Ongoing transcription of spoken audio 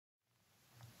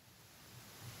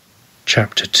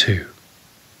Chapter 2.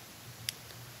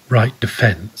 Right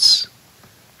defense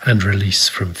and release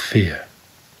from fear.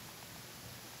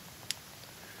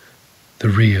 The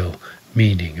real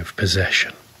meaning of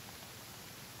possession.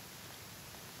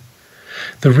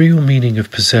 The real meaning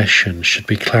of possession should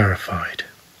be clarified.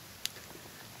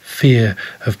 Fear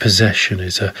of possession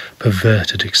is a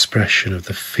perverted expression of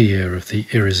the fear of the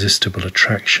irresistible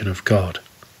attraction of God.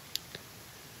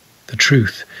 The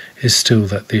truth is still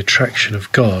that the attraction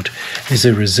of God is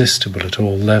irresistible at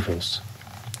all levels,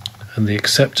 and the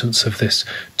acceptance of this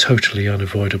totally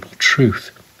unavoidable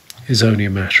truth is only a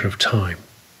matter of time.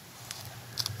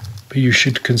 But you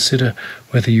should consider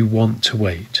whether you want to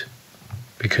wait,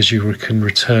 because you can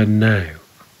return now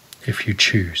if you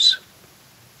choose.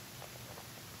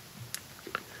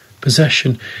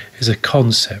 Possession is a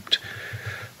concept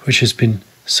which has been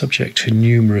subject to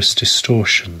numerous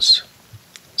distortions,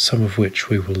 some of which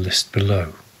we will list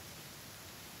below.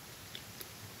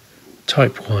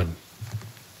 Type 1.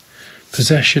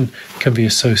 Possession can be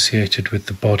associated with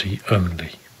the body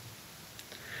only.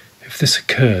 If this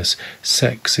occurs,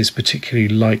 sex is particularly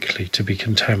likely to be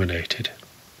contaminated.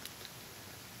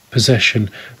 Possession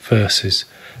versus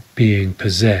being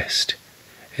possessed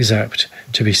is apt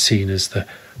to be seen as the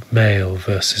male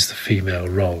versus the female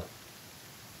role.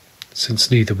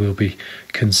 Since neither will be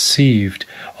conceived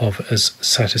of as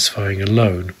satisfying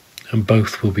alone, and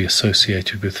both will be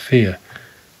associated with fear,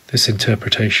 this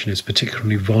interpretation is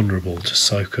particularly vulnerable to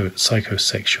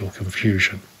psychosexual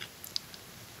confusion.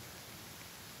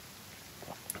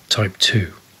 Type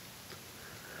 2.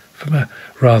 From a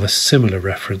rather similar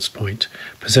reference point,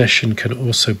 possession can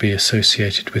also be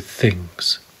associated with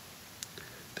things.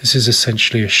 This is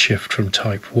essentially a shift from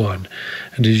type 1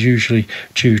 and is usually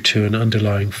due to an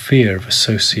underlying fear of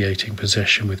associating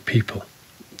possession with people.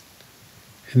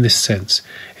 In this sense,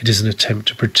 it is an attempt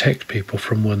to protect people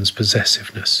from one's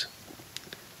possessiveness,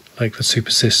 like the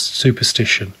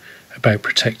superstition about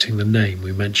protecting the name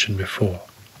we mentioned before.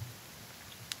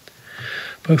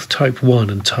 Both type 1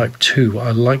 and type 2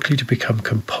 are likely to become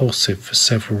compulsive for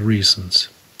several reasons,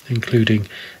 including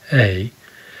A.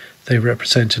 They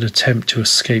represent an attempt to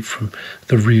escape from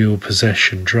the real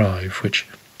possession drive, which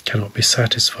cannot be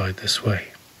satisfied this way.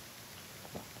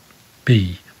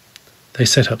 B. They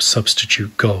set up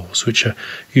substitute goals, which are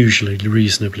usually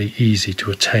reasonably easy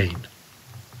to attain.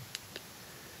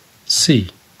 C.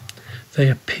 They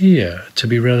appear to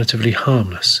be relatively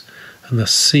harmless, and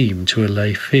thus seem to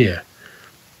allay fear.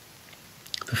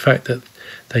 The fact that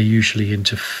they usually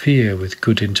interfere with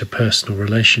good interpersonal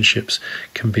relationships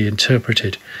can be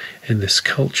interpreted in this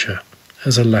culture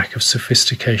as a lack of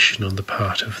sophistication on the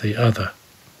part of the other,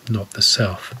 not the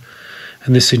self,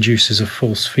 and this induces a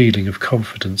false feeling of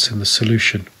confidence in the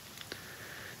solution.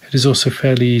 It is also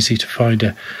fairly easy to find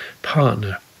a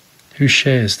partner who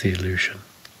shares the illusion.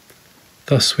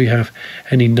 Thus we have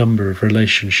any number of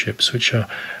relationships which are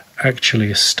actually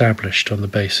established on the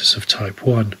basis of type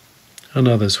 1, and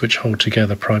others which hold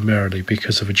together primarily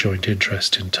because of a joint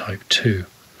interest in type 2.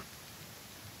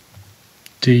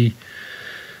 D.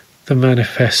 The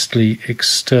manifestly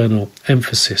external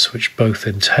emphasis which both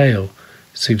entail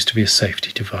seems to be a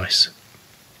safety device,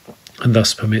 and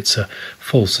thus permits a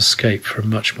false escape from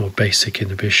much more basic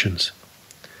inhibitions.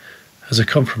 As a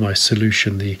compromise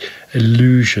solution, the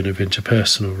illusion of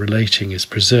interpersonal relating is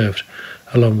preserved,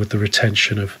 along with the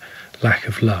retention of lack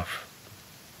of love.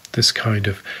 This kind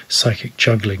of psychic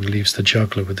juggling leaves the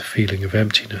juggler with the feeling of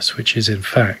emptiness, which is in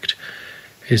fact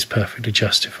perfectly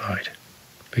justified,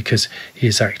 because he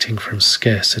is acting from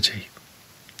scarcity.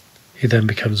 He then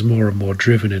becomes more and more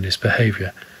driven in his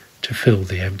behaviour to fill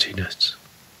the emptiness.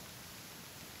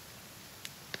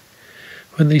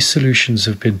 When these solutions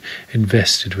have been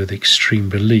invested with extreme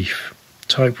belief,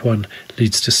 type 1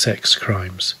 leads to sex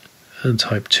crimes, and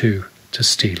type 2 to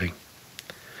stealing.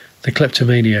 The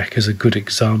kleptomaniac is a good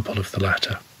example of the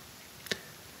latter.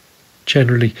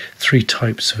 Generally, 3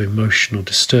 types of emotional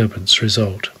disturbance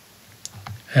result.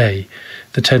 A.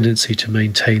 The tendency to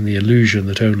maintain the illusion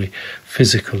that only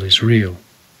physical is real.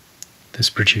 This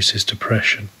produces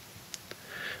depression.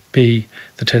 B.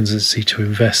 The tendency to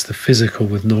invest the physical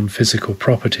with non-physical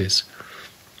properties.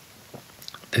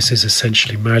 This is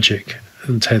essentially magic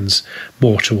and tends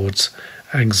more towards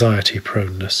anxiety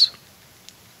proneness.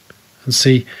 And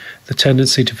C. The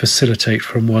tendency to facilitate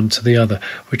from one to the other,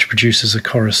 which produces a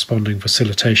corresponding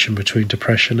facilitation between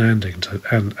depression and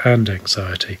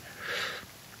anxiety.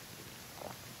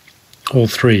 All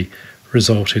 3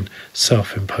 result in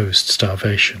self-imposed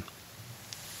starvation.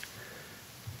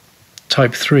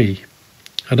 Type 3,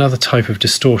 another type of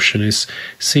distortion, is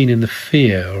seen in the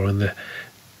fear or in the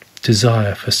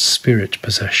desire for spirit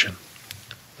possession.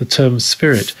 The term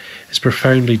spirit is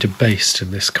profoundly debased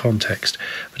in this context,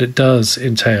 but it does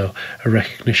entail a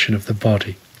recognition of the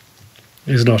body.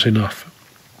 It is not enough,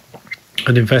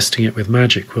 and investing it with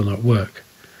magic will not work.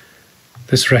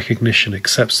 This recognition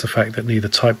accepts the fact that neither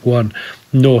type 1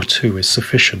 nor 2 is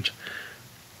sufficient,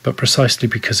 but precisely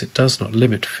because it does not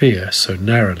limit fear so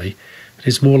narrowly, it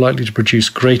is more likely to produce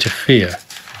greater fear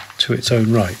to its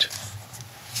own right.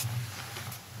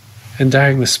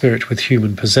 Endowing the spirit with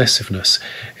human possessiveness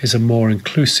is a more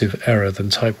inclusive error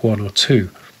than type 1 or 2,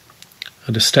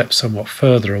 and a step somewhat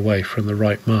further away from the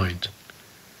right mind.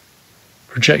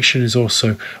 Rejection is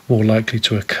also more likely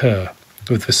to occur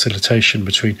with facilitation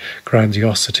between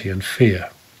grandiosity and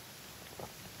fear.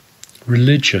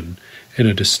 Religion, in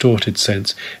a distorted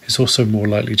sense, is also more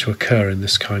likely to occur in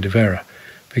this kind of error,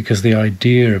 because the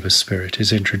idea of a spirit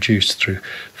is introduced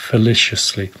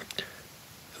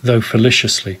though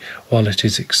felicitously, while it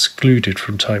is excluded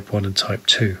from type 1 and type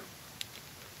 2.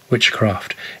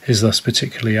 Witchcraft is thus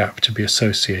particularly apt to be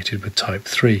associated with type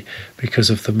 3 because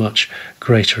of the much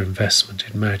greater investment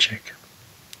in magic.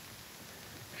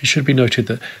 It should be noted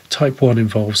that type 1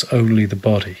 involves only the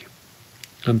body,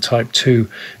 and type 2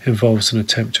 involves an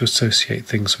attempt to associate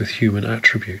things with human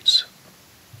attributes.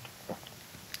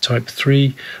 Type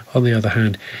 3, on the other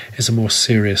hand, is a more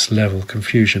serious level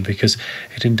confusion because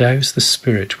it endows the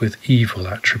spirit with evil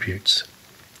attributes.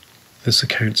 This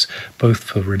accounts both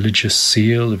for religious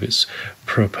zeal of its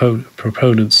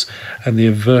proponents and the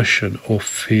aversion or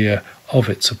fear of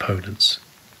its opponents.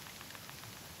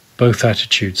 Both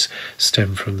attitudes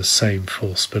stem from the same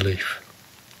false belief.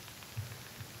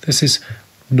 This is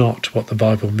not what the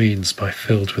Bible means by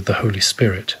filled with the Holy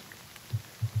Spirit.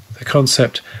 The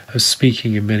concept of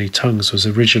speaking in many tongues was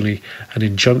originally an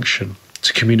injunction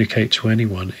to communicate to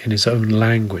anyone in his own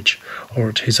language or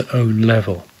at his own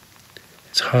level.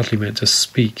 It's hardly meant to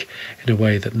speak in a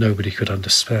way that nobody could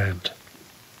understand.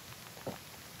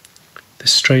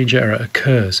 This strange error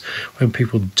occurs when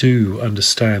people do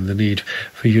understand the need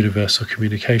for universal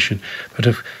communication, but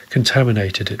have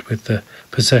contaminated it with the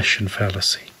possession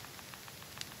fallacy.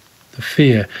 The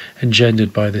fear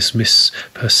engendered by this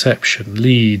misperception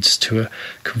leads to a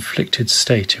conflicted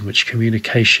state in which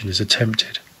communication is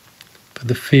attempted, but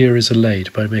the fear is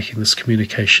allayed by making this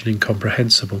communication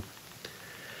incomprehensible.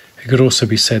 It could also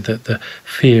be said that the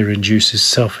fear induces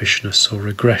selfishness or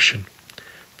regression,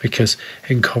 because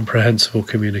incomprehensible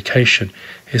communication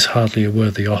is hardly a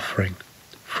worthy offering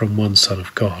from one Son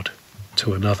of God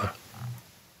to another.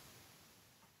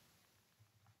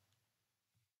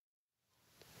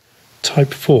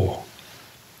 Type 4.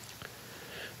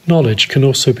 Knowledge can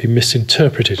also be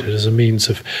misinterpreted as a means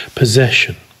of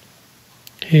possession.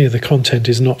 Here the content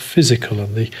is not physical,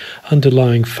 and the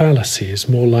underlying fallacy is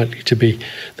more likely to be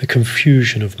the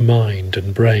confusion of mind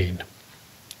and brain.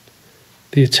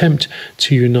 The attempt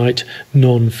to unite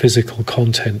non-physical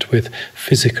content with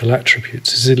physical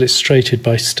attributes is illustrated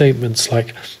by statements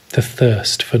like the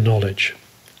thirst for knowledge.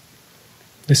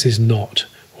 This is not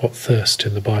what thirst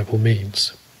in the Bible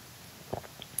means.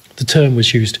 The term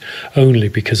was used only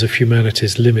because of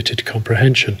humanity's limited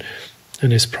comprehension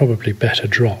and is probably better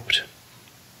dropped.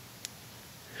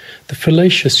 The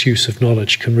fallacious use of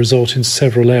knowledge can result in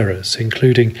several errors,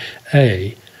 including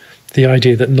A, the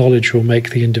idea that knowledge will make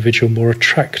the individual more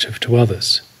attractive to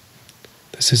others.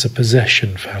 This is a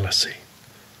possession fallacy.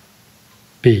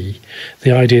 B,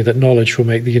 the idea that knowledge will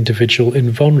make the individual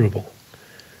invulnerable.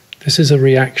 This is a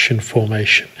reaction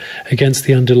formation against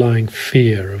the underlying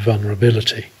fear of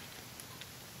vulnerability.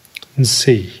 And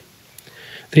C,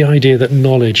 the idea that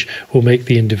knowledge will make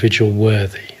the individual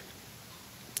worthy.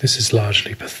 This is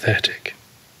largely pathetic.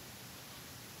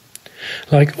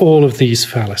 Like all of these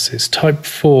fallacies, type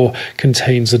 4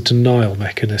 contains a denial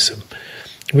mechanism,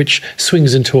 which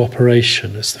swings into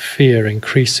operation as the fear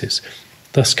increases,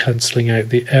 thus cancelling out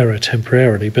the error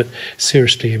temporarily, but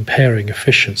seriously impairing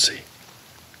efficiency.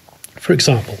 For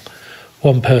example,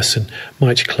 one person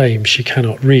might claim she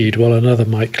cannot read, while another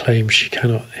might claim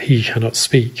he cannot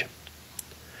speak.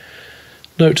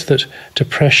 Note that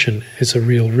depression is a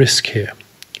real risk here,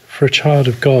 for a child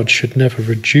of God should never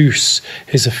reduce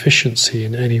his efficiency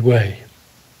in any way.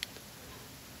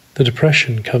 The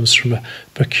depression comes from a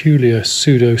peculiar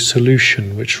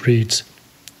pseudo-solution which reads,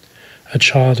 "A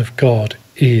child of God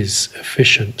is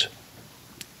efficient.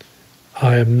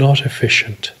 I am not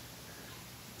efficient.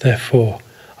 Therefore,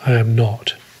 I am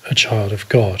not a child of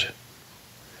God."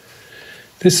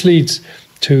 This leads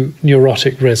to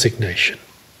neurotic resignation,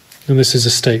 and this is a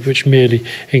state which merely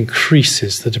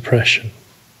increases the depression.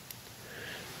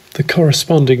 The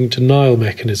corresponding denial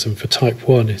mechanism for type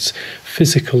 1 is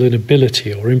physical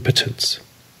inability or impotence.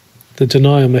 the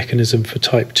denial mechanism for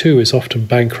type 2 is often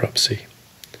bankruptcy.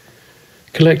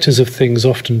 Collectors of things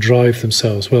often drive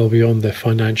themselves well beyond their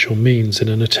financial means in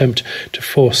an attempt to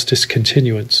force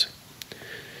discontinuance.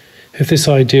 If this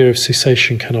idea of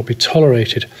cessation cannot be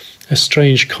tolerated, a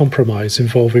strange compromise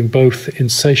involving both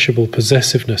insatiable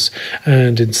possessiveness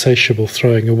and insatiable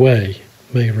throwing away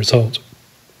may result.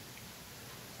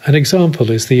 An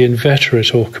example is the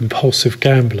inveterate or compulsive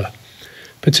gambler,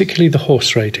 particularly the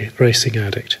horse racing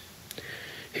addict.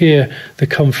 Here, the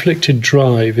conflicted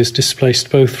drive is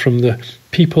displaced both from the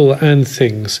people and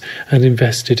things and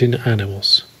invested in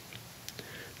animals.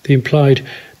 The implied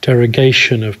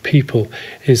derogation of people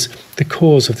is the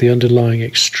cause of the underlying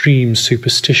extreme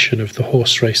superstition of the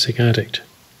horse racing addict.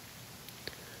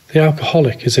 The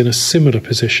alcoholic is in a similar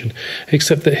position,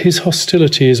 except that his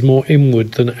hostility is more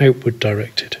inward than outward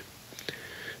directed.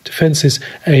 Defences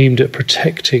aimed at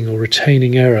protecting or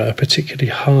retaining error are particularly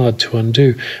hard to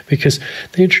undo because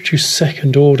they introduce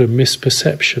second-order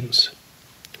misperceptions,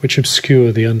 which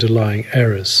obscure the underlying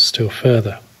errors still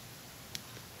further.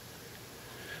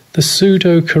 The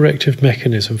pseudo-corrective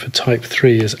mechanism for type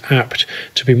 3 is apt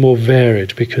to be more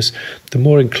varied because the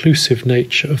more inclusive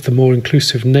nature of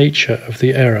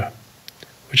the error,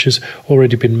 which has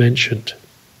already been mentioned.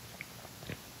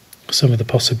 Some of the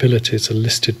possibilities are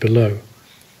listed below.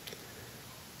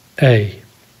 A.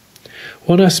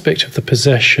 One aspect of the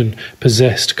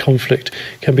possessed conflict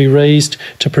can be raised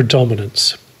to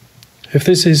predominance. If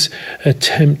this is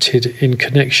attempted in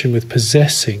connection with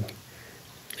possessing,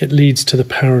 it leads to the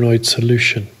paranoid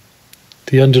solution.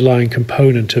 The underlying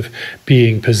component of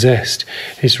being possessed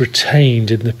is retained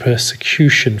in the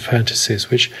persecution fantasies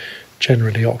which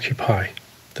generally occupy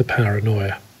the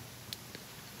paranoia.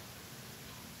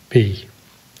 B.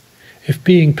 If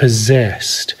being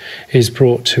possessed is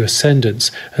brought to ascendance,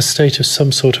 a state of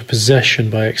some sort of possession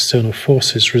by external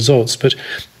forces results, but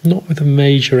not with a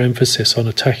major emphasis on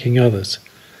attacking others.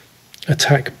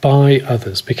 Attack by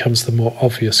others becomes the more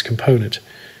obvious component.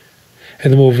 In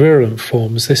the more virulent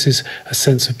forms, this is a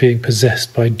sense of being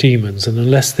possessed by demons, and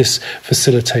unless this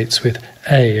facilitates with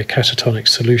a catatonic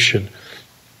solution,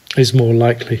 is more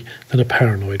likely than a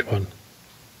paranoid one.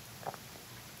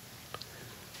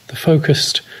 The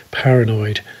focused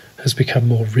paranoid has become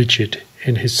more rigid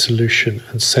in his solution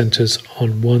and centres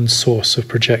on one source of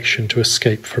projection to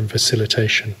escape from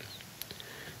facilitation.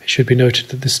 It should be noted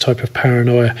that this type of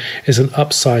paranoia is an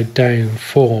upside-down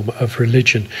form of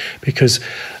religion because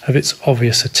of its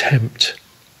obvious attempt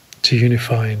to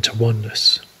unify into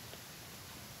oneness.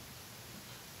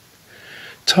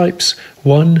 Types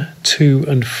 1, 2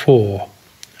 and 4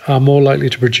 are more likely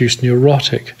to produce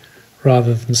neurotic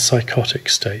rather than psychotic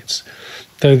states,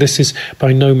 though this is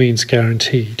by no means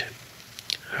guaranteed.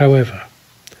 However,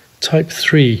 type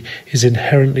 3 is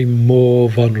inherently more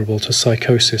vulnerable to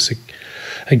psychosis,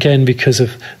 again because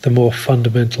of the more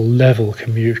fundamental level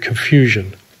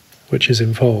confusion which is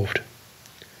involved.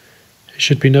 It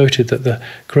should be noted that the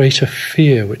greater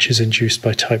fear which is induced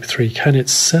by type 3 can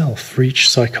itself reach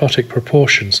psychotic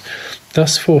proportions,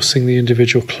 thus forcing the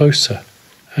individual closer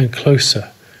and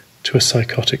closer to a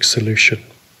psychotic solution.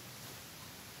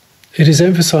 It is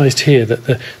emphasized here that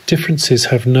the differences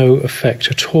have no effect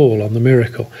at all on the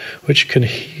miracle, which can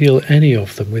heal any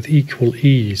of them with equal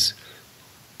ease.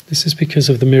 This is because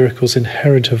of the miracle's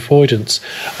inherent avoidance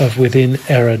of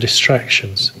within-error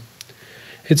distractions.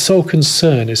 Its sole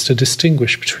concern is to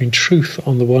distinguish between truth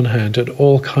on the one hand and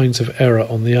all kinds of error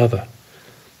on the other.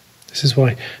 This is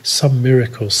why some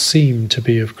miracles seem to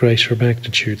be of greater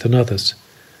magnitude than others.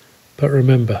 But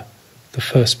remember the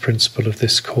first principle of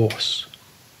this course.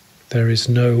 There is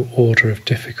no order of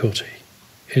difficulty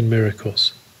in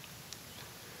miracles.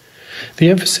 The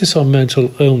emphasis on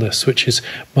mental illness, which is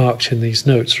marked in these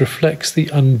notes, reflects the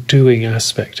undoing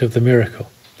aspect of the miracle.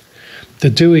 The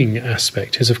doing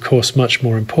aspect is, of course, much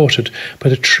more important,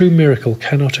 but a true miracle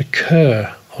cannot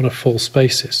occur on a false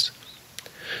basis.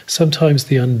 Sometimes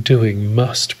the undoing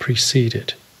must precede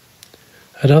it.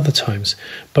 At other times,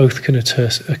 both can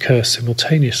occur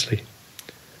simultaneously.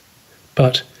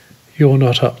 But you're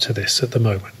not up to this at the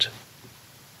moment.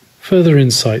 Further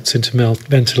insights into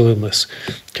mental illness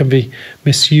can be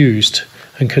misused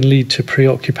and can lead to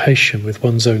preoccupation with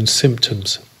one's own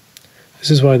symptoms. This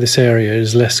is why this area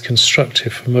is less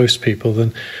constructive for most people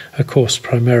than a course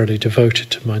primarily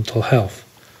devoted to mental health.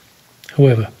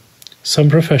 However, some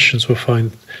professions will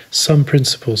find some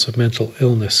principles of mental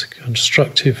illness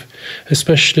constructive,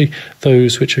 especially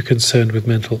those which are concerned with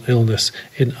mental illness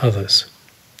in others.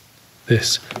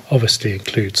 This obviously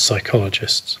includes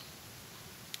psychologists.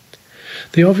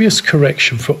 The obvious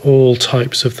correction for all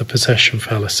types of the possession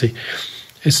fallacy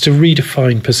is to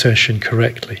redefine possession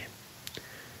correctly.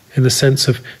 In the sense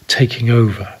of taking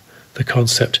over, the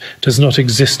concept does not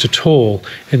exist at all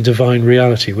in divine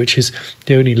reality, which is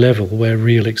the only level where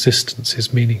real existence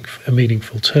is a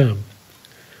meaningful term.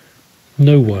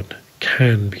 No one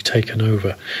can be taken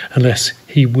over unless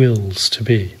he wills to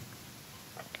be.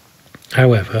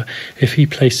 However, if he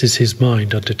places his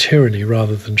mind under tyranny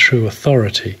rather than true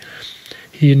authority,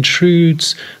 he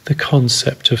intrudes the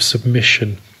concept of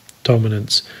submission,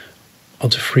 dominance,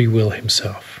 onto free will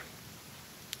himself.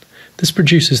 This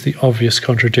produces the obvious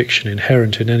contradiction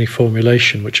inherent in any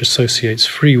formulation which associates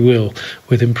free will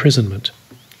with imprisonment.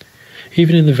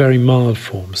 Even in the very mild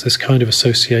forms, this kind of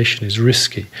association is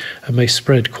risky and may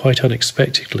spread quite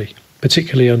unexpectedly,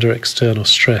 particularly under external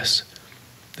stress.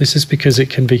 This is because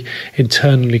it can be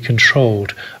internally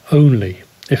controlled only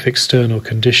if external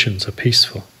conditions are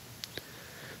peaceful.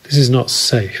 This is not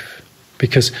safe,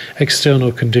 because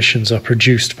external conditions are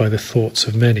produced by the thoughts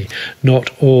of many,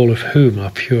 not all of whom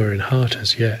are pure in heart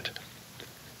as yet.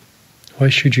 Why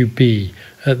should you be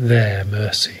at their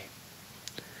mercy?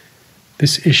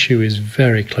 This issue is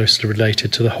very closely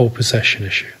related to the whole possession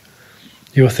issue.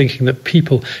 You are thinking that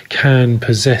people can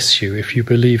possess you if you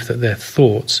believe that their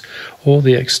thoughts or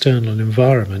the external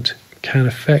environment can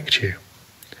affect you,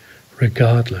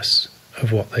 regardless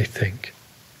of what they think.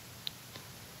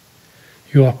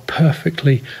 You are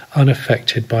perfectly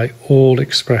unaffected by all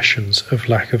expressions of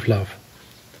lack of love.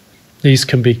 These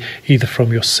can be either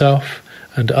from yourself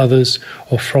and others,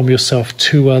 or from yourself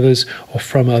to others, or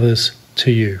from others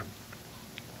to you.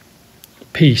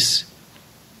 Peace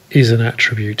is an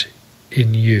attribute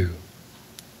in you.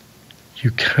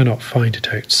 You cannot find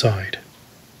it outside.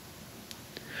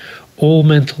 All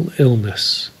mental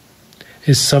illness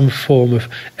is some form of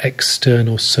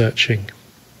external searching.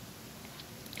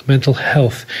 Mental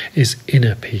health is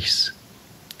inner peace.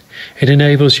 It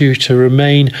enables you to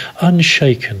remain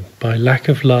unshaken by lack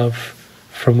of love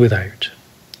from without,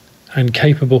 and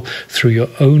capable through your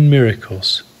own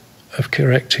miracles of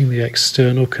correcting the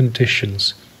external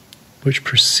conditions which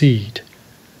proceed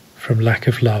from lack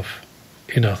of love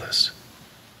in others.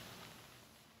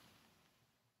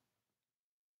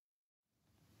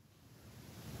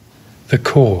 The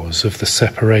cause of the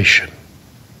separation.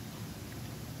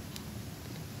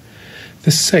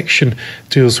 This section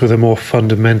deals with a more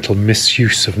fundamental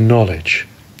misuse of knowledge,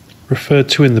 referred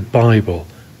to in the Bible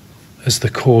as the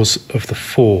cause of the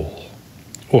fall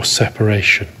or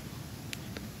separation.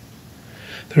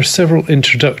 There are several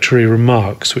introductory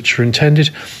remarks which are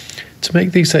intended to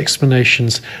make these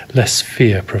explanations less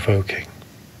fear-provoking.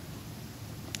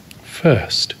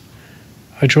 First,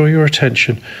 I draw your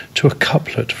attention to a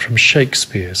couplet from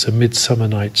Shakespeare's A Midsummer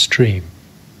Night's Dream.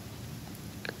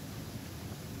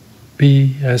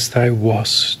 Be as thou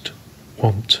wast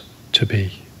wont to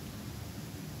be.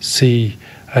 See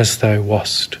as thou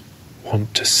wast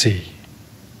wont to see.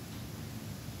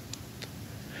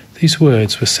 These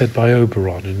words were said by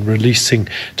Oberon in releasing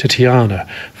Titiana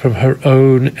from her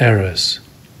own errors,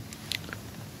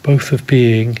 both of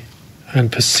being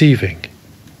and perceiving.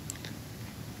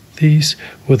 These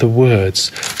were the words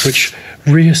which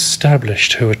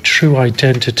re-established her true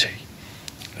identity,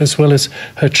 as well as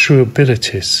her true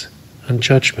abilities and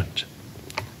judgment.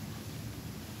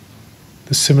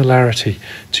 The similarity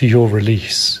to your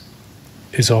release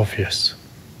is obvious.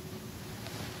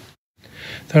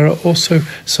 There are also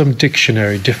some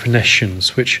dictionary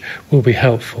definitions which will be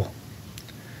helpful.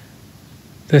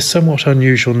 Their somewhat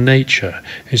unusual nature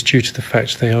is due to the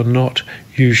fact they are not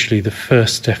usually the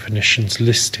first definitions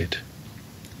listed.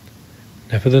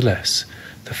 Nevertheless,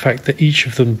 the fact that each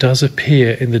of them does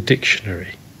appear in the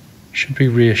dictionary should be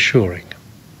reassuring.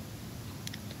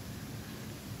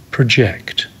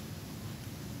 Project.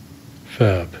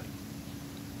 Verb.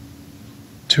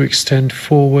 To extend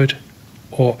forward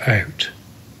or out.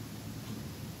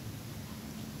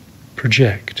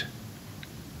 Project.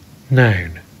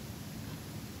 Noun.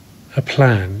 A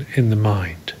plan in the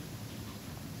mind.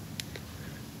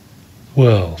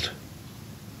 World.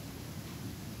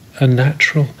 A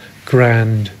natural,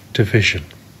 grand division.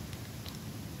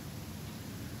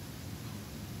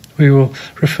 We will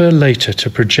refer later to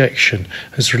projection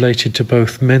as related to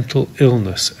both mental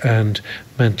illness and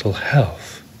mental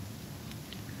health.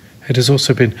 It has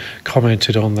also been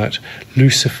commented on that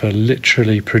Lucifer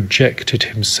literally projected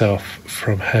himself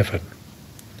from heaven.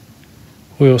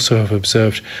 We also have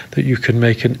observed that you can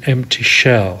make an empty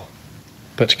shell,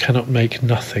 but cannot make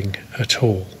nothing at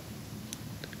all.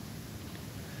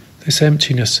 This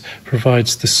emptiness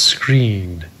provides the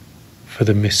screen for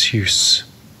the misuse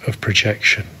of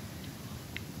projection.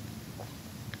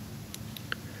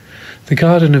 The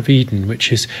Garden of Eden,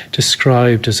 which is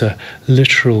described as a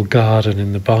literal garden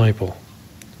in the Bible,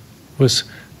 was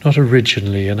not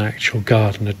originally an actual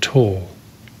garden at all.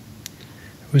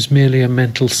 It was merely a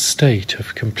mental state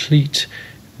of complete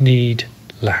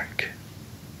need-lack.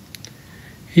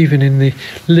 Even in the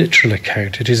literal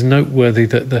account, it is noteworthy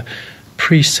that the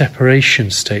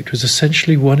pre-separation state was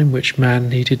essentially one in which man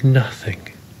needed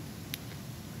nothing.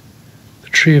 The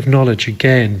tree of knowledge,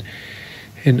 again,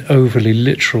 in overly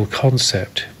literal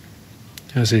concept,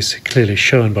 as is clearly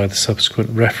shown by the subsequent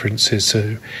references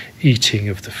to eating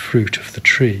of the fruit of the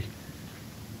tree,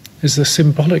 is the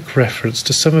symbolic reference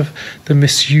to some of the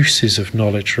misuses of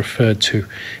knowledge referred to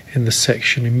in the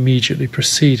section immediately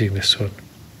preceding this one.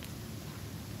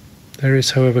 There is,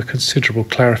 however, considerable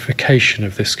clarification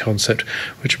of this concept,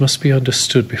 which must be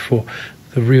understood before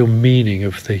the real meaning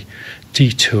of the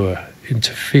detour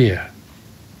into fear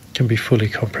can be fully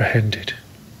comprehended.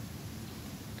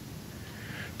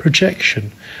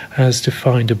 Projection, as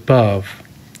defined above,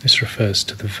 this refers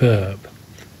to the verb,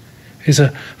 is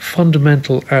a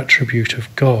fundamental attribute of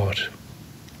God,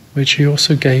 which he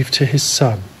also gave to his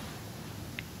Son.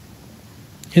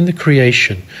 In the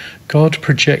creation, God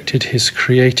projected his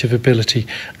creative ability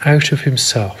out of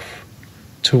himself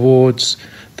towards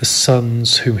the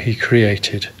sons whom he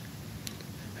created,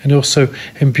 and also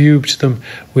imbued them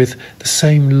with the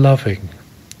same loving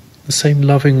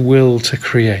will to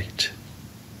create.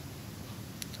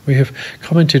 We have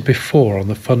commented before on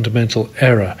the fundamental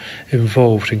error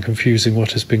involved in confusing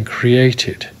what has been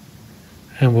created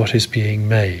and what is being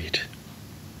made.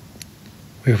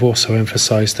 We have also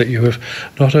emphasized that you have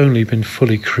not only been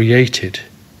fully created,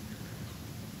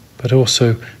 but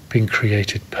also been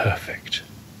created perfect.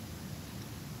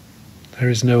 There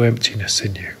is no emptiness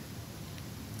in you.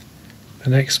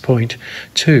 The next point,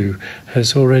 too,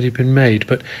 has already been made,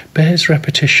 but bears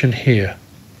repetition here.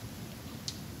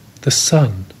 The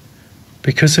Son,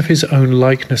 because of his own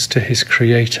likeness to his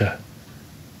Creator,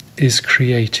 is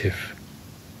creative.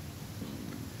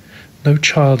 No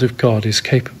child of God is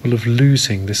capable of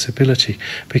losing this ability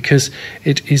because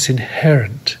it is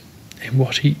inherent in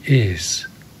what he is.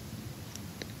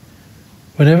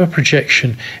 Whenever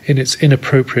projection in its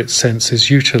inappropriate sense is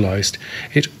utilized,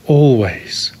 it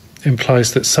always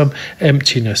implies that some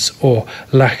emptiness or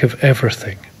lack of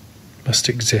everything must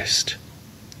exist,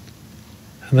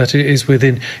 and that it is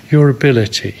within your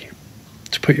ability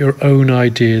to put your own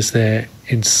ideas there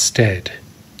instead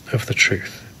of the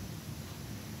truth.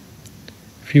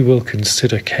 If you will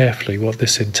consider carefully what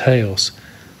this entails,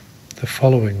 the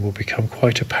following will become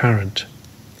quite apparent.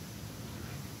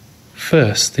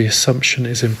 First, the assumption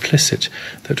is implicit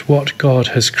that what God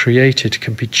has created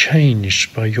can be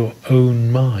changed by your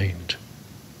own mind.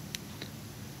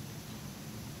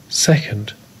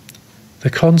 Second, the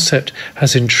concept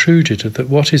has intruded that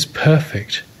what is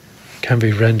perfect can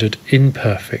be rendered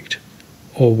imperfect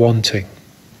or wanting.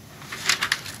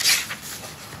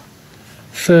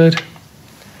 Third,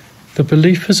 the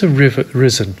belief has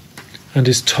arisen and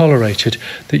is tolerated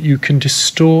that you can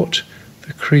distort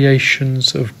the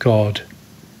creations of God,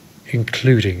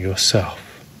 including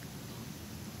yourself.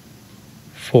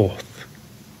 Fourth,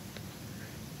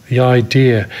 the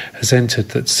idea has entered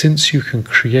that since you can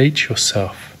create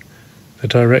yourself, the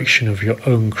direction of your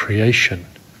own creation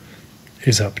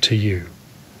is up to you.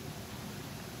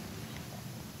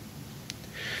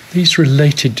 These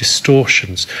related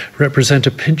distortions represent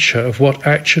a picture of what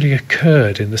actually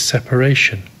occurred in the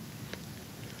separation.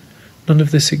 None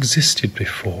of this existed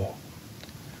before,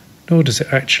 nor does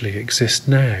it actually exist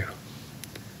now.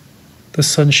 The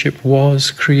sonship was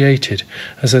created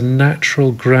as a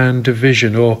natural grand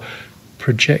division or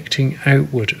projecting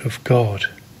outward of God.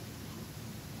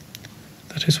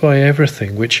 That is why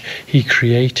everything which he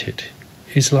created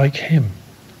is like him.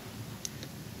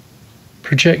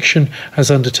 Projection as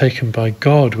undertaken by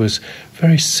God was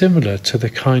very similar to the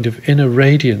kind of inner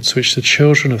radiance which the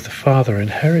children of the Father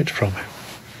inherit from him.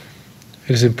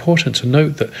 It is important to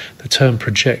note that the term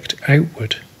project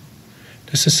outward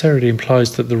necessarily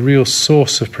implies that the real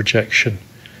source of projection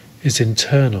is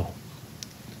internal.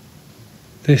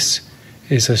 This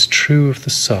is as true of the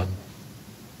Son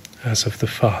as of the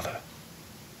Father.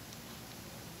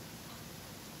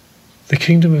 The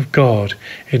kingdom of God,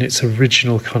 in its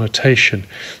original connotation,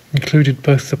 included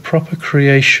both the proper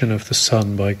creation of the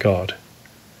Son by God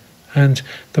and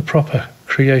the proper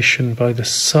creation by the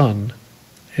Son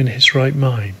in his right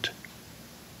mind.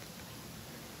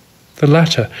 The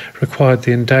latter required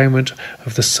the endowment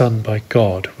of the Son by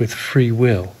God with free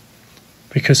will,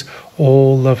 because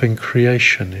all loving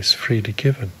creation is freely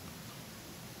given.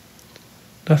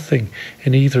 Nothing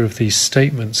in either of these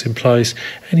statements implies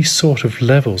any sort of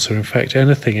levels, or in fact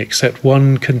anything except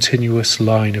one continuous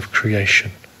line of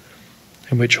creation,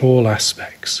 in which all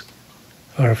aspects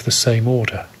are of the same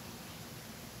order.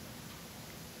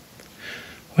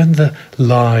 When the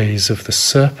lies of the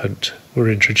serpent were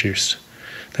introduced,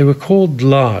 they were called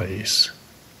lies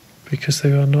because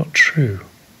they are not true.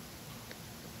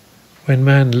 When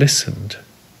man listened,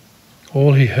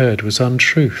 all he heard was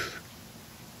untruth.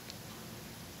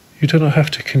 You do not have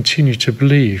to continue to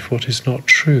believe what is not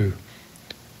true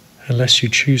unless you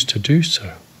choose to do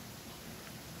so.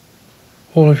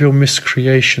 All of your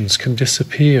miscreations can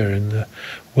disappear in the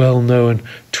well-known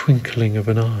twinkling of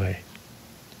an eye,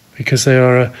 because they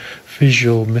are a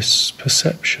visual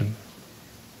misperception.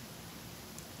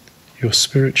 Your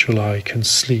spiritual eye can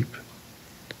sleep,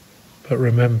 but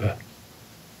remember,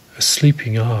 a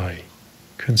sleeping eye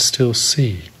can still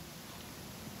see.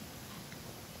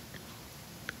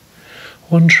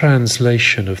 One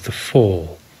translation of the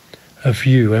fall, a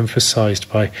view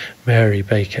emphasized by Mary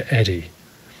Baker Eddy,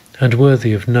 and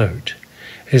worthy of note,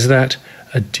 is that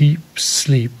a deep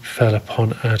sleep fell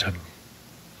upon Adam.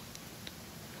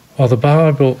 While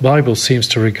the Bible seems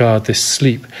to regard this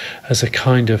sleep as a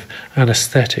kind of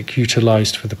anesthetic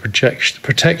utilized for the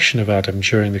protection of Adam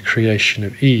during the creation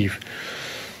of Eve,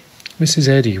 Mrs.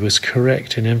 Eddy was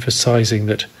correct in emphasizing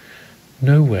that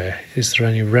nowhere is there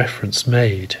any reference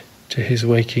made to his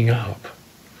waking up.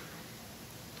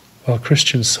 While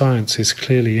Christian Science is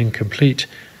clearly incomplete,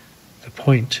 the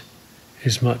point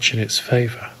is much in its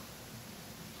favor.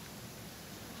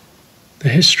 The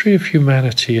history of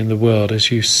humanity in the world as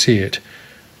you see it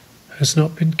has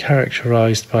not been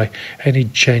characterized by any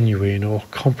genuine or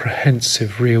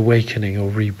comprehensive reawakening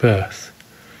or rebirth.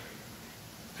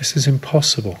 This is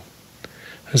impossible,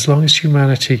 as long as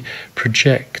humanity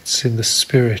projects in the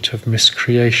spirit of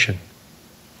miscreation.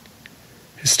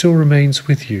 It still remains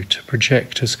with you to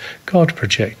project as God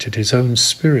projected his own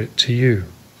spirit to you.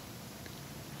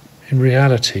 In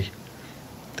reality,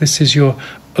 this is your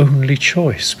only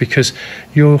choice, because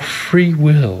your free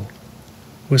will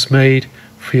was made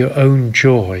for your own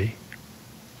joy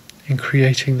in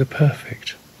creating the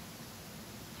perfect.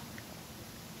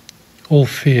 All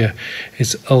fear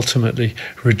is ultimately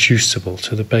reducible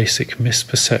to the basic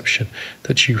misperception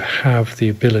that you have the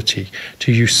ability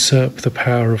to usurp the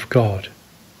power of God.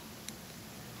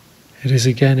 It is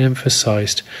again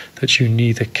emphasized that you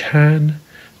neither can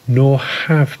nor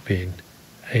have been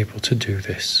able to do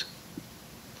this.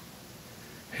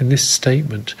 In this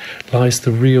statement lies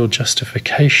the real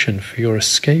justification for your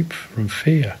escape from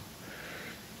fear.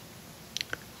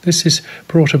 This is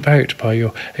brought about by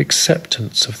your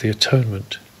acceptance of the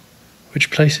atonement,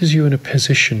 which places you in a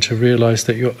position to realize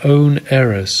that your own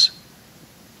errors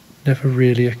never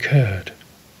really occurred.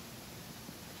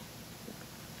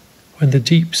 When the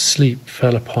deep sleep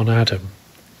fell upon Adam,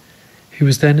 he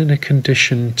was then in a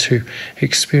condition to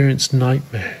experience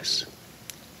nightmares,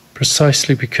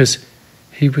 precisely because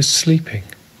he was sleeping.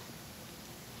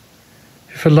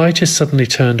 If a light is suddenly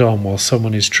turned on while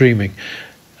someone is dreaming,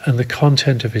 and the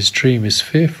content of his dream is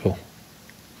fearful,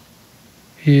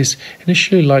 he is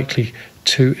initially likely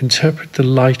to interpret the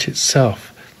light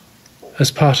itself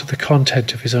as part of the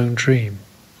content of his own dream.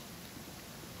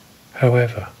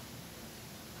 However,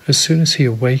 as soon as he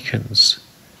awakens,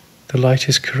 the light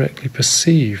is correctly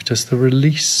perceived as the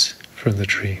release from the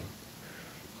dream,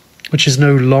 which is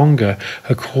no longer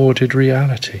accorded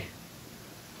reality.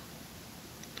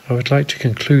 I would like to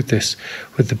conclude this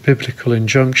with the biblical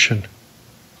injunction,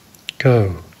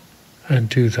 "Go and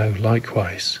do thou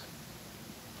likewise."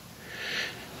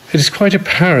 It is quite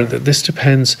apparent that this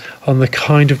depends on the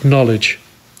kind of knowledge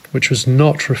which was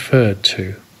not referred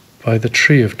to by the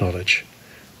tree of knowledge,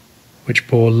 which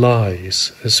bore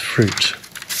lies as fruit.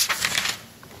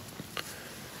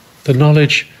 The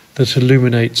knowledge that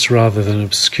illuminates rather than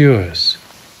obscures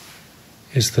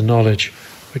is the knowledge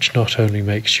which not only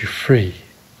makes you free,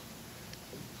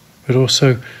 but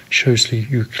also shows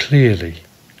you clearly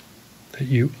that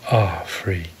you are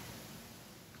free.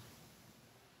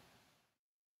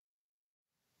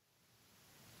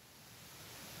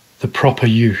 The proper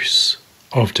use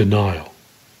of denial.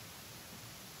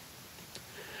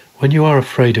 When you are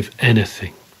afraid of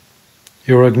anything,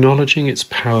 you are acknowledging its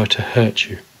power to hurt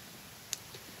you.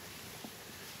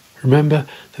 Remember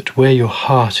that where your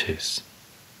heart is,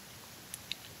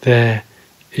 there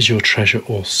is your treasure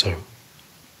also.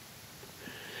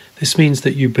 This means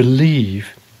that you believe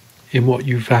in what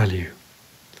you value.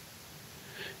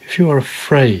 If you are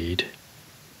afraid,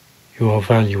 you are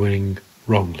valuing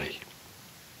wrongly.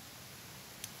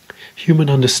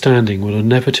 Human understanding will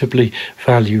inevitably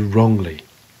value wrongly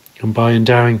and by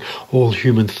endowing all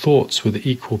human thoughts with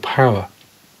equal power,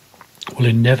 will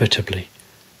inevitably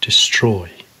destroy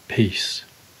peace.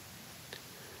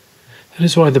 That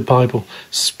is why the Bible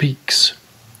speaks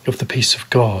of the peace of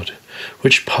God,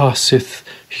 which passeth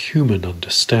human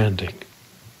understanding.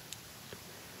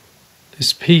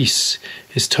 This peace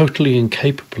is totally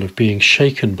incapable of being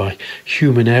shaken by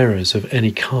human errors of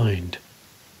any kind.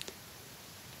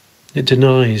 It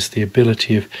denies the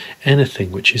ability of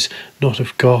anything which is not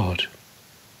of God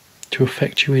to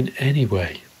affect you in any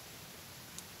way.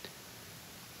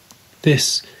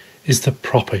 This is the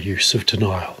proper use of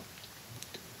denial.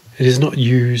 It is not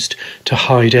used to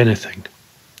hide anything,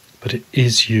 but it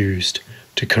is used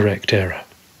to correct error.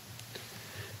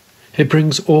 It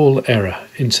brings all error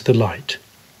into the light,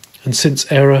 and since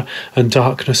error and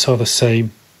darkness are the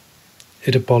same,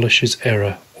 it abolishes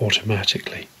error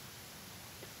automatically.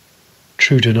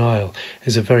 True denial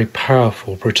is a very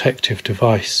powerful protective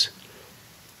device.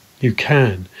 You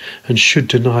can and should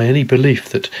deny any belief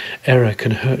that error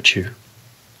can hurt you.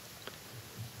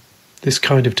 This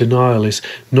kind of denial is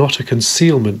not a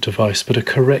concealment device, but a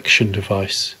correction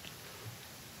device.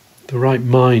 The right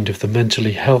mind of the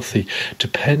mentally healthy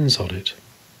depends on it.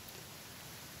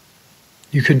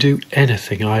 You can do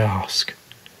anything I ask.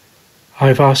 I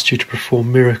have asked you to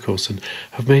perform miracles and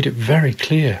have made it very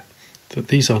clear that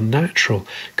these are natural,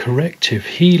 corrective,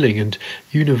 healing, and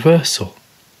universal.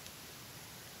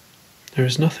 There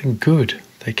is nothing good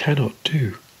they cannot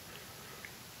do,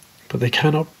 but they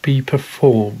cannot be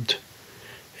performed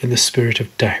in the spirit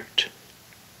of doubt.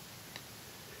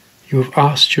 You have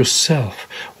asked yourself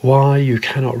why you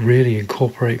cannot really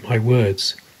incorporate my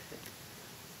words.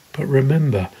 But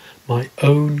remember my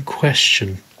own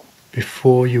question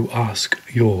before you ask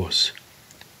yours.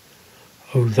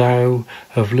 O thou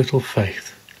of little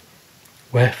faith,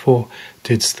 wherefore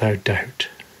didst thou doubt?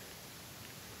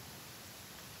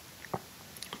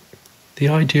 The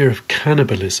idea of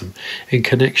cannibalism in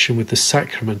connection with the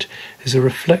sacrament is a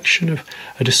reflection of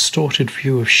a distorted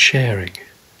view of sharing.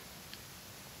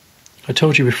 I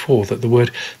told you before that the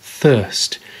word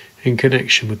thirst in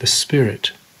connection with the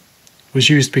Spirit was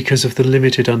used because of the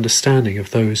limited understanding of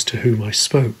those to whom I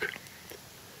spoke.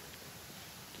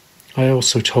 I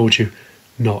also told you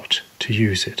not to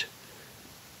use it.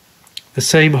 The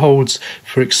same holds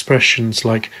for expressions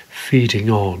like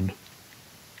feeding on.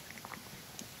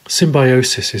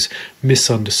 Symbiosis is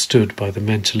misunderstood by the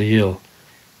mentally ill,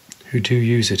 who do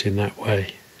use it in that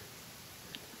way.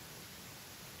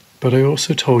 But I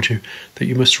also told you that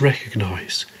you must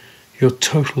recognize your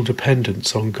total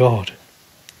dependence on God,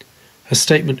 a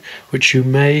statement which you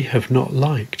may have not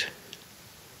liked.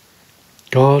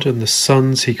 God and the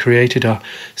sons he created are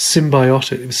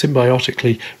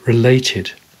symbiotically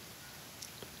related.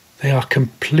 They are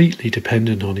completely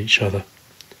dependent on each other.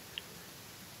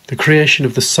 The creation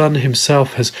of the Son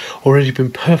himself has already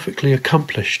been perfectly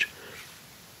accomplished,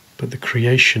 but the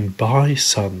creation by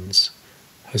sons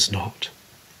has not.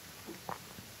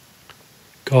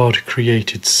 God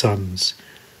created sons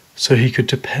so he could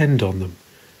depend on them,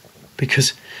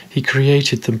 because he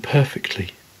created them perfectly.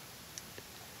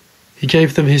 He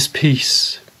gave them his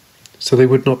peace so they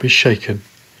would not be shaken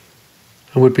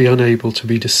and would be unable to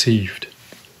be deceived.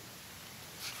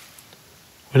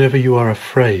 Whenever you are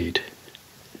afraid,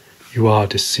 you are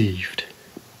deceived.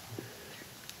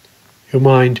 Your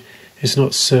mind is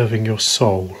not serving your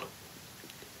soul.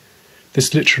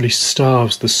 This literally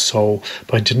starves the soul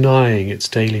by denying its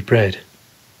daily bread.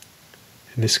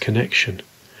 In this connection,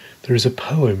 there is a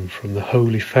poem from the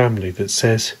Holy Family that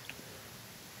says,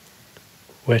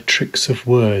 "Where tricks of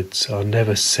words are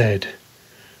never said,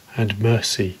 and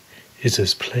mercy is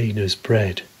as plain as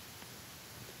bread."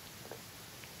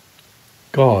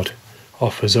 God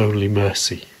offers only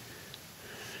mercy.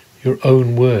 Your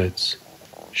own words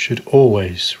should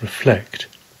always reflect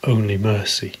only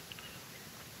mercy,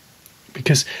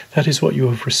 because that is what you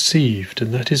have received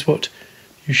and that is what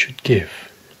you should give.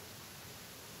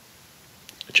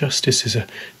 Justice is a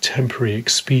temporary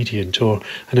expedient or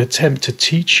an attempt to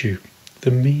teach you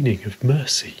the meaning of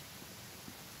mercy.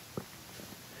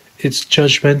 Its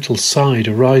judgmental side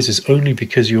arises only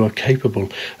because you are capable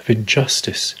of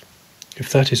injustice, if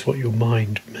that is what your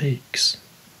mind makes.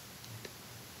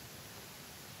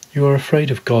 You are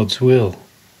afraid of God's will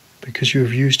because you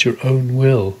have used your own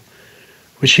will,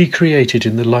 which he created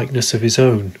in the likeness of his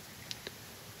own,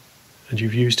 and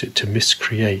you've used it to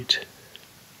miscreate.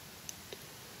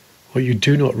 What you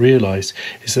do not realize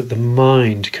is that the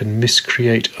mind can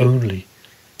miscreate only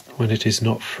when it is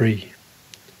not free.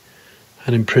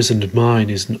 An imprisoned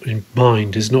mind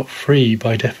is not free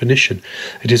by definition.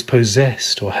 It is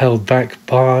possessed or held back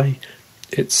by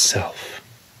itself.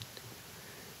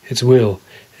 Its will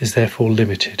is therefore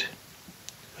limited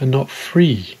and not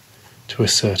free to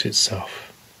assert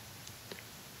itself.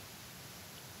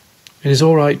 It is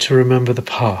all right to remember the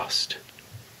past,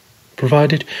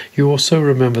 provided you also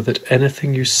remember that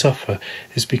anything you suffer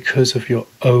is because of your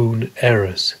own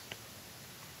errors.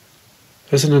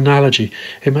 As an analogy,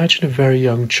 imagine a very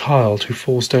young child who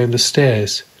falls down the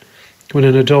stairs when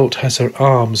an adult has her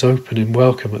arms open in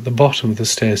welcome at the bottom of the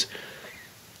stairs,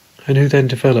 and who then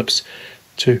develops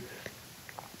to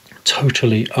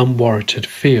totally unwarranted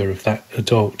fear of that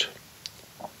adult.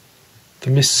 The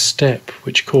misstep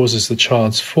which causes the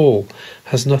child's fall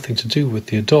has nothing to do with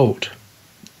the adult,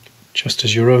 just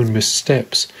as your own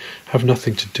missteps have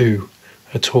nothing to do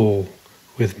at all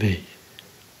with me.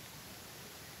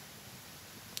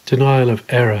 Denial of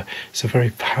error is a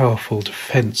very powerful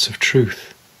defense of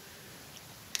truth.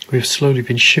 We have slowly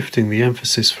been shifting the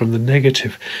emphasis from the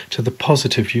negative to the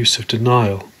positive use of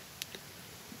denial.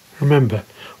 Remember,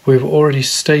 we have already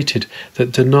stated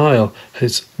that denial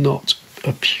is not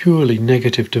a purely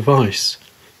negative device.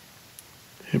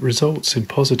 It results in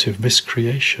positive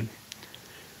miscreation.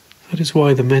 That is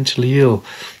why the mentally ill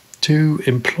do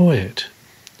employ it.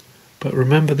 But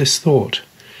remember this thought: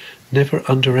 never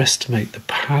underestimate the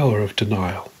power of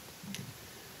denial.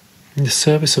 In the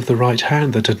service of the right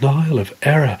hand, the denial of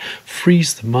error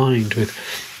frees the mind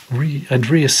and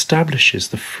re-establishes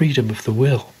the freedom of the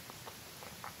will.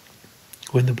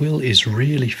 When the will is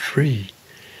really free,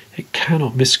 it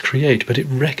cannot miscreate, but it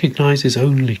recognizes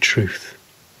only truth.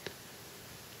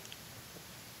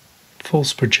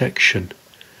 False projection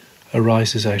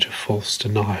arises out of false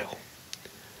denial,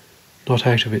 not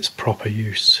out of its proper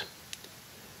use.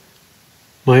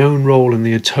 My own role in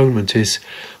the atonement is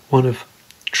one of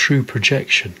true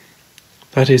projection.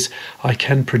 That is, I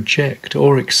can project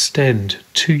or extend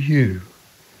to you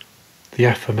the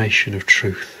affirmation of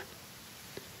truth.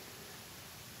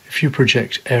 If you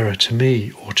project error to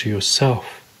me or to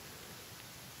yourself,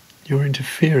 you're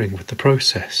interfering with the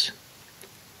process.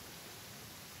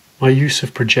 My use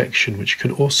of projection, which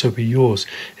can also be yours,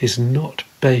 is not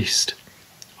based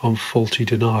on faulty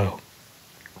denial,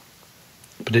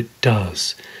 but it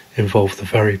does involve the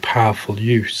very powerful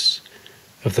use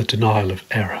of the denial of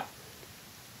error.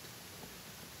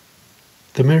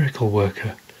 The miracle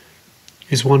worker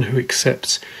is one who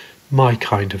accepts my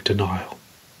kind of denial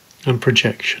and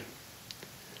projection,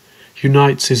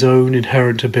 unites his own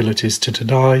inherent abilities to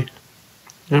deny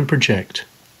and project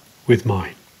with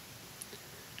mine,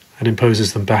 and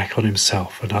imposes them back on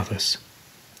himself and others.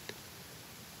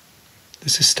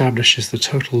 This establishes the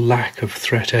total lack of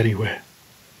threat anywhere.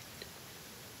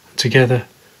 And together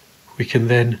we can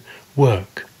then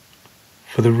work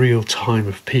for the real time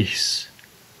of peace,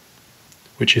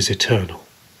 which is eternal.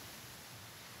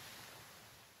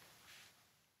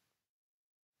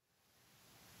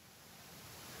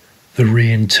 The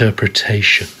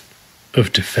reinterpretation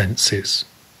of defences.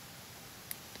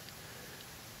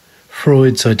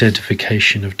 Freud's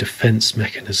identification of defence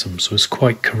mechanisms was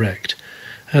quite correct,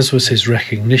 as was his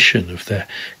recognition of their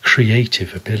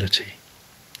creative ability.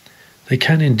 They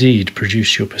can indeed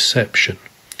produce your perception,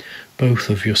 both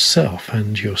of yourself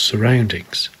and your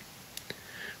surroundings.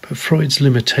 But Freud's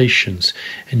limitations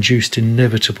induced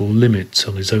inevitable limits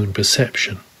on his own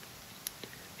perception.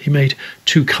 He made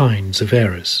two kinds of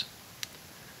errors.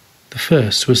 The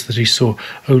first was that he saw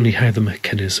only how the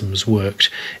mechanisms worked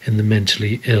in the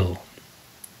mentally ill.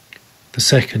 The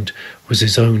second was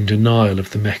his own denial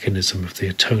of the mechanism of the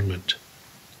atonement.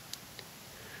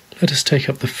 Let us take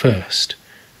up the first,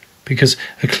 because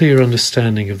a clear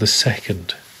understanding of the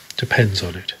second depends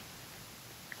on it.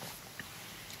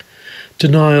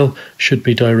 Denial should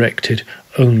be directed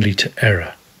only to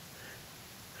error,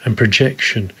 and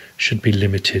projection should be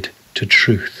limited to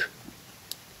truth.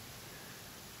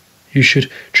 You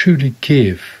should truly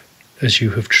give as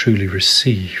you have truly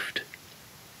received.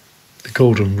 The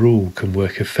golden rule can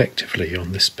work effectively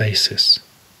on this basis.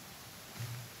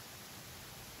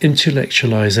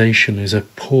 Intellectualization is a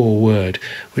poor word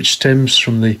which stems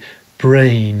from the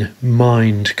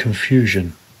brain-mind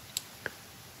confusion.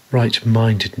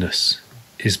 Right-mindedness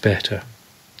is better.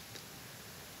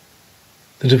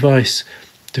 The device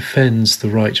defends the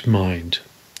right mind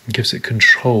and gives it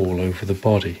control over the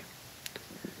body.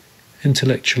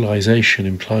 Intellectualization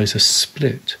implies a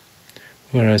split,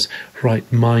 whereas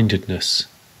right-mindedness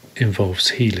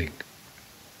involves healing.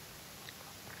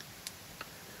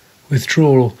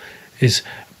 Withdrawal is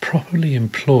properly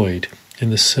employed in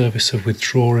the service of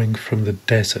withdrawing from the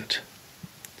desert.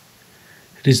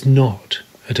 It is not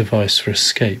a device for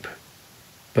escape,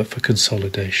 but for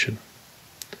consolidation.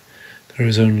 There there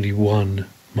is only one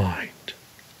mind.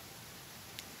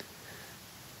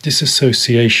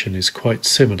 Disassociation is quite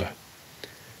similar.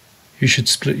 You should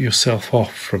split yourself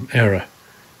off from error,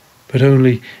 but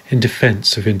only in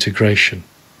defense of integration.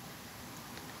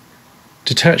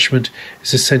 Detachment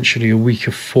is essentially a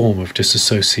weaker form of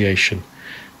disassociation.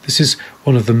 This is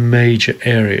one of the major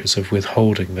areas of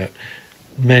withholding that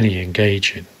many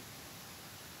engage in.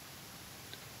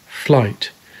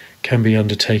 Flight can be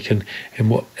undertaken in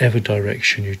whatever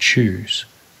direction you choose,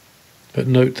 but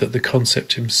note that the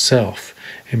concept himself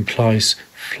implies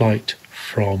flight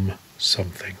from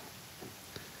something.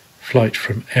 Flight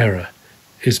from error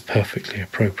is perfectly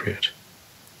appropriate.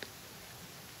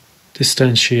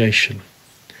 Distantiation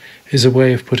is a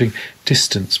way of putting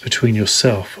distance between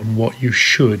yourself and what you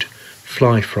should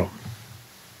fly from.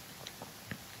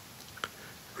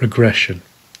 Regression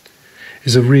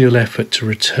is a real effort to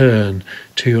return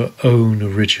to your own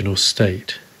original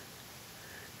state.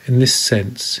 In this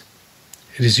sense,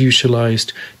 it is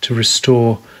utilized to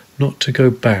restore, not to go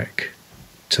back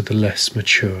to the less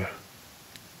mature.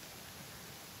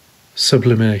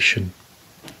 Sublimation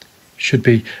should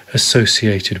be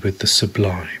associated with the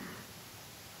sublime.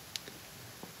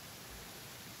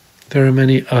 There are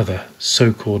many other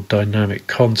so-called dynamic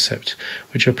concepts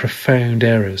which are profound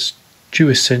errors due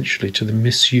essentially to the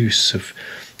misuse of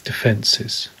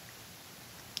defences.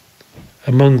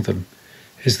 Among them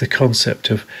is the concept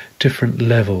of different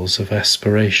levels of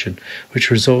aspiration, which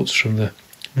results from the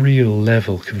real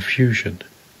level confusion.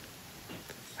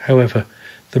 However,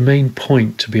 the main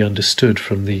point to be understood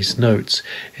from these notes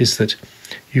is that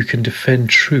you can defend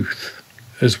truth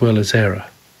as well as error,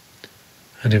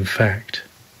 and in fact,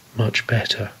 much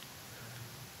better.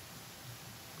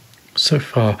 So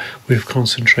far, we have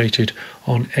concentrated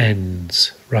on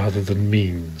ends rather than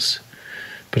means,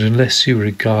 but unless you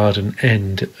regard an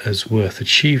end as worth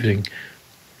achieving,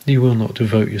 you will not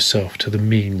devote yourself to the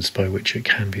means by which it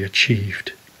can be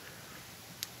achieved.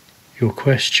 Your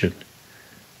question,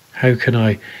 how can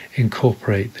I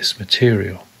incorporate this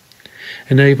material,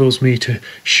 enables me to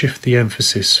shift the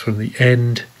emphasis from the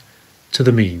end to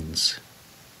the means.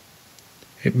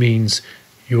 It means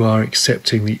you are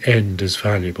accepting the end as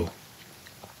valuable,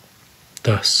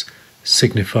 thus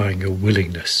signifying a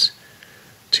willingness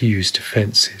to use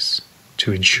defences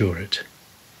to ensure it.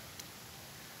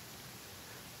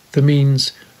 The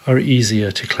means are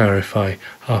easier to clarify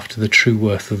after the true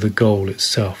worth of the goal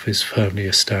itself is firmly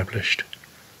established.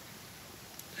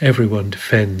 Everyone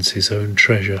defends his own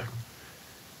treasure.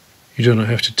 You do not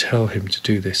have to tell him to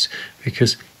do this,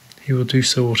 because he will do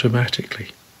so automatically.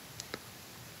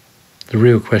 The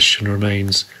real question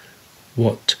remains,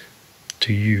 what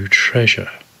do you treasure,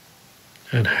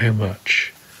 and how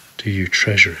much do you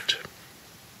treasure it?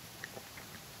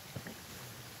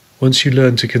 Once you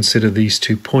learn to consider these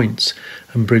 2 points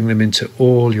and bring them into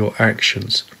all your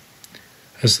actions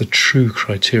as the true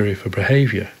criteria for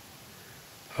behaviour,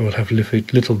 I will have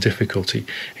little difficulty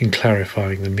in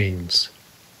clarifying the means.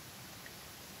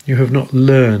 You have not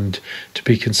learned to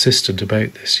be consistent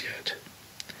about this yet.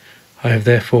 I have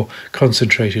therefore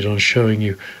concentrated on showing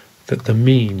you that the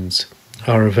means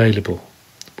are available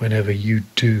whenever you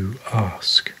do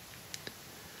ask.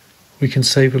 We can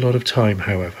save a lot of time,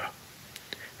 however,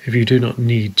 if you do not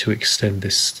need to extend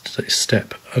this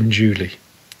step unduly.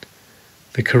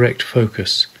 The correct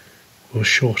focus will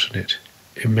shorten it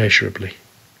immeasurably.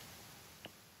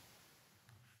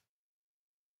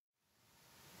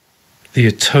 The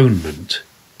atonement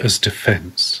as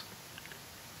defence.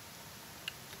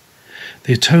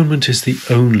 The atonement is the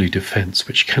only defence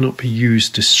which cannot be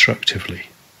used destructively.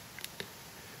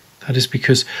 That is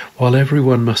because while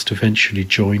everyone must eventually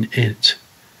join it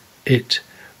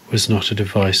was not a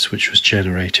device which was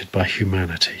generated by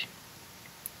humanity.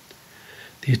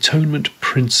 The atonement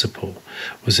principle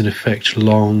was in effect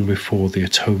long before the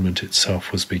atonement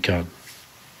itself was begun.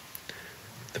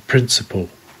 The principle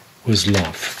was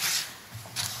love,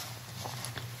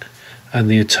 and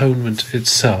the atonement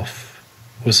itself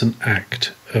was an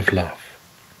act of love.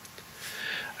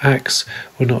 Acts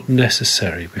were not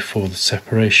necessary before the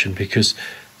separation because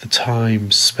the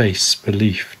time-space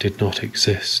belief did not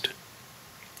exist.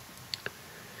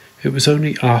 It was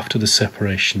only after the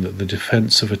separation that the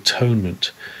defence of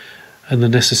atonement and the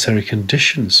necessary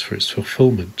conditions for its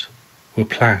fulfilment were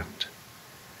planned.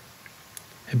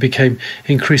 It became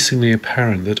increasingly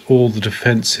apparent that all the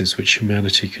defences which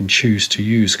humanity can choose to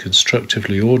use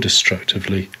constructively or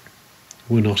destructively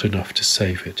were not enough to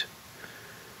save it.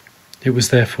 It was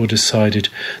therefore decided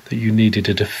that you needed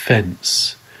a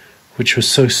defence which was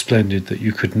so splendid that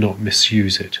you could not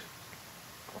misuse it,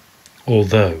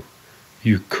 although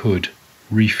you could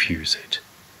refuse it.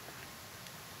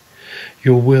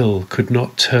 Your will could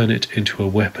not turn it into a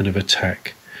weapon of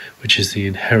attack, which is the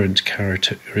inherent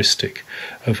characteristic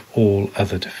of all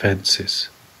other defences.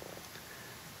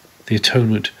 The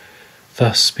atonement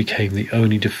thus became the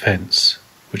only defence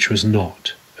which was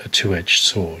not a two-edged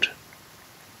sword.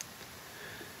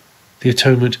 The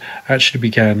atonement actually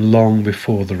began long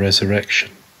before the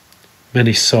resurrection.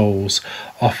 Many souls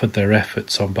offered their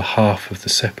efforts on behalf of the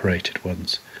separated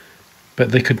ones,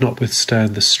 but they could not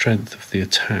withstand the strength of the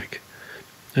attack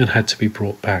and had to be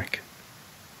brought back.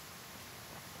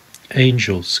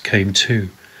 Angels came too,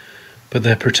 but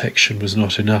their protection was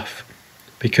not enough,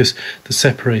 because the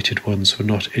separated ones were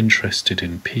not interested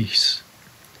in peace.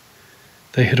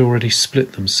 They had already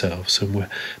split themselves and were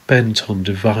bent on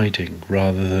dividing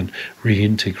rather than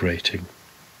reintegrating.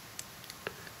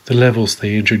 The levels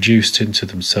they introduced into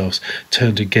themselves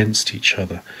turned against each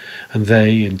other, and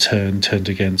they in turn turned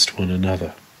against one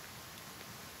another.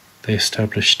 They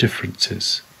established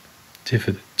differences,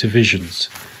 divisions,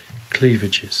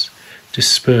 cleavages,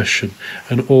 dispersion,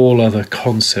 and all other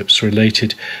concepts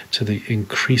related to the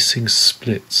increasing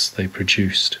splits they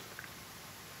produced.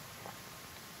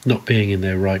 Not being in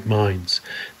their right minds,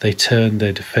 they turned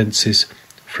their defences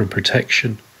from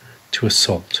protection to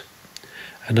assault,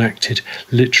 and acted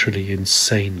literally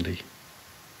insanely.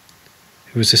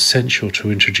 It was essential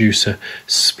to introduce a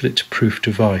split-proof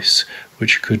device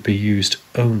which could be used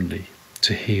only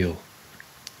to heal,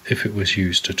 if it was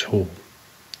used at all.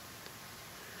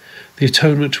 The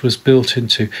atonement was built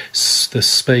into the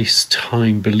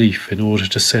space-time belief in order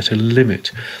to set a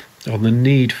limit on the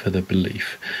need for the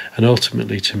belief and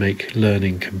ultimately to make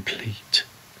learning complete.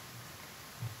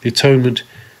 The atonement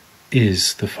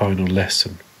is the final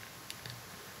lesson.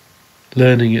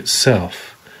 Learning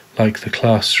itself, like the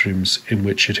classrooms in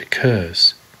which it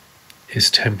occurs, is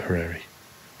temporary.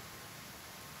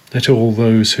 Let all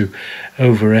those who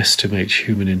overestimate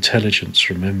human intelligence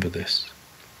remember this.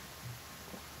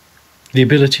 The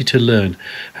ability to learn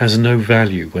has no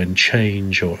value when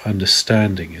change or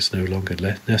understanding is no longer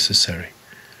necessary.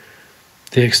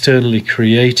 The externally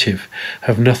creative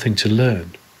have nothing to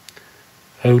learn.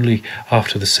 Only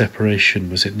after the separation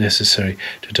was it necessary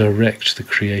to direct the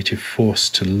creative force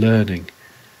to learning,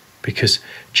 because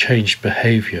changed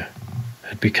behaviour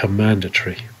had become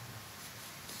mandatory.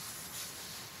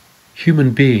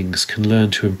 Human beings can learn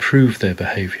to improve their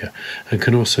behaviour and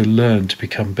can also learn to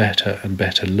become better and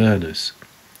better learners.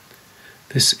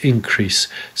 This increase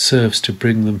serves to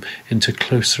bring them into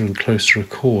closer and closer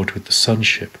accord with the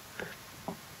sonship.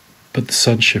 But the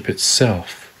sonship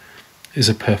itself is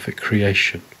a perfect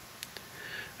creation,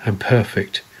 and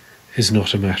perfect is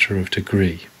not a matter of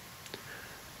degree.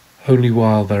 Only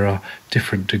while there are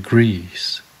different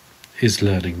degrees is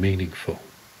learning meaningful.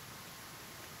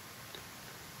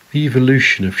 The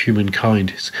evolution of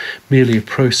humankind is merely a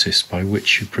process by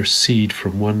which you proceed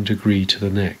from one degree to the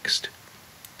next.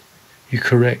 You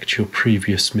correct your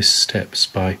previous missteps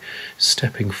by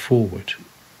stepping forward.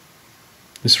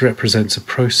 This represents a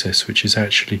process which is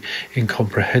actually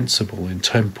incomprehensible in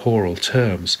temporal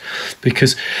terms,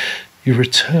 because you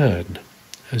return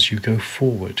as you go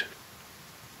forward.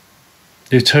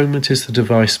 The atonement is the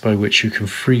device by which you can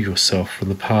free yourself from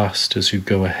the past as you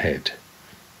go ahead.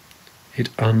 It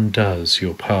undoes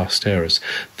your past errors,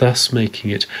 thus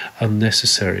making it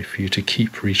unnecessary for you to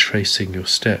keep retracing your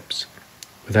steps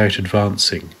without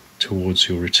advancing towards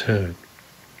your return.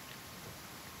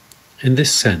 In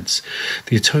this sense,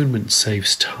 the atonement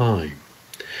saves time,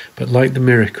 but like the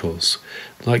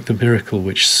miracle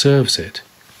which serves it,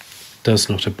 does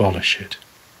not abolish it.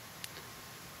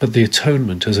 But the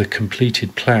atonement as a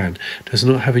completed plan does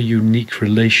not have a unique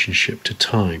relationship to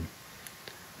time.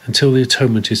 Until the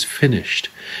atonement is finished,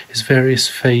 its various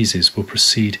phases will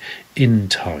proceed in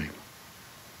time,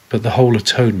 but the whole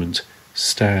atonement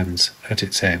stands at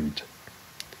its end.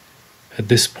 At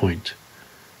this point,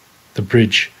 the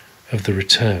bridge of the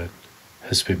return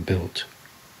has been built.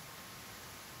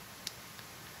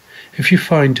 If you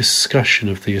find discussion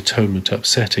of the atonement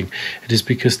upsetting, it is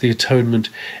because the atonement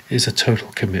is a total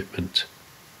commitment.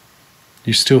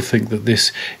 You still think that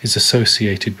this is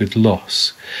associated with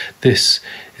loss. This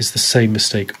is the same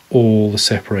mistake all the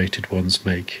separated ones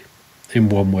make, in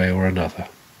one way or another.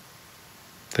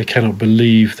 They cannot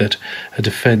believe that a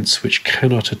defence which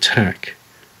cannot attack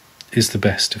is the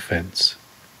best defence.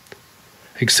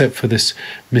 Except for this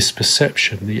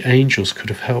misperception, the angels could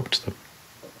have helped them.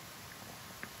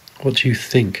 What do you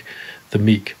think the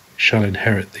meek shall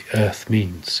inherit the earth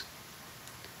means?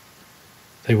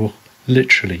 They will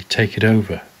literally take it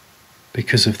over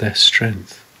because of their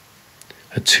strength.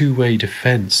 A two-way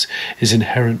defense is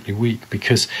inherently weak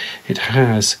because it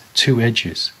has two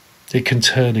edges. It can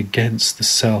turn against the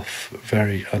self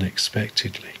very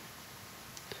unexpectedly.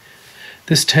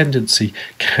 This tendency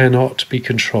cannot be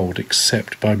controlled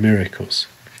except by miracles.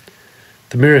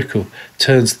 The miracle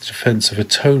turns the defense of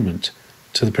atonement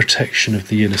to the protection of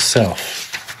the inner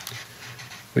self,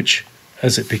 which,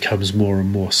 as it becomes more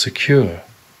and more secure,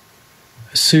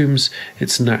 assumes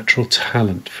its natural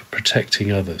talent for protecting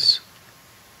others.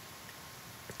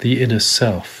 The inner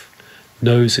self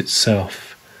knows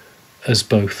itself as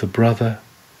both a brother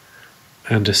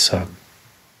and a son.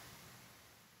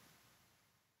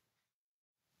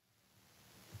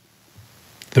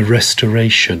 The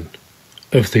restoration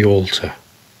of the altar.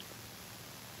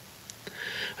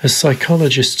 As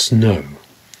psychologists know,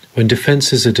 when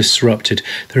defenses are disrupted,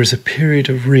 there is a period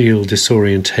of real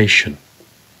disorientation,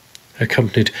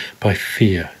 accompanied by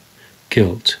fear,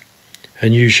 guilt,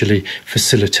 and usually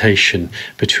facilitation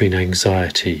between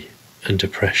anxiety and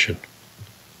depression.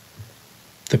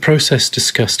 The process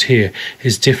discussed here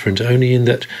is different only in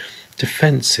that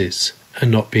defenses are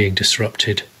not being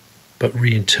disrupted, but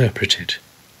reinterpreted,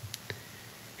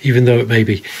 even though it may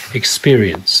be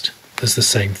experienced as the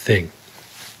same thing.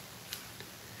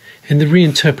 In the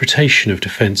reinterpretation of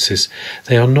defenses,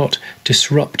 they are not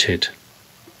disrupted,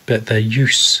 but their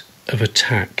use of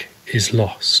attack is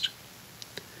lost.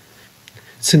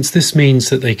 Since this means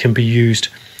that they can be used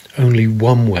only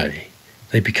one way,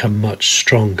 they become much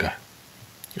stronger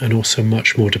and also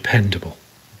much more dependable.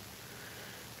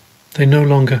 They no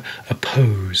longer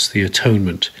oppose the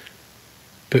atonement,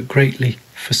 but greatly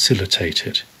facilitate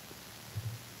it.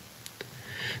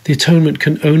 The atonement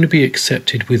can only be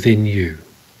accepted within you.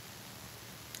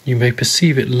 You may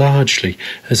perceive it largely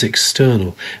as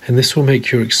external, and this will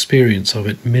make your experience of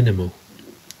it minimal.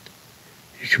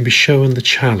 You can be shown the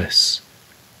chalice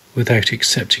without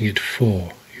accepting it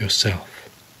for yourself.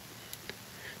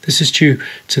 This is due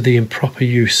to the improper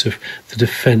use of the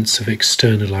defense of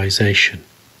externalization.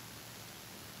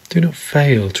 Do not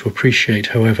fail to appreciate,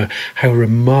 however, how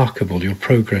remarkable your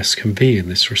progress can be in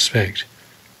this respect.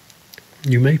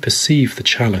 You may perceive the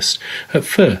chalice at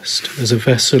first as a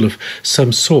vessel of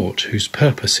some sort whose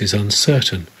purpose is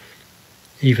uncertain.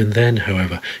 Even then,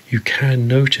 however, you can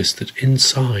notice that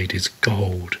inside is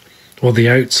gold, while the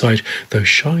outside, though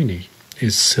shiny,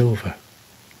 is silver.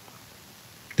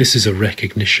 This is a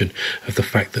recognition of the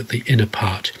fact that the inner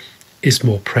part is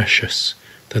more precious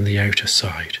than the outer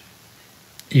side,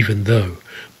 even though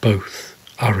both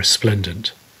are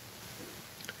resplendent.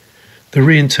 The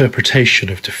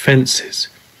reinterpretation of defences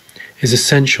is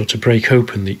essential to break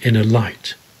open the inner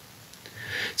light.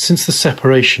 Since the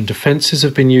separation, defences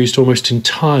have been used almost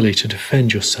entirely to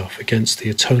defend yourself against the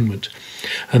atonement,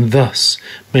 and thus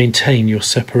maintain your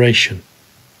separation.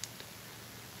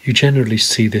 You generally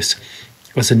see this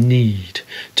as a need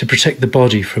to protect the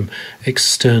body from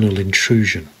external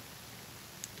intrusion.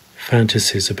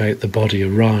 Fantasies about the body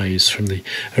arise from the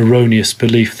erroneous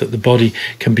belief that the body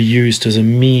can be used as a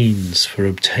means for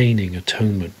obtaining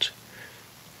atonement.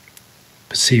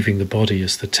 Perceiving the body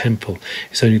as the temple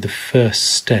is only the first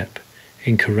step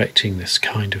in correcting this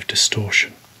kind of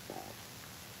distortion.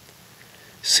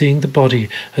 Seeing the body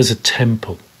as a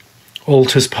temple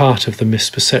alters part of the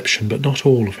misperception, but not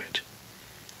all of it.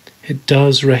 It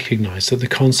does recognize that the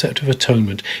concept of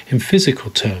atonement in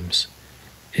physical terms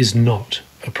is not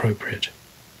appropriate.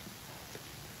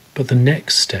 But the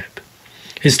next step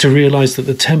is to realize that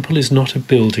the temple is not a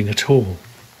building at all.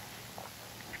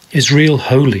 Its real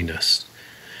holiness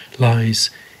lies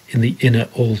in the inner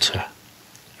altar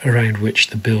around which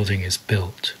the building is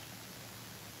built.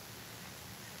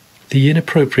 The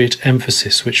inappropriate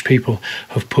emphasis which people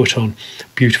have put on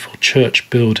beautiful church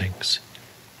buildings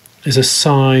is a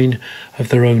sign of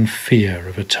their own fear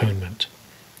of atonement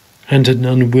and an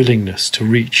unwillingness to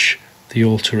reach the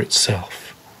altar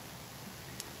itself.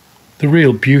 The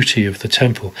real beauty of the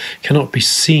temple cannot be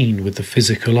seen with the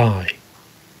physical eye.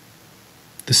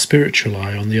 The spiritual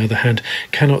eye, on the other hand,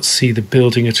 cannot see the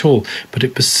building at all, but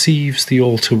it perceives the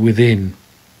altar within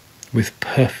with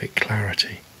perfect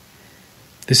clarity.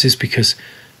 This is because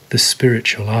the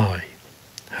spiritual eye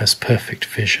has perfect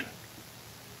vision.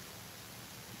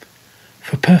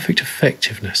 For perfect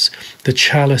effectiveness, the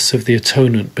chalice of the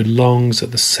atonement belongs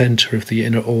at the centre of the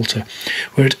inner altar,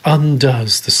 where it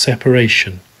undoes the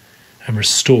separation and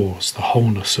restores the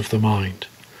wholeness of the mind.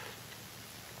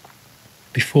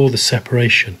 Before the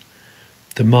separation,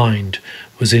 the mind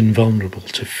was invulnerable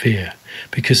to fear,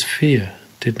 because fear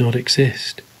did not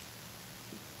exist.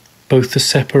 Both the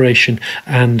separation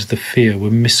and the fear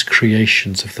were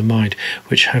miscreations of the mind,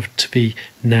 which have to be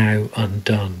now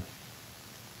undone.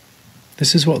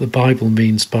 This is what the Bible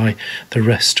means by the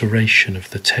restoration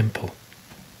of the temple.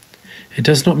 It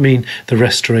does not mean the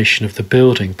restoration of the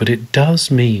building, but it does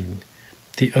mean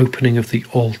the opening of the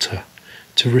altar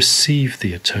to receive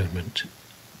the atonement.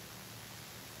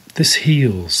 This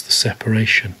heals the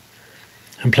separation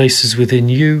and places within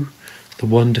you the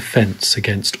one defence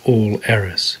against all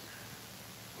errors,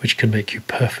 which can make you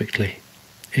perfectly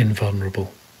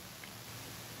invulnerable.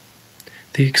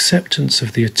 The acceptance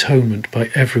of the atonement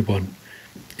by everyone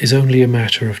is only a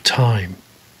matter of time.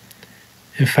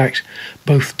 In fact,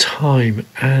 both time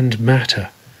and matter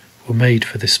were made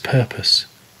for this purpose.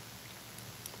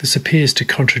 This appears to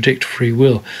contradict free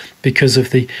will because of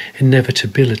the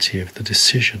inevitability of the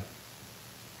decision.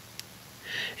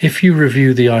 If you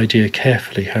review the idea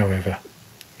carefully, however,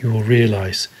 you will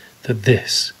realize that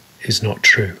this is not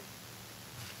true.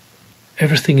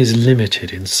 Everything is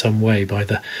limited in some way by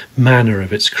the manner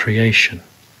of its creation.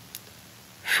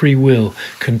 Free will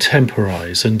can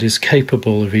temporize and is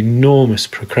capable of enormous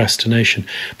procrastination,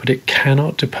 but it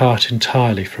cannot depart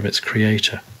entirely from its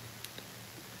creator,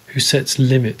 who sets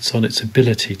limits on its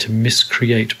ability to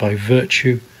miscreate by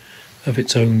virtue of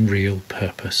its own real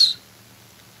purpose.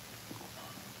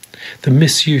 The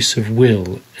misuse of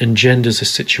will engenders a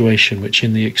situation which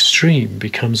in the extreme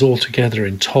becomes altogether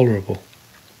intolerable.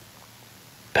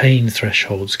 Pain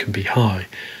thresholds can be high,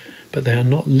 but they are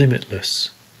not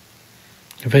limitless.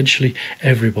 Eventually,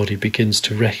 everybody begins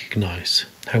to recognize,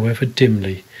 however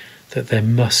dimly, that there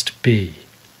must be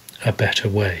a better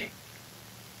way.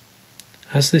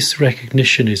 As this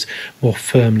recognition is more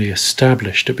firmly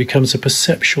established, it becomes a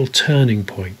perceptual turning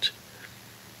point.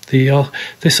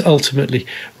 This ultimately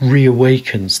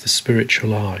reawakens the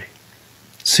spiritual eye,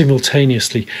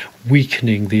 simultaneously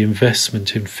weakening the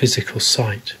investment in physical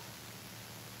sight.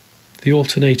 The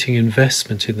alternating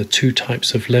investment in the two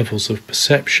types of levels of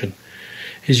perception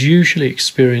is usually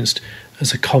experienced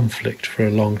as a conflict for a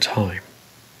long time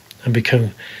and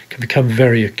can become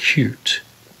very acute.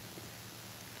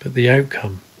 But the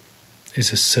outcome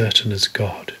is as certain as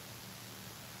God.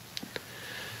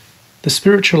 The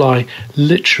spiritual eye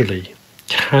literally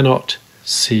cannot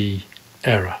see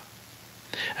error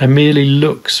and merely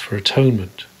looks for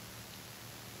atonement.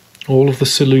 All of the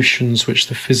solutions which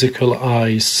the physical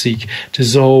eyes seek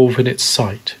dissolve in its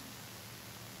sight.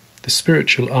 The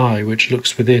spiritual eye, which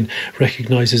looks within,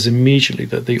 recognizes immediately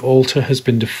that the altar has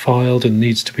been defiled and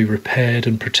needs to be repaired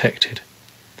and protected.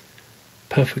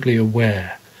 Perfectly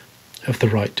aware of the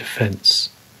right defence,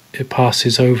 it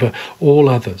passes over all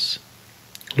others,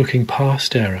 looking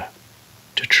past error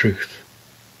to truth.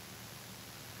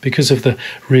 Because of the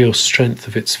real strength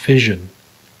of its vision,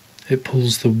 it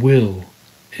pulls the will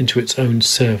into its own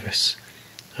service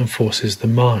and forces the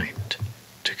mind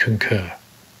to concur.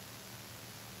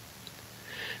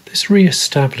 This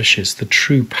re-establishes the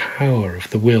true power of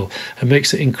the will and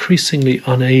makes it increasingly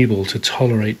unable to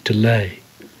tolerate delay.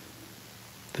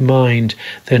 The mind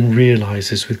then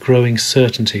realizes with growing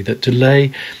certainty that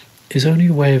delay is only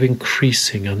a way of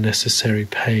increasing unnecessary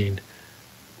pain,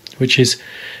 which it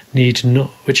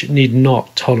need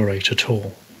not tolerate at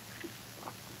all.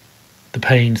 The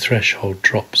pain threshold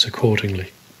drops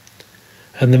accordingly,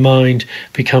 and the mind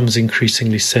becomes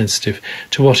increasingly sensitive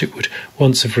to what it would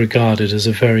once have regarded as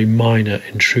a very minor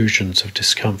intrusions of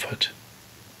discomfort.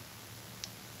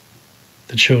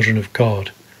 The children of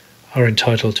God are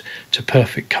entitled to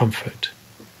perfect comfort,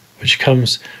 which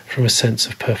comes from a sense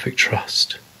of perfect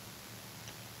trust.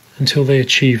 Until they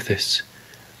achieve this,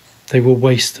 they will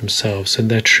waste themselves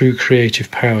and their true creative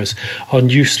powers on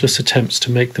useless attempts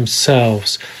to make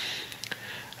themselves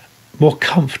more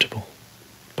comfortable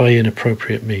by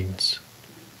inappropriate means.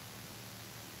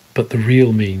 But the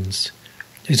real means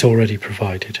is already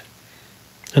provided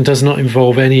and does not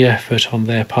involve any effort on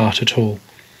their part at all.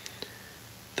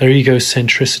 Their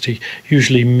egocentricity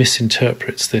usually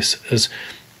misinterprets this as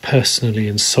personally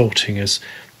insulting, as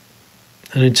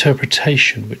an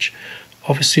interpretation which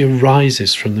obviously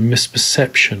arises from the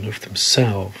misperception of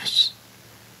themselves.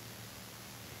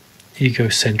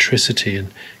 Egocentricity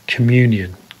and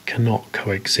communion cannot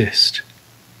coexist.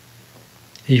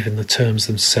 Even the terms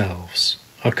themselves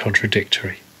are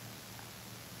contradictory.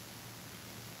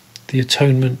 The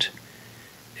atonement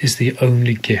is the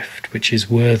only gift which is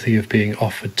worthy of being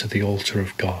offered to the altar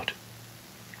of God.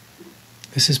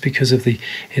 This is because of the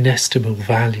inestimable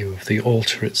value of the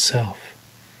altar itself.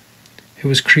 It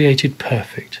was created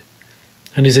perfect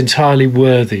and is entirely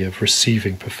worthy of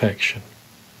receiving perfection.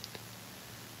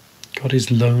 God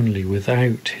is lonely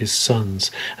without his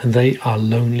sons, and they are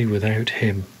lonely without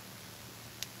him.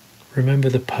 Remember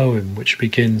the poem which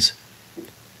begins,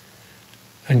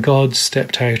 "And God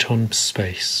stepped out on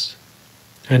space,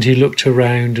 And he looked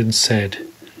around and said,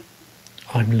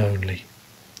 I'm lonely.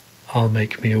 I'll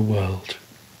make me a world.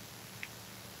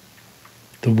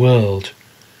 The world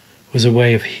was a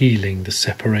way of healing the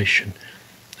separation,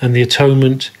 and the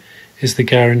atonement is the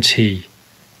guarantee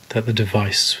that the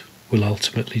device will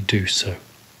ultimately do so.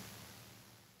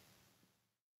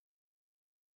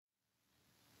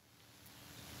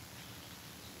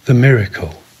 The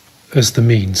miracle as the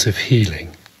means of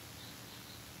healing.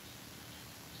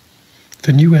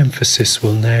 The new emphasis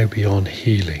will now be on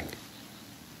healing.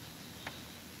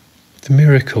 The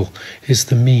miracle is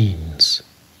the means,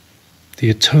 the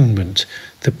atonement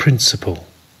the principle,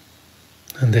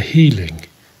 and the healing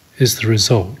is the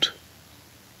result.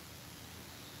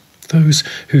 Those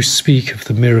who speak of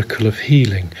the miracle of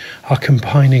healing are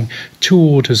combining two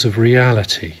orders of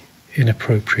reality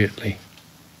inappropriately.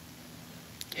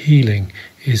 Healing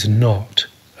is not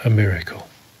a miracle.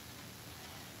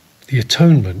 The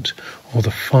atonement, or the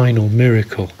final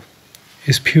miracle,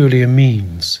 is purely a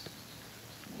means,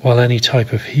 while any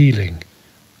type of healing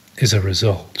is a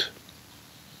result.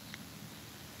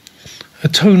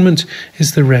 Atonement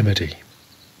is the remedy.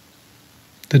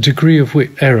 The degree of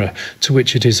error to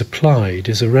which it is applied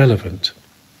is irrelevant.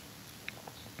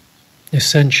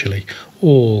 Essentially,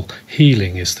 all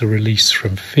healing is the release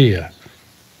from fear.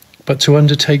 But to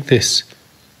undertake this,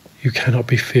 you cannot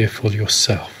be fearful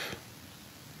yourself.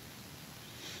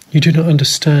 You do not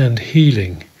understand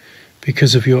healing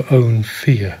because of your own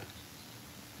fear.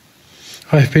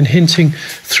 I have been hinting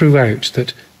throughout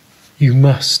that you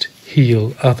must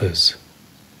heal others.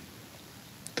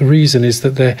 The reason is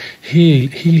that their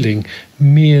healing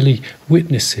merely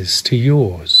witnesses to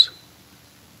yours.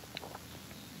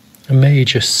 A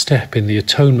major step in the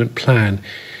atonement plan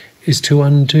is to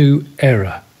undo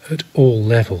error at all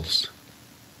levels.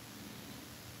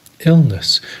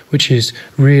 Illness, which is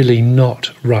really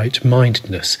not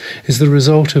right-mindedness, is the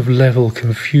result of level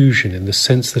confusion in the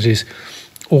sense that it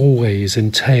always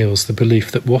entails the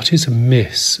belief that what is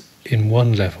amiss in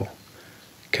one level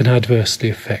can adversely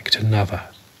affect another.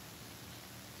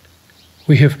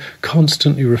 We have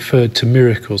constantly referred to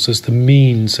miracles as the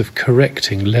means of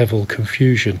correcting level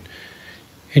confusion.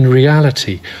 In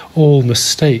reality, all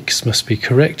mistakes must be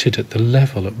corrected at the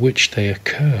level at which they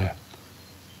occur.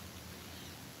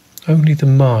 Only the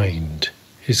mind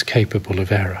is capable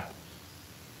of error.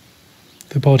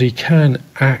 The body can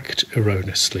act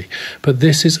erroneously, but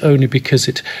this is only because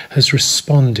it has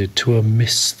responded to a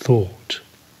misthought.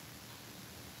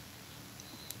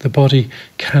 The body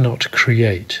cannot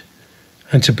create,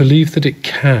 and to believe that it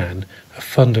can, a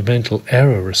fundamental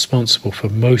error responsible for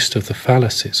most of the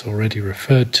fallacies already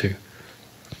referred to,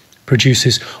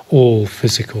 produces all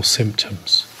physical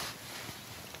symptoms.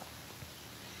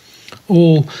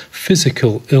 All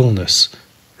physical illness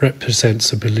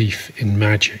represents a belief in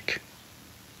magic.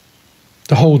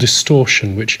 The whole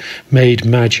distortion which made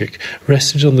magic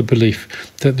rested on the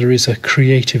belief that there is a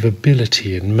creative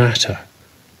ability in matter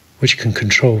which can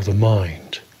control the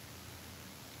mind.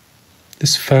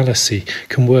 This fallacy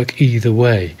can work either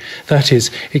way. That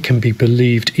is, it can be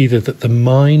believed either that the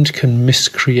mind can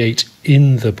miscreate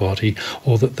in the body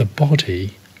or that the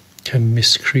body can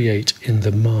miscreate in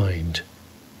the mind.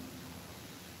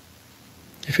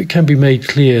 If it can be made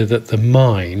clear that the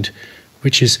mind,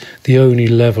 which is the only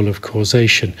level of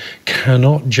causation,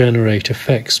 cannot generate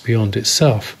effects beyond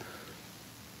itself,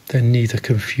 then neither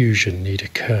confusion need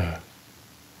occur.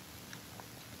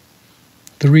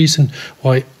 The reason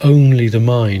why only the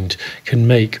mind can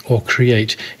make or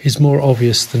create is more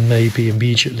obvious than may be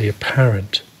immediately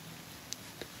apparent.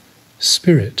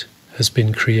 Spirit has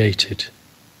been created.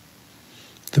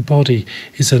 The body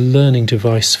is a learning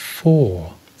device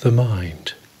for the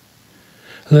mind.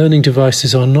 Learning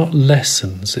devices are not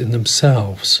lessons in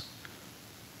themselves.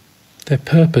 Their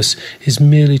purpose is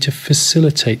merely to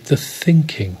facilitate the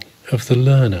thinking of the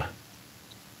learner.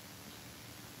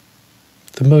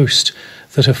 The most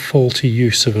that a faulty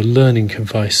use of a learning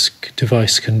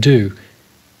device can do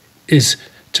is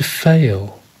to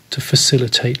fail to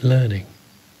facilitate learning.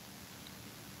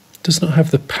 It does not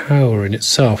have the power in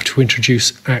itself to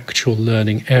introduce actual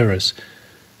learning errors.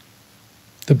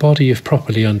 The body, if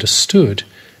properly understood,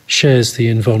 shares the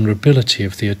invulnerability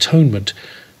of the atonement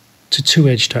to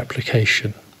two-edged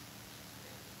application.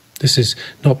 This is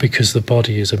not because the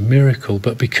body is a miracle,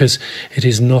 but because it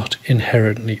is not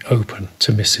inherently open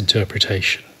to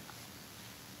misinterpretation.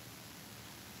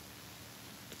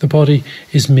 The body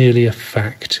is merely a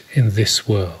fact in this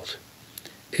world.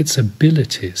 Its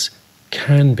abilities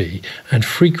can be, and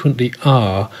frequently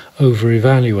are,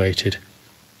 over-evaluated.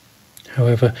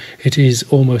 However, it is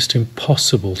almost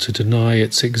impossible to deny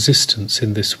its existence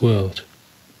in this world.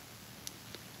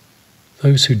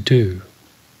 Those who do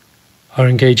are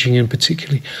engaging in a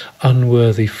particularly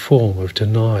unworthy form of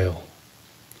denial.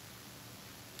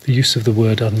 The use of the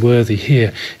word unworthy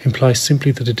here implies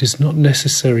simply that it is not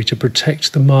necessary to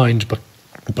protect the mind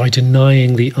by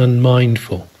denying the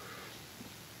unmindful.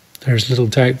 There is little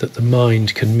doubt that the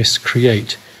mind can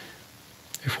miscreate.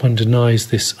 If one denies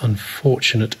this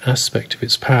unfortunate aspect of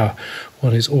its power,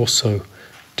 one is also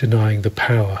denying the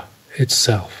power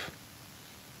itself.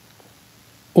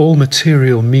 All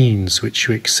material means which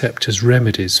you accept as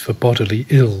remedies for bodily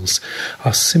ills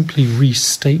are simply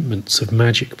restatements of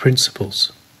magic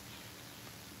principles.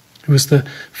 It was the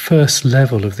first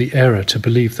level of the error to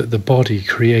believe that the body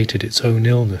created its own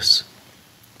illness.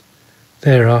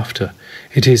 Thereafter,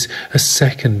 it is a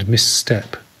second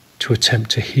misstep to attempt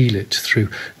to heal it through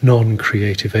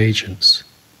non-creative agents.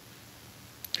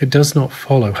 It does not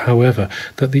follow, however,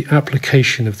 that the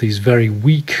application of these very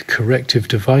weak corrective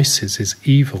devices is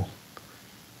evil.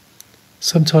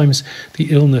 Sometimes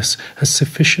the illness has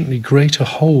sufficiently great a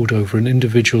hold over an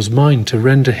individual's mind to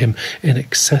render him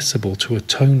inaccessible to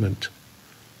atonement.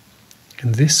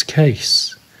 In this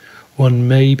case, one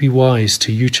may be wise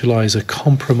to utilize a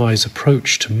compromise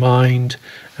approach to mind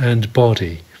and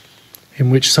body,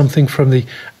 in which something from the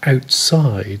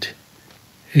outside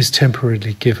is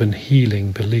temporarily given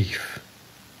healing belief.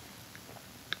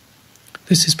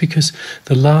 This is because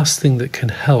the last thing that can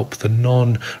help the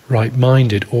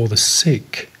non-right-minded or the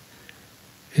sick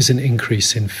is an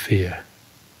increase in fear.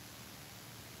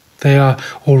 They are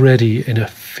already in a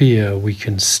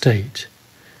fear-weakened state.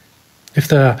 If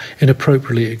they are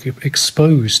inappropriately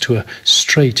exposed to a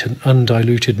straight and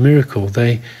undiluted miracle,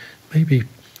 they may be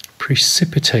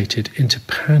precipitated into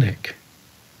panic.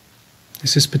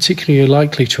 This is particularly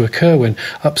likely to occur when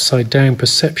upside-down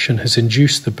perception has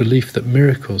induced the belief that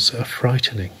miracles are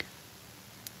frightening.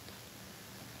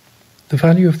 The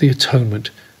value of the atonement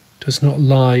does not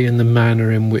lie in the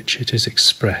manner in which it is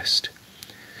expressed.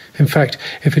 In fact,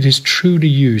 if it is truly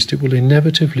used, it will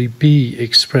inevitably be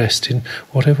expressed in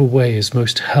whatever way is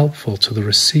most helpful to the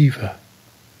receiver,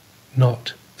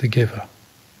 not the giver.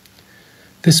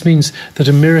 This means that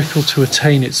a miracle to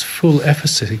attain its full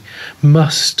efficacy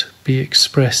must be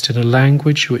expressed in a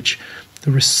language which the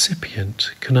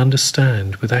recipient can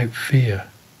understand without fear.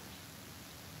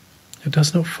 It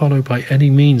does not follow by any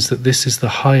means that this is the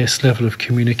highest level of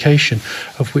communication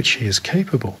of which he is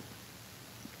capable,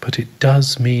 but it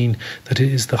does mean that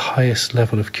it is the highest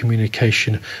level of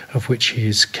communication of which he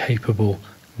is capable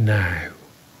now.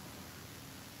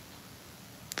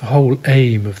 The whole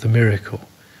aim of the miracle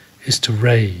is to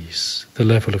raise the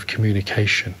level of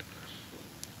communication,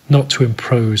 not to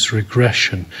impose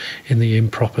regression in the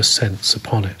improper sense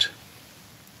upon it.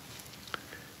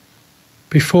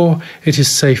 Before it is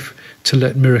safe to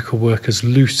let miracle workers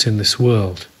loose in this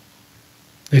world,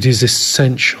 it is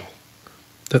essential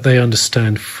that they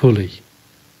understand fully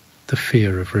the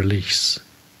fear of release.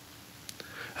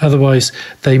 Otherwise,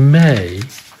 they may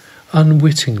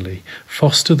unwittingly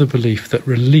foster the belief that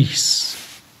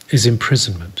release is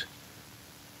imprisonment,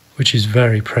 which is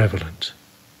very prevalent.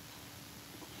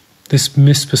 This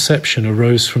misperception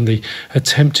arose from the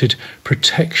attempted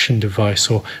protection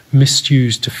device or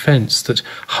misused defense that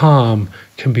harm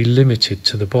can be limited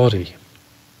to the body.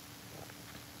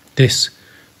 This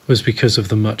was because of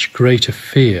the much greater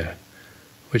fear,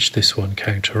 which this one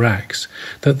counteracts,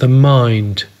 that the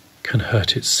mind can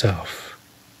hurt itself.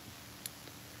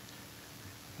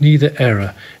 Neither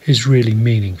error is really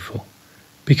meaningful,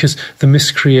 because the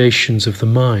miscreations of the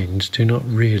mind do not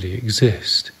really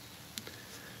exist.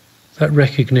 That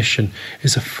recognition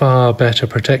is a far better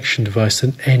protection device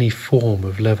than any form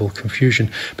of level confusion,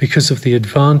 because of the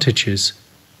advantages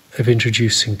of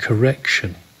introducing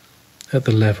correction at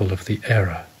the level of the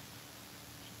error.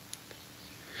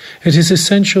 It is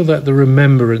essential that the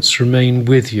remembrance remain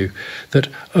with you that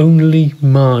only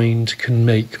mind can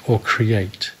make or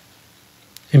create.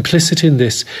 Implicit in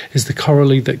this is the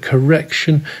corollary that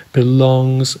correction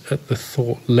belongs at the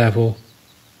thought level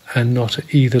and not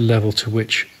at either level to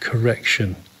which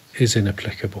correction is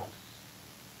inapplicable.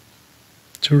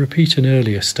 To repeat an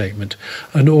earlier statement,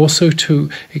 and also to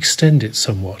extend it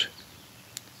somewhat,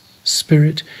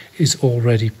 spirit is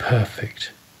already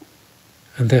perfect,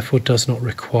 and therefore does not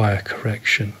require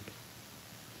correction.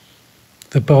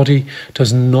 The body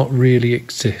does not really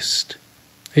exist,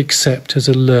 except as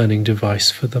a learning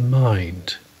device for the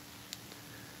mind.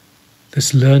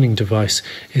 This learning device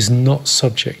is not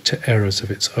subject to errors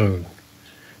of its own,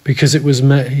 because it was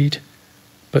made,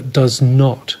 but does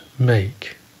not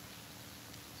make.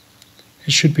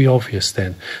 It should be obvious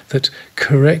then that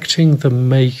correcting the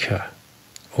maker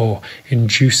or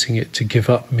inducing it to give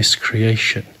up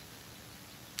miscreation,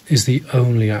 is the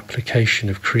only application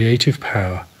of creative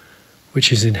power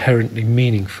which is inherently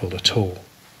meaningful at all.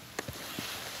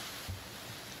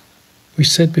 We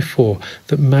said before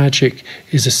that magic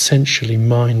is essentially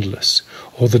mindless,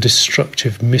 or the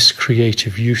destructive,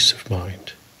 miscreative use of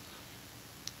mind.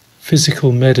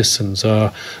 Physical medicines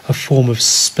are a form of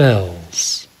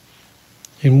spells.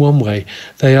 In one way,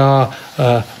 they are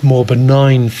a more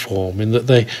benign form in that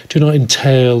they do not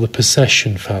entail the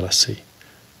possession fallacy,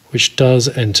 which does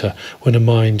enter when a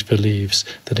mind believes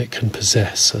that it can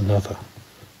possess another.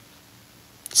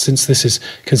 Since this is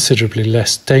considerably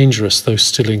less dangerous, though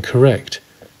still incorrect,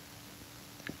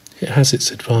 it has its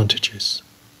advantages.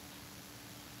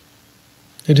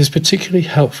 It is particularly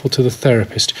helpful to the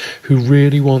therapist who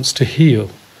really wants to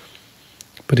heal,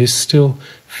 but is still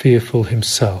fearful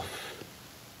himself.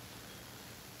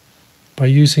 By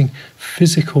using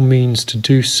physical means to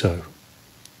do so,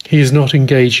 he is not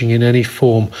engaging in any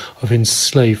form of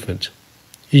enslavement,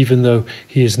 even though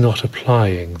he is not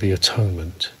applying the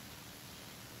atonement.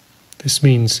 This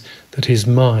means that his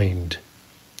mind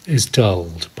is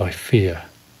dulled by fear,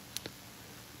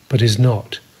 but is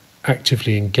not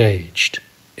actively engaged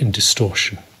in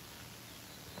distortion.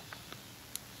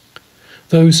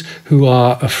 Those who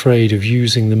are afraid of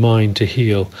using the mind to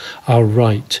heal are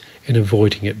right in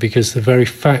avoiding it, because the very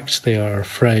fact they are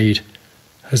afraid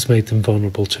has made them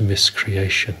vulnerable to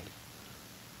miscreation.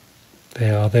 They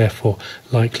are therefore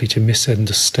likely to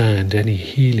misunderstand any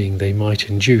healing they might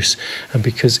induce, and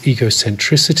because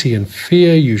egocentricity and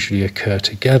fear usually occur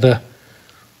together,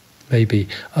 may be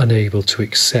unable to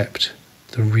accept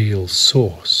the real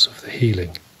source of the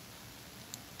healing.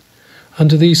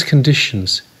 Under these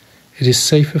conditions, it is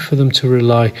safer for them to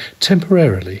rely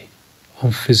temporarily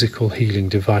on physical healing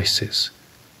devices,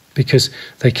 because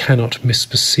they cannot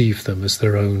misperceive them as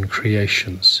their own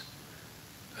creations.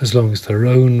 As long as their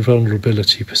own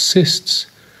vulnerability persists,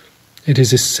 it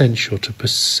is essential to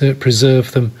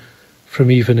preserve them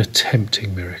from even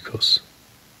attempting miracles.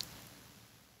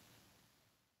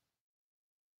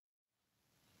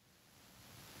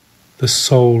 The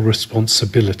sole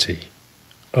responsibility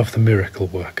of the miracle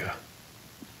worker.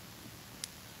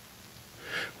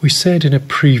 We said in a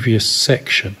previous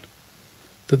section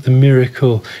that the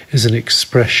miracle is an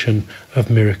expression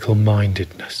of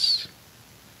miracle-mindedness.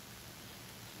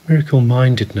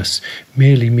 Miracle-mindedness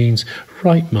merely means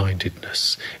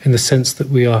right-mindedness in the sense that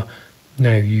we are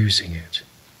now using it.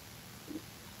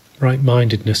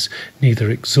 Right-mindedness neither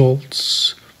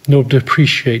exalts nor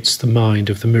depreciates the mind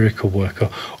of the miracle worker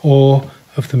or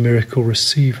of the miracle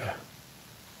receiver.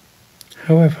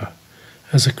 However,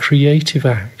 as a creative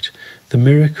act, the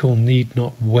miracle need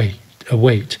not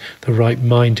await the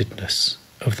right-mindedness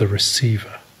of the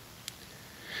receiver.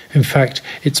 In fact,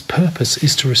 its purpose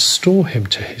is to restore him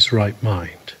to his right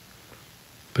mind.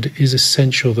 But it is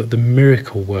essential that the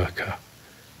miracle worker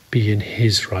be in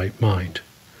his right mind,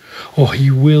 or he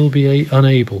will be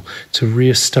unable to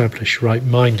re-establish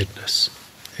right-mindedness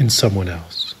in someone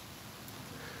else.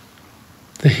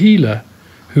 The healer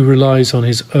who relies on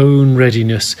his own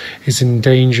readiness is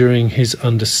endangering his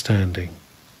understanding.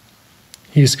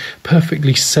 He is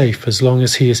perfectly safe as long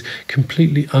as he is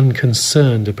completely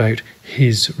unconcerned about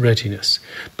his readiness,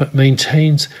 but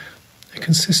maintains a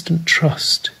consistent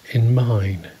trust in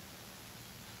mine.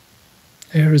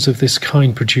 Errors of this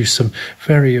kind produce some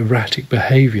very erratic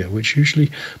behaviour, which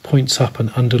usually points up an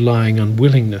underlying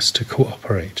unwillingness to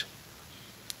cooperate.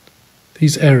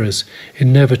 These errors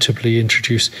inevitably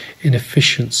introduce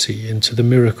inefficiency into the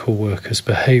miracle worker's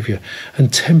behaviour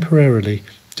and temporarily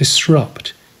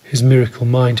disrupt his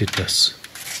miracle-mindedness.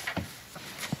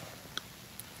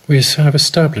 We have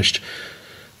established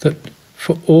that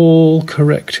for all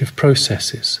corrective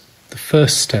processes, the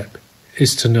first step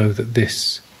is to know that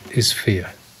this is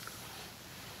fear.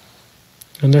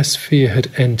 Unless fear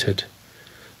had entered,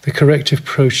 the corrective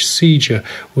procedure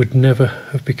would never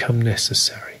have become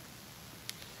necessary.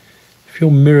 If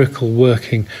your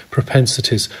miracle-working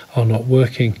propensities are not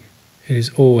working, it is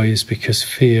always because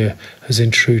fear has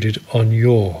intruded on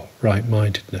your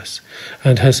right-mindedness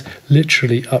and has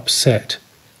literally upset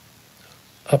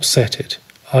it,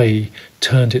 i.e.,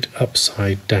 turned it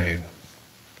upside down.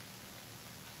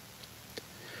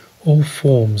 All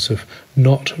forms of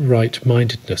not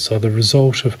right-mindedness are the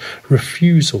result of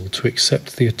refusal to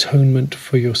accept the atonement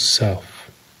for yourself.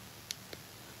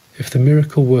 If the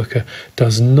miracle worker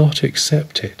does not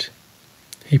accept it,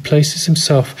 he places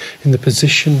himself in the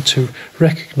position to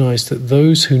recognize that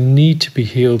those who need to be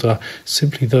healed are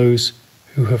simply those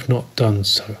who have not done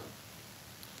so.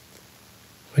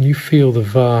 When you feel the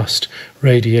vast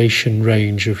radiation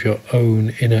range of your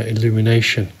own inner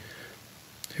illumination,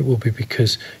 it will be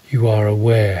because you are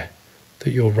aware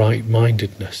that your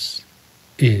right-mindedness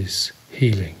is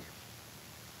healing.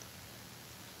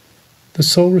 The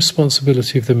sole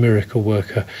responsibility of the miracle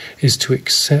worker is to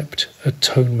accept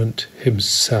atonement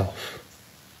himself.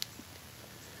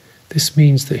 This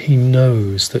means that he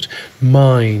knows that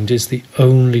mind is the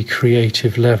only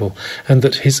creative level and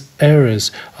that his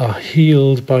errors are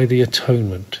healed by the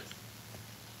atonement.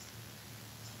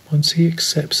 Once he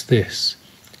accepts this,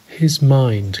 his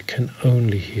mind can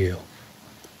only heal.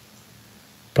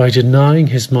 By denying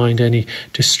his mind any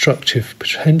destructive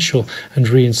potential and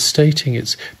reinstating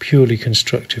its purely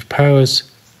constructive powers,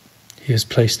 he has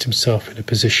placed himself in a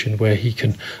position where he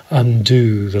can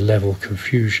undo the level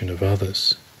confusion of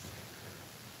others.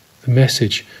 The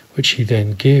message which he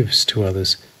then gives to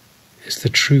others is the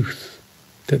truth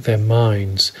that their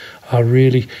minds are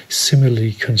really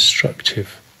similarly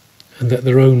constructive and that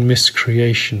their own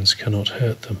miscreations cannot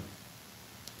hurt them.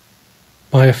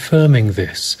 By affirming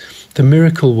this, the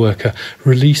miracle worker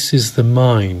releases the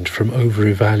mind from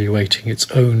over-evaluating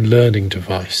its own learning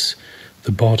device,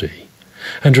 the body,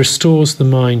 and restores the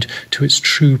mind to its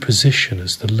true position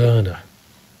as the learner.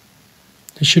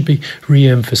 It should be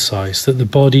re-emphasized that the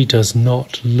body does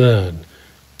not learn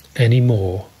any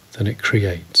more than it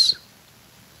creates.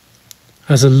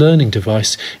 As a learning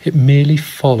device, it merely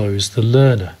follows the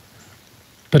learner.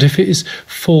 But if it is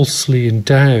falsely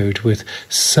endowed with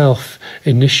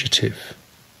self-initiative,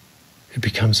 it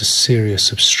becomes a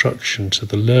serious obstruction to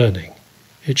the learning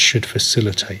it should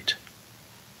facilitate.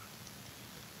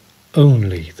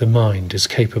 Only the mind is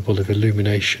capable of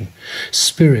illumination.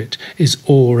 Spirit is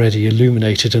already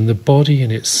illuminated, and the body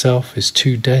in itself is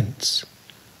too dense.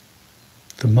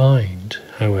 The mind,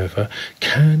 however,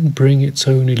 can bring its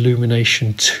own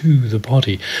illumination to the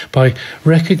body by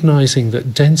recognizing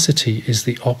that density is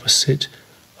the opposite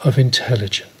of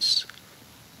intelligence,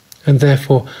 and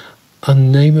therefore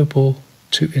unnameable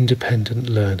to independent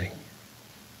learning.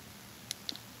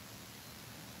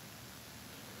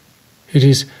 It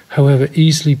is, however,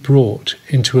 easily brought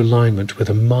into alignment with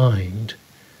a mind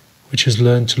which has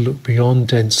learned to look beyond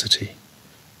density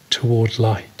toward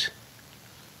light.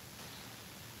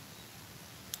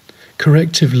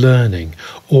 Corrective learning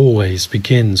always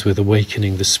begins with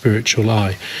awakening the spiritual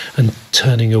eye and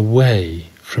turning away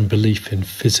from belief in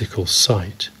physical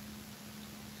sight.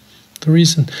 The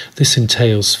reason this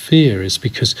entails fear is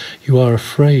because you are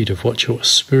afraid of what your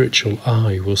spiritual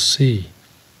eye will see,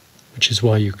 which is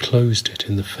why you closed it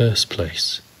in the first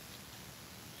place.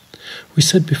 We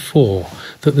said before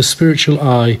that the spiritual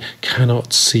eye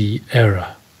cannot see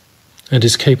error and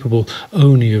is capable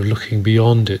only of looking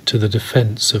beyond it to the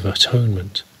defense of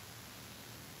atonement.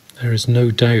 There is no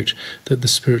doubt that the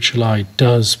spiritual eye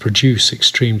does produce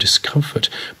extreme discomfort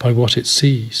by what it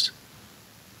sees.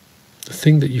 The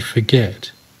thing that you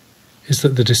forget is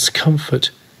that the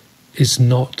discomfort is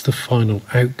not the final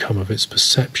outcome of its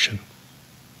perception.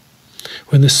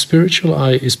 When the spiritual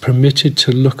eye is permitted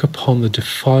to look upon the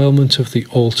defilement of the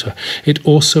altar, it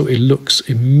also looks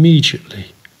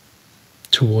immediately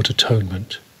toward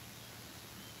atonement.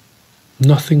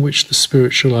 Nothing which the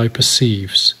spiritual eye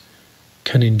perceives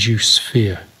can induce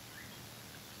fear.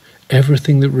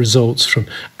 Everything that results from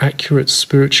accurate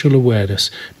spiritual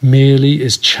awareness merely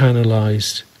is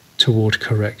channelized toward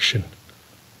correction.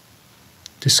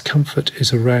 Discomfort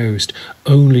is aroused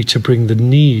only to bring the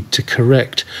need to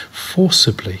correct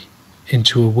forcibly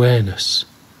into awareness.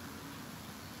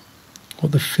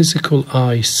 What the physical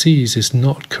eye sees is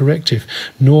not corrective,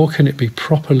 nor can it be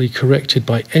properly corrected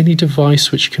by any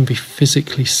device which can be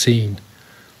physically seen.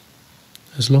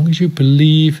 As long as you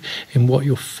believe in what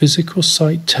your physical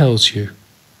sight tells you,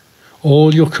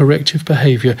 all your corrective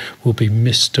behavior will be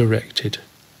misdirected.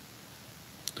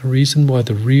 The reason why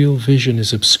the real vision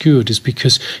is obscured is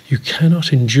because you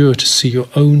cannot endure to see your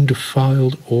own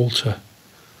defiled altar.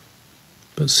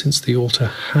 But since the altar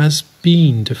has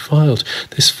been defiled,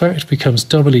 this fact becomes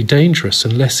doubly dangerous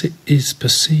unless it is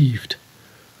perceived.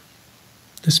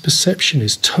 This perception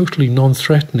is totally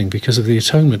non-threatening because of the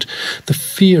atonement. The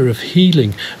fear of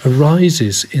healing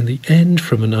arises in the end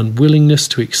from an unwillingness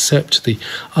to accept the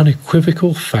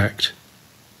unequivocal fact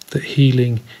that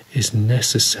healing is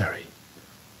necessary.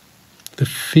 The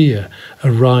fear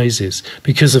arises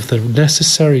because of the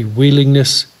necessary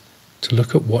willingness to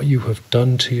look at what you have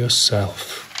done to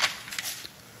yourself.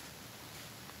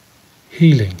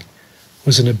 Healing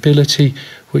was an ability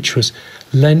which was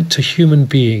lent to human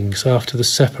beings after the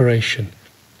separation,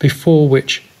 before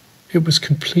which it was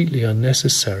completely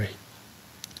unnecessary.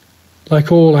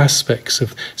 Like all aspects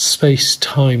of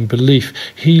space-time belief,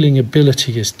 healing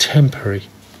ability is temporary.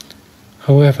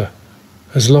 However,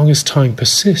 as long as time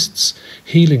persists,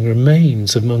 healing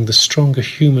remains among the stronger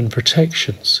human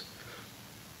protections.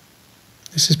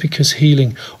 This is because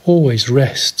healing always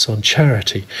rests on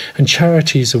charity, and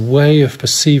charity is a way of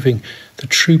perceiving the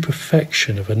true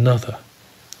perfection of another,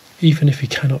 even if he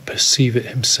cannot perceive it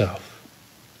himself.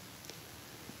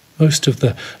 Most of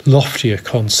the loftier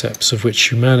concepts of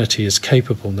which humanity is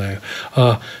capable now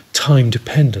are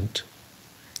time-dependent.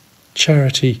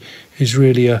 Charity is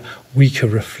really a weaker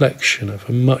reflection of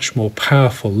a much more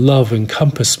powerful love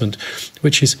encompassment,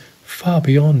 which is far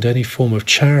beyond any form of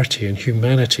charity and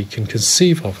humanity can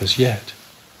conceive of as yet.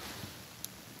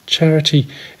 Charity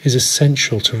is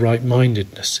essential to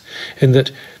right-mindedness, in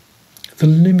that the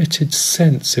limited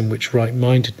sense in which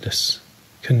right-mindedness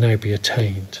can now be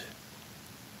attained.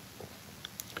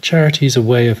 Charity is a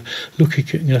way of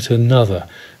looking at another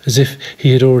as if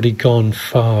he had already gone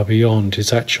far beyond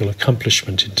his actual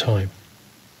accomplishment in time.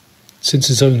 Since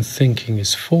his own thinking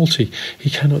is faulty,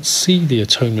 he cannot see the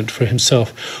atonement for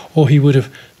himself, or he would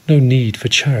have no need for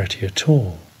charity at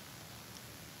all.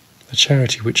 The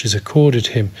charity which is accorded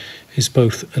him is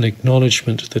both an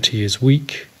acknowledgement that he is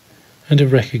weak and a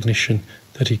recognition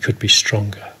that he could be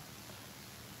stronger.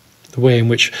 The way in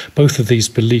which both of these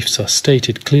beliefs are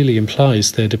stated clearly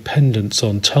implies their dependence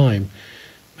on time,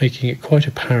 making it quite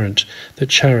apparent that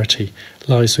charity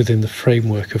lies within the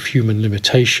framework of human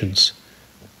limitations,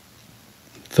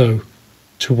 though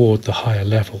toward the higher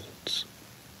levels.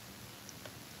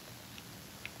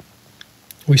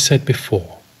 We said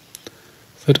before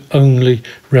that only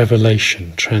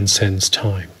revelation transcends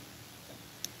time.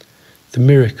 The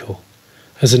miracle,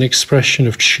 as an expression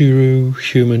of true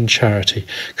human charity,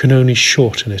 can only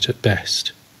shorten it at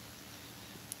best.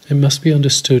 It must be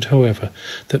understood, however,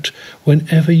 that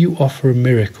whenever you offer a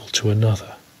miracle to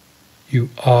another, you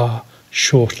are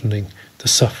shortening the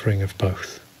suffering of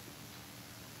both.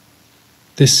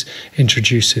 This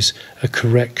introduces a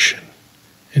correction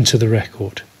into the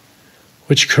record,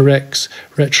 which corrects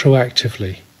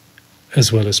retroactively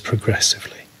as well as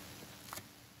progressively.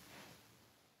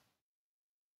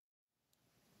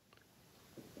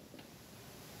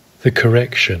 The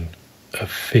correction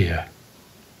of fear.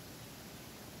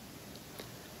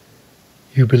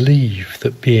 You believe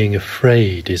that being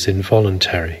afraid is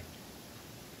involuntary,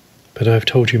 but I've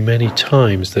told you many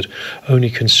times that only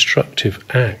constructive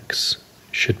acts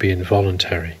should be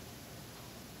involuntary.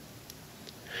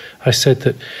 I said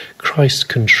that Christ's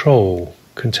control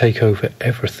can take over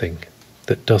everything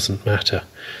that doesn't matter,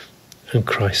 and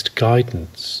Christ's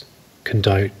guidance can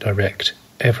direct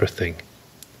everything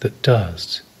that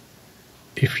does,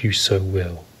 if you so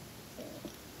will.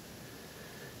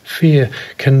 Fear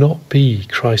cannot be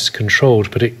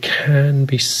Christ-controlled, but it can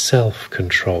be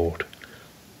self-controlled.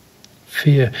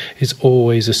 Fear is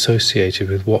always associated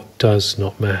with what does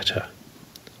not matter,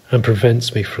 and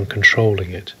prevents me from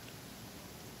controlling it.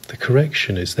 The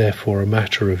correction is therefore a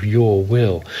matter of your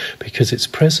will, because its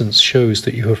presence shows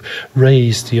that you have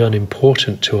raised the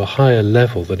unimportant to a higher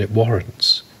level than it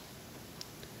warrants.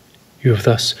 You have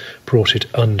thus brought it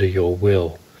under your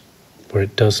will, where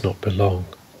it does not belong.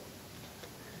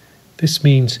 This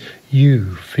means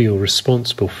you feel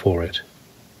responsible for it.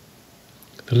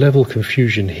 The level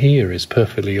confusion here is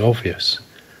perfectly obvious.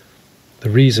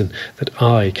 The reason that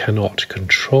I cannot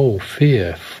control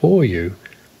fear for you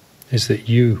is that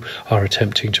you are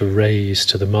attempting to raise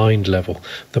to the mind level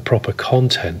the proper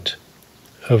content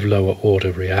of lower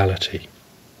order reality.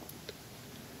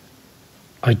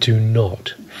 I do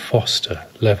not foster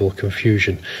level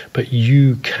confusion, but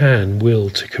you can will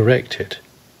to correct it.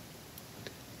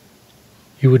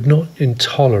 You would not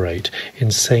tolerate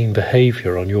insane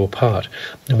behaviour on your part,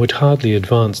 and would hardly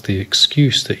advance the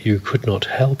excuse that you could not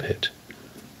help it.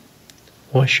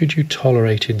 Why should you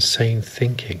tolerate insane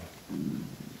thinking?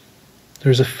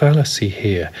 There is a fallacy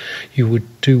here you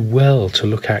would do well to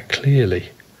look at clearly.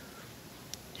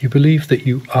 You believe that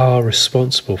you are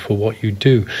responsible for what you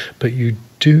do, but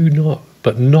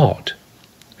not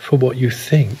for what you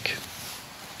think.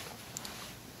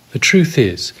 The truth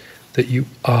is that you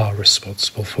are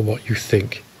responsible for what you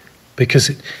think, because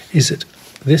it is at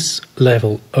this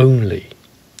level only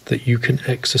that you can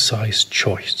exercise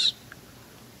choice.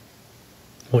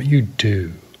 What you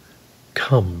do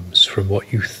comes from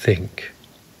what you think.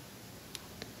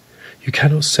 You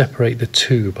cannot separate the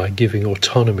two by giving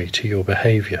autonomy to your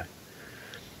behaviour.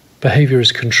 Behaviour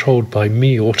is controlled by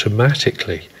me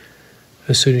automatically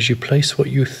as soon as you place what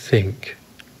you think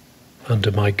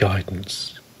under my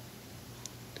guidance.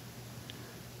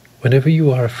 Whenever you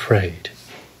are afraid,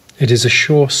 It is a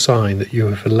sure sign that you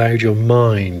have allowed your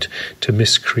mind to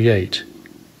miscreate.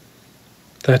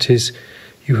 That is,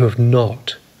 you have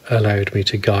not allowed me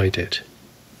to guide it.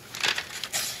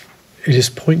 It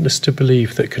is pointless to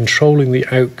believe that controlling the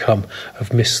outcome of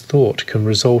misthought can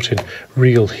result in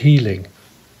real healing.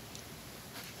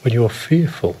 When you are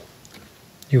fearful,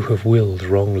 you have willed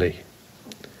wrongly.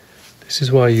 This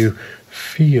is why you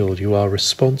feel you are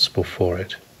responsible for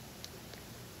it.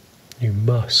 You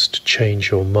must change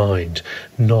your mind,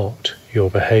 not your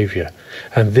behaviour,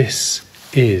 and this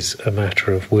is a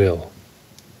matter of will.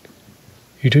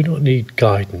 You do not need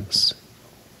guidance,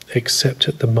 except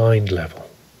at the mind level.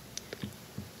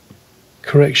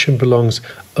 Correction belongs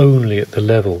only at the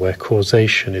level where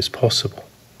causation is possible.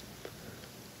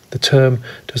 The term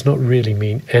does not really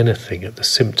mean anything at the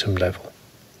symptom level,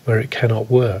 where it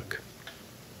cannot work.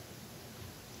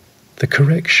 The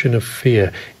correction of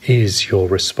fear is your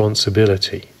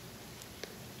responsibility.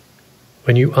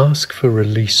 When you ask for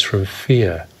release from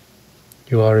fear,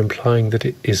 you are implying that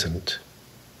it isn't.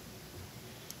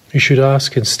 You should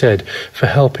ask instead for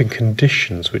help in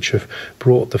conditions which have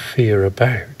brought the fear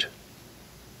about.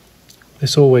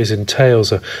 This always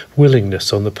entails a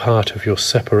willingness on the part of your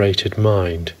separated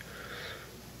mind.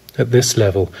 At this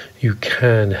level, you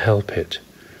can help it.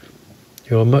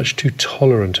 You are much too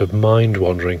tolerant of mind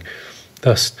wandering,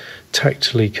 thus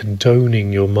tactily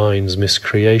condoning your mind's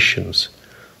miscreations.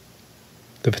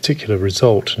 The particular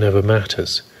result never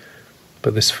matters,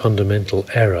 but this fundamental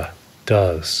error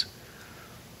does.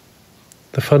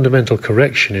 The fundamental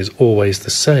correction is always the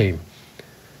same.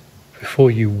 Before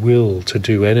you will to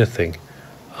do anything,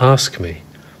 ask me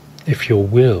if your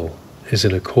will is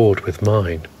in accord with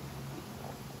mine.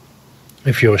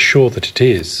 If you are sure that it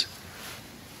is,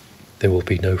 there will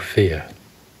be no fear.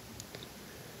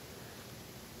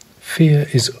 Fear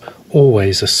is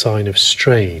always a sign of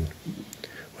strain,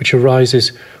 which arises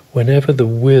whenever the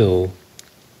will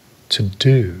to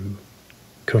do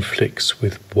conflicts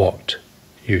with what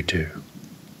you do.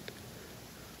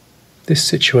 This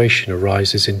situation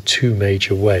arises in two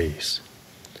major ways.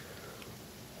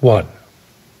 1.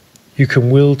 You can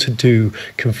will to do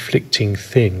conflicting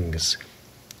things,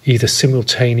 either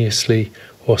simultaneously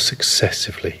or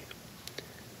successively.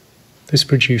 This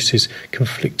produces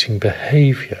conflicting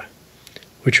behaviour,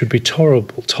 which would be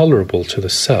tolerable to the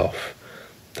self,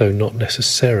 though not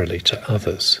necessarily to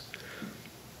others,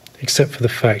 except for the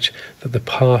fact that the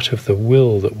part of the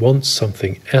will that wants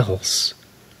something else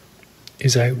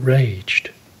is outraged.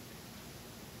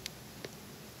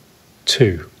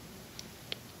 2.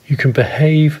 You can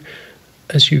behave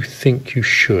as you think you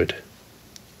should,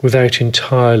 without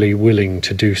entirely willing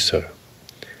to do so.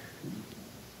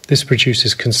 This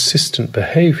produces consistent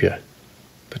behaviour,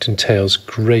 but entails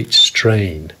great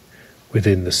strain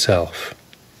within the self.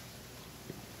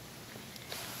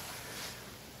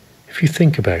 If you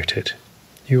think about it,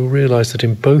 you will realise that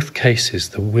in both cases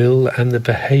the will and the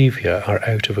behaviour are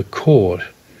out of accord,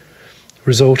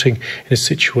 resulting in a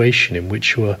situation in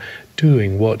which you are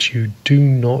doing what you do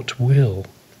not will.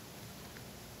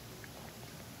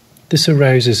 This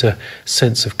arouses a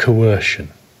sense of coercion,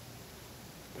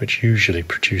 which usually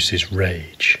produces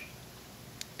rage.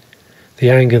 The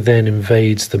anger then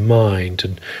invades the mind,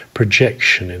 and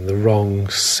projection in the wrong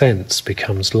sense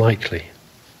becomes likely.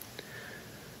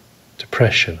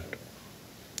 Depression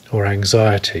or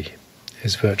anxiety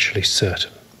is virtually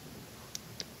certain.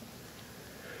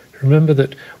 Remember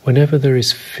that whenever there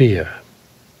is fear,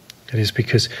 it is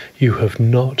because you have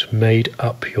not made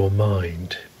up your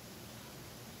mind.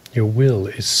 Your will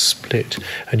is split,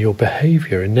 and your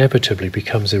behaviour inevitably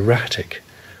becomes erratic.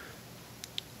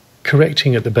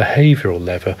 Correcting at the behavioural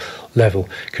level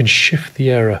can shift the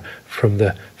error from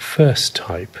the first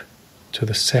type to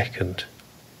the second,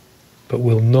 but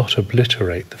will not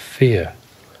obliterate the fear.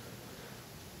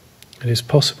 It is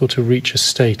possible to reach a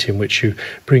state in which you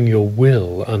bring your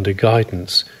will under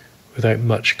guidance without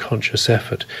much conscious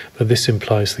effort, but this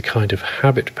implies the kind of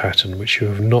habit pattern which you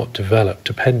have not developed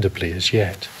dependably as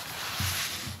yet.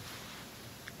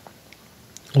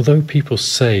 Although people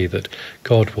say that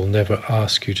God will never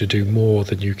ask you to do more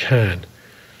than you can,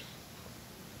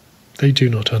 they do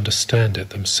not understand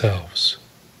it themselves.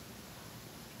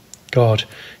 God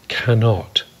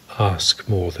cannot ask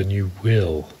more than you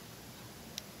will.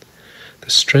 The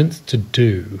strength to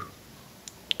do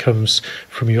comes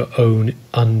from your own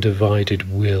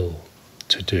undivided will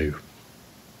to do.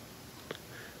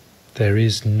 There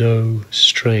is no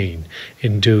strain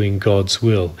in doing God's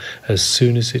will as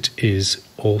soon as it is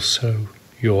also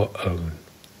your own.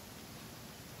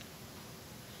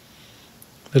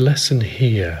 The lesson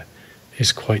here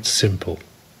is quite simple,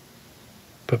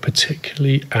 but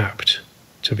particularly apt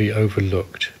to be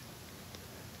overlooked.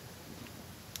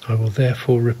 I will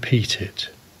therefore repeat it,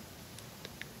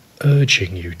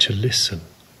 urging you to listen.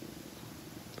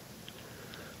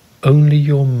 Only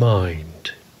your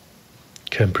mind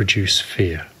can produce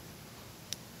fear.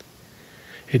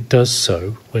 It does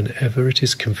so whenever it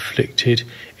is conflicted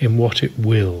in what it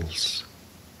wills,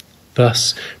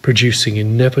 thus producing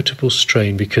inevitable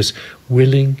strain because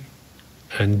willing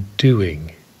and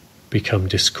doing become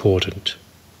discordant.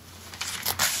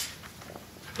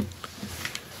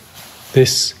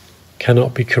 This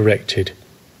cannot be corrected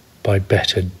by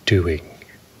better doing.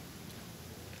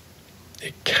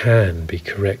 It can be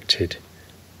corrected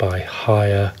by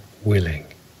higher willing.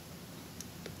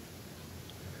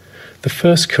 The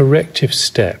first corrective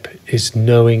step is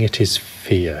knowing it is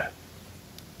fear.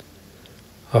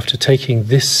 After taking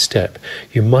this step,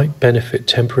 you might benefit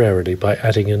temporarily by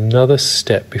adding another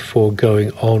step before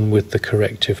going on with the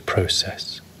corrective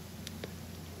process.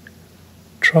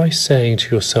 Try saying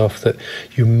to yourself that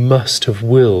you must have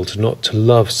willed not to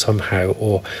love somehow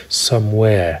or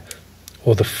somewhere,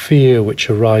 or the fear which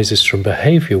arises from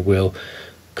behaviour will,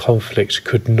 conflict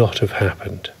could not have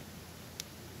happened.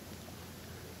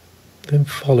 Then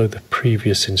follow the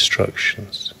previous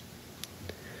instructions.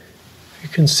 If you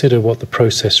consider what the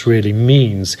process really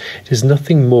means, it is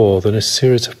nothing more than a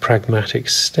series of pragmatic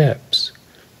steps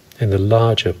in the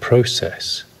larger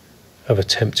process of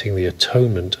attempting the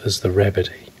atonement as the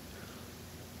remedy.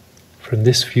 From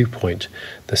this viewpoint,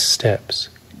 the steps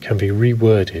can be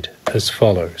reworded as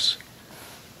follows.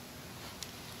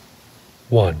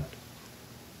 1.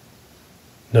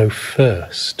 Know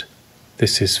first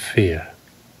this is fear.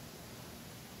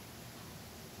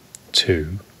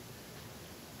 2.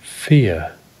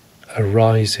 Fear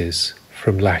arises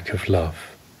from lack of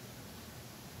love.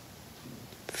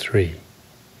 3.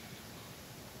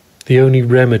 The only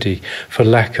remedy for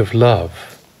lack of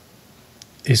love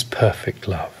is perfect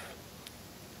love.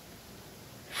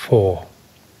 4.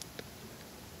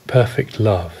 Perfect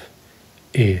love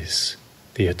is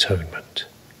the atonement.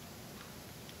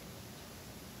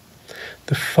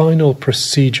 The final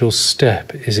procedural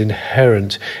step is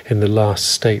inherent in the last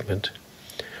statement.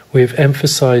 We have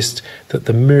emphasized that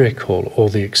the miracle or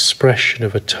the expression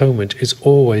of atonement is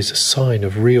always a sign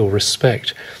of real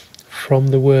respect from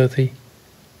the worthy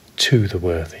to the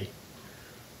worthy.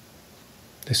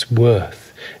 This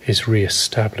worth is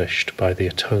re-established by the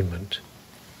atonement.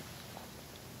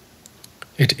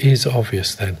 It is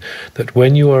obvious then that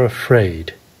when you are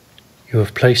afraid, you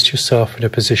have placed yourself in a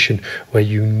position where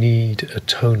you need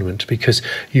atonement because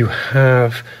you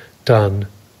have done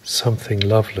something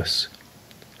loveless,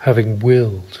 having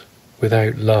willed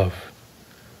without love.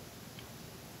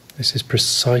 This is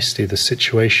precisely the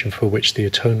situation for which the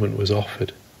atonement was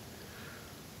offered.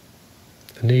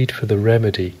 The need for the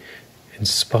remedy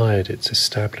inspired its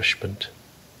establishment.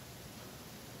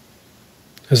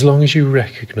 As long as you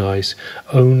recognize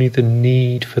only the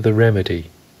need for the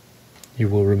remedy, you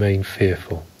will remain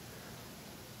fearful.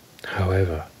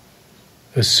 However,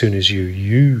 as soon as you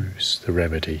use the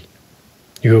remedy,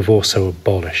 you have also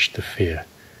abolished the fear.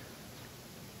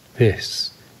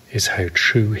 This is how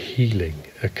true healing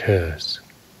occurs.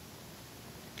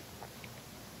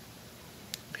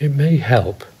 It may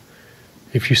help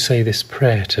if you say this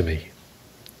prayer to me.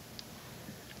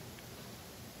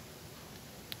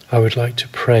 I would like to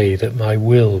pray that my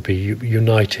will be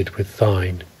united with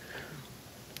thine,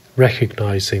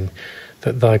 recognizing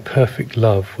that thy perfect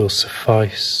love will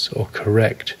suffice or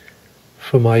correct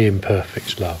for my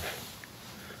imperfect love.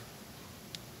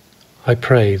 I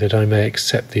pray that I may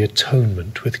accept the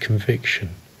atonement with conviction,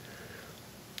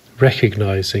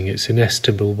 recognizing its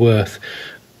inestimable worth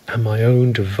and my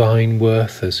own divine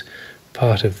worth as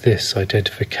part of this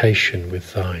identification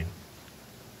with thine.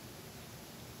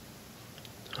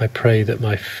 I pray that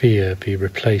my fear be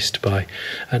replaced by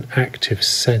an active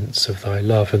sense of thy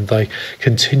love and thy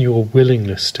continual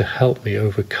willingness to help me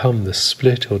overcome the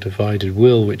split or divided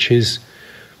will which is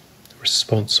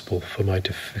responsible for my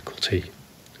difficulty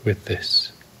with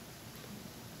this.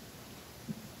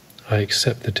 I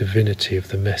accept the divinity of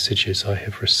the messages I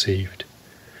have received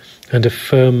and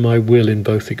affirm my will in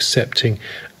both accepting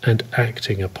and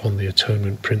acting upon the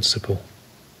atonement principle.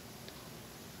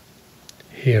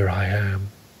 Here I am.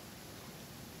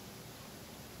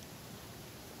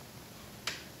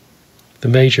 The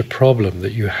major problem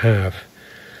that you have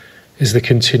is the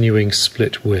continuing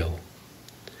split will,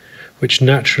 which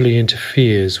naturally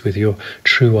interferes with your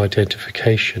true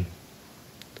identification.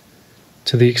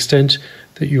 To the extent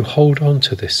that you hold on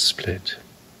to this split,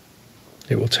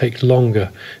 it will take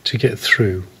longer to get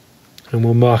through and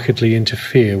will markedly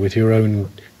interfere with your own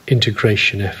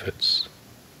integration efforts.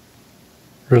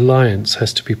 Reliance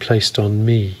has to be placed on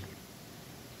me,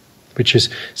 which is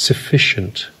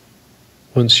sufficient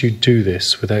once you do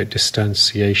this without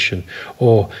distanciation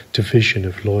or division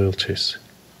of loyalties.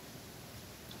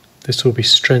 This will be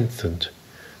strengthened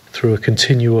through a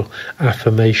continual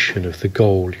affirmation of the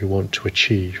goal you want to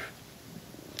achieve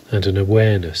and an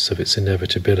awareness of its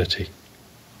inevitability.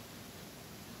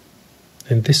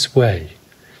 In this way,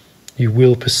 you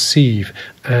will perceive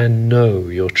and know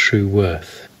your true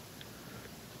worth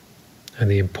and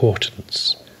the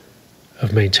importance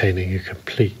of maintaining a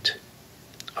complete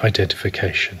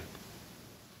identification.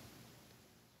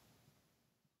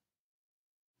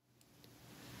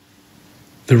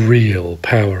 The real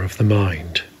power of the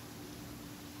mind.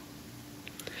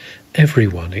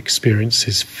 Everyone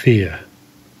experiences fear,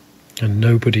 and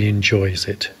nobody enjoys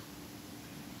it.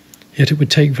 Yet it would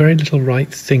take very little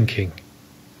right thinking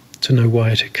to know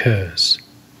why it occurs.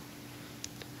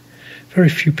 Very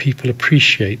few people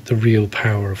appreciate the real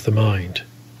power of the mind,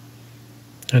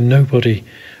 and nobody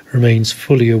remains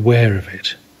fully aware of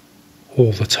it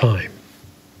all the time.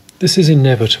 This is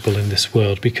inevitable in this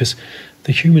world because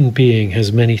the human being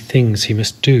has many things he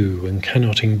must do and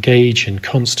cannot engage in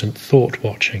constant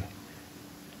thought-watching.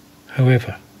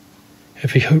 However,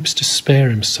 if he hopes to spare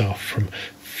himself from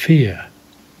fear,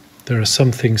 there are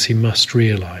some things he must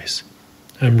realize,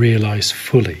 and realize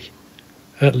fully,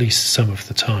 at least some of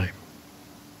the time.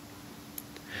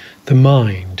 The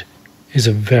mind is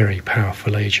a very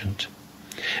powerful agent,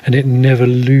 and it never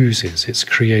loses its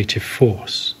creative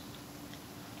force.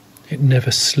 It never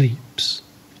sleeps.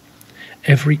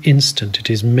 Every instant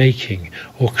it is making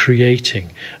or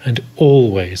creating, and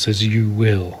always as you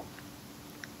will.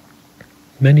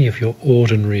 Many of your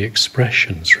ordinary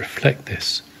expressions reflect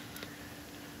this.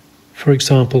 For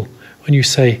example, when you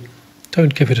say,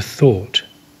 "Don't give it a thought,"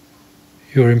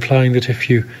 you are implying that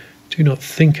if you do not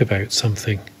think about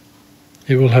something,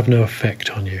 it will have no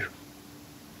effect on you.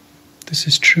 This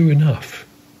is true enough.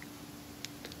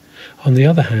 On the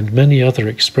other hand, many other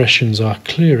expressions are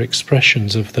clear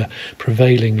expressions of the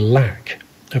prevailing lack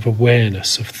of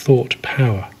awareness of thought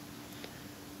power.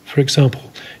 For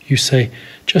example, you say,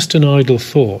 "just an idle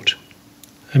thought,"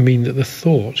 and mean that the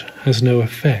thought has no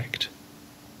effect.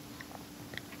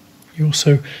 You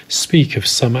also speak of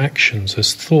some actions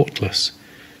as thoughtless,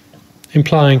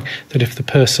 implying that if the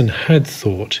person had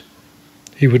thought,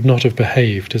 he would not have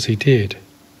behaved as he did.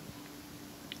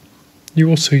 You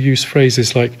also use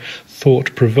phrases like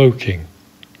thought-provoking,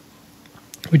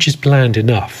 which is bland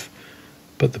enough,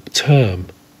 but the term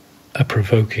 "a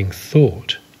provoking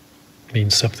thought"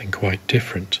 means something quite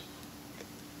different.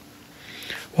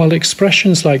 While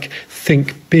expressions like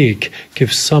 "think big"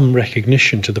 give some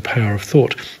recognition to the power of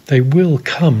thought, they will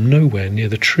come nowhere near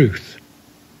the truth.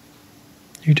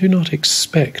 You do not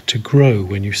expect to grow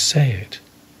when you say it,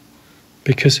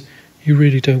 because you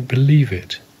really don't believe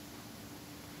it.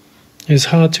 It is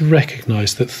hard to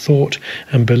recognize that thought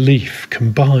and belief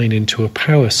combine into a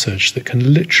power surge that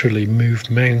can literally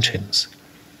move mountains.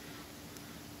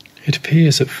 It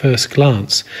appears at first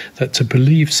glance that to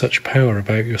believe such power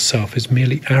about yourself is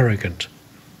merely arrogant,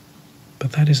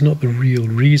 but that is not the real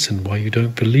reason why you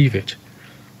don't believe it.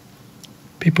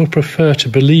 People prefer to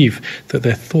believe that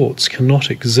their thoughts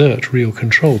cannot exert real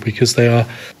control because they are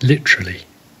literally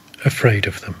afraid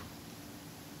of them.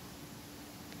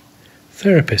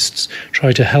 Therapists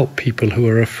try to help people who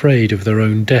are afraid of their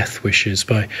own death wishes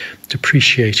by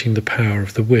depreciating the power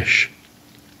of the wish.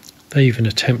 They even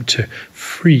attempt to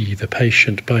free the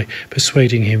patient by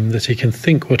persuading him that he can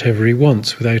think whatever he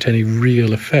wants without any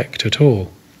real effect at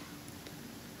all.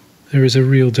 There is a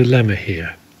real dilemma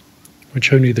here,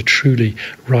 which only the truly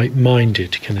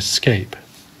right-minded can escape.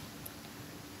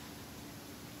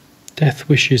 Death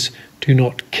wishes do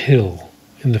not kill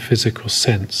in the physical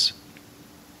sense,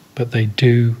 but they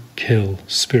do kill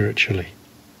spiritually.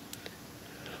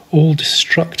 All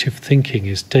destructive thinking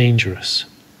is dangerous.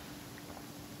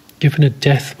 Given a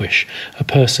death wish, a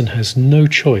person has no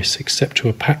choice except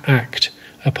to act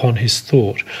upon his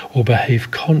thought or behave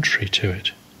contrary to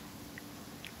it.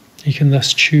 He can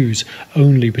thus choose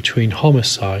only between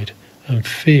homicide and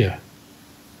fear.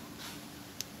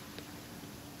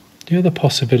 The other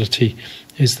possibility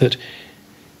is that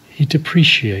he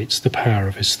depreciates the power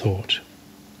of his thought.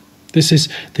 This is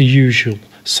the usual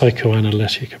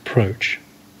psychoanalytic approach.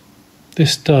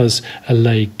 This does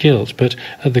allay guilt, but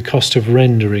at the cost of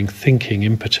rendering thinking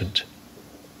impotent.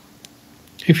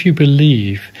 If you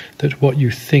believe that what you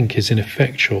think is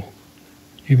ineffectual,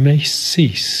 you may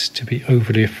cease to be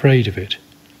overly afraid of it,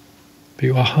 but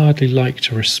you are hardly like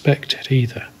to respect it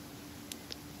either.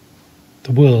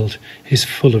 The world is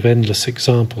full of endless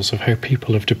examples of how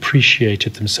people have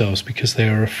depreciated themselves because they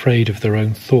are afraid of their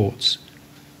own thoughts.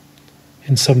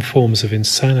 In some forms of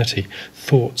insanity,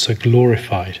 thoughts are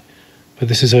glorified, but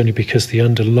this is only because the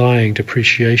underlying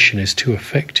depreciation is too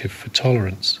effective for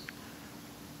tolerance.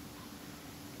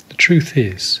 The truth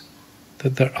is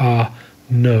that there are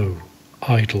no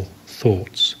idle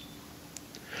thoughts.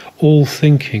 All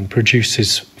thinking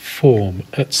produces form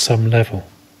at some level.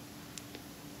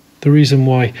 The reason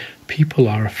why people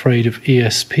are afraid of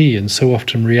ESP and so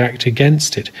often react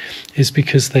against it is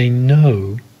because they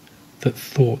know that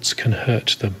thoughts can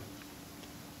hurt them.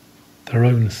 Their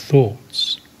own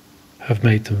thoughts have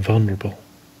made them vulnerable.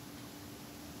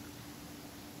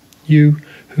 You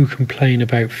who complain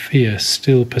about fear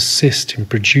still persist in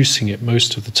producing it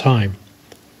most of the time.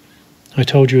 I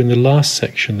told you in the last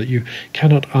section that you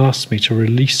cannot ask me to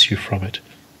release you from it,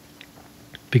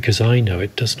 because I know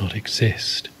it does not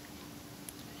exist.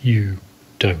 You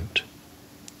don't.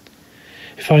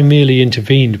 If I merely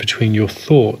intervened between your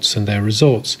thoughts and their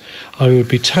results, I would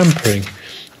be tampering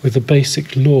with the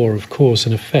basic law of cause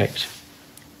and effect.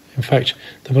 In fact,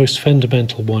 the most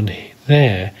fundamental one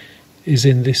there is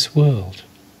in this world.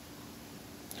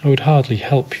 I would hardly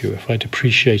help you if I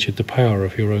depreciated the power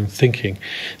of your own thinking.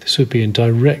 This would be in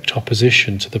direct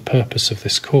opposition to the purpose of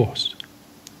this course.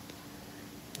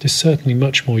 It is certainly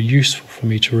much more useful for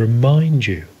me to remind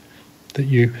you that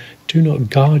you do not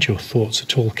guard your thoughts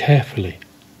at all carefully,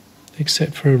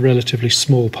 except for a relatively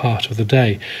small part of the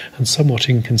day, and somewhat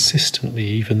inconsistently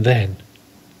even then.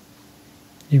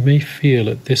 You may feel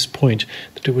at this point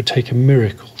that it would take a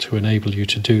miracle to enable you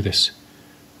to do this,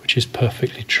 which is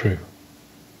perfectly true.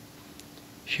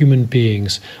 Human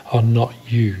beings are not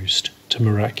used to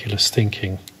miraculous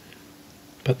thinking,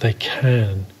 but they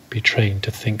can be trained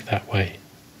to think that way.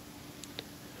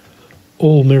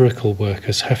 All miracle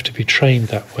workers have to be trained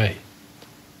that way.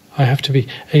 I have to be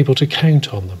able to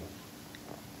count on them.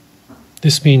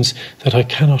 This means that I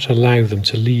cannot allow them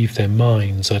to leave their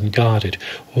minds unguarded,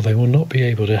 or they will not be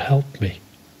able to help me.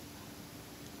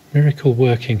 Miracle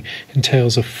working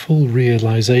entails a full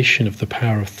realization of the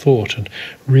power of thought and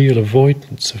real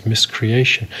avoidance of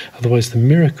miscreation, otherwise the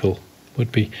miracle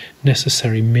would be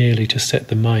necessary merely to set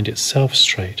the mind itself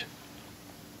straight.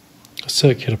 A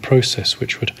circular process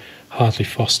which would hardly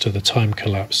foster the time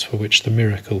collapse for which the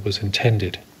miracle was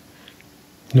intended.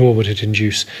 Nor would it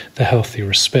induce the healthy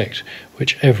respect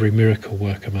which every miracle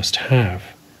worker must have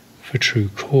for true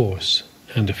cause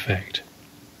and effect.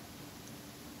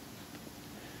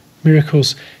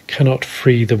 Miracles cannot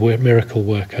free the miracle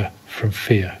worker from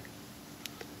fear.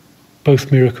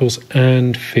 Both miracles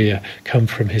and fear come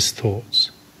from his thoughts.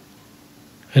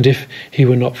 And if he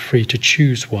were not free to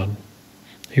choose one,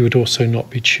 he would also not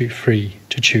be free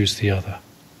to choose the other.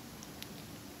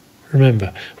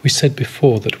 Remember, we said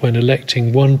before that when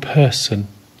electing one person,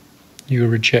 you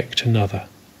reject another.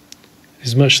 It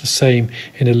is much the same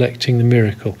in electing the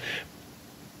miracle.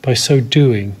 By so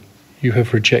doing, you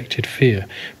have rejected fear,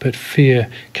 but fear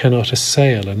cannot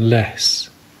assail unless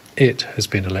it has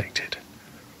been elected.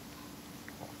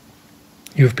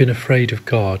 You have been afraid of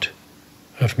God,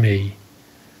 of me,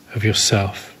 of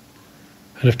yourself,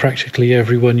 and of practically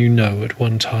everyone you know at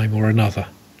one time or another.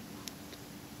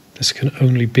 This can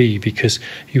only be because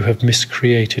you have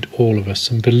miscreated all of us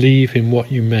and believe in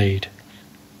what you made.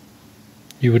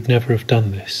 You would never have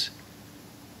done this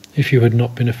if you had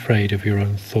not been afraid of your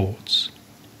own thoughts.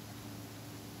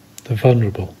 The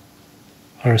vulnerable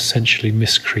are essentially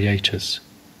miscreators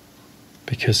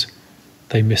because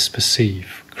they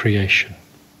misperceive creation.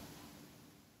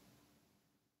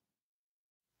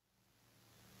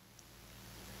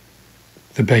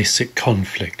 The basic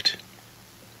conflict.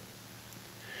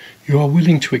 You are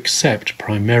willing to accept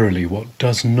primarily what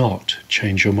does not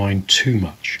change your mind too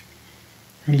much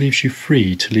and leaves you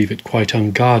free to leave it quite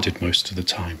unguarded most of the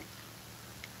time.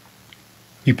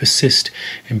 You persist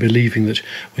in believing that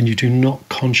when you do not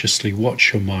consciously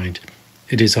watch your mind,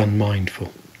 it is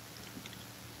unmindful.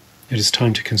 It is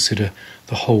time to consider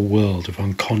the whole world of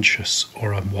unconscious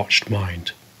or unwatched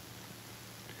mind.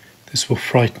 This will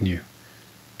frighten you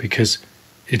because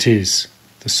it is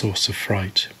the source of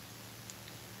fright.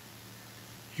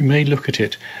 You may look at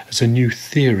it as a new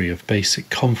theory of basic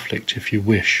conflict if you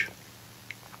wish,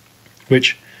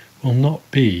 which will not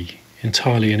be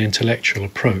entirely an intellectual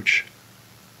approach,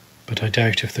 but I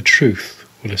doubt if the truth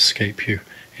will escape you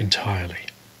entirely.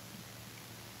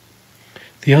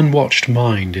 The unwatched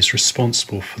mind is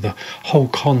responsible for the whole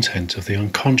content of the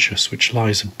unconscious which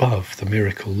lies above the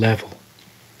miracle level.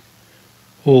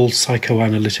 All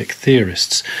psychoanalytic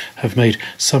theorists have made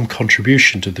some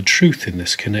contribution to the truth in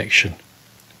this connection,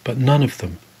 but none of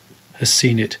them has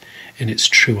seen it in its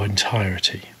true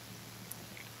entirety.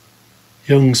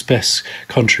 Jung's best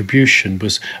contribution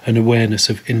was an awareness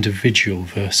of individual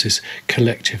versus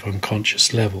collective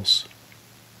unconscious levels.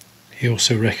 He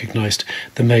also recognized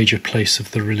the major place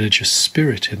of the religious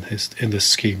spirit in the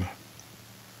schema.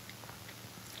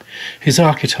 His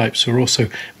archetypes were also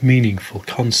meaningful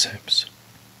concepts,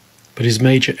 but his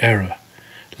major error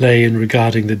lay in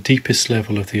regarding the deepest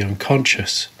level of the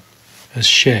unconscious as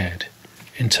shared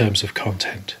in terms of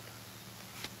content.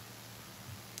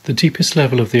 The deepest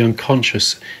level of the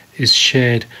unconscious is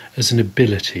shared as an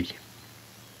ability.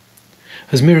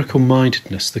 As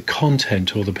miracle-mindedness, the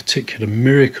content or the particular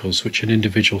miracles which an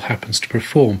individual happens to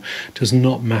perform does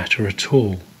not matter at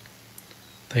all.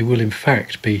 They will in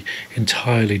fact be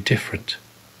entirely different,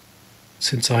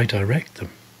 since I direct them,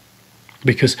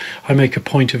 because I make a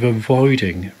point of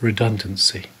avoiding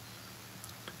redundancy.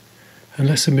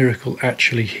 Unless a miracle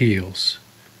actually heals,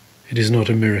 it is not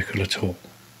a miracle at all.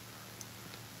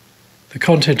 The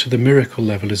content of the miracle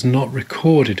level is not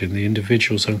recorded in the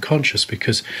individual's unconscious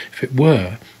because, if it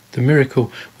were, the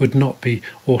miracle would not be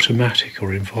automatic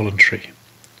or involuntary,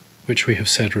 which we have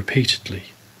said repeatedly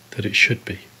that it should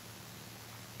be.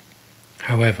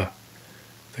 However,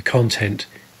 the content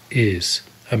is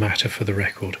a matter for the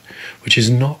record, which is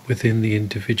not within the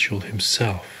individual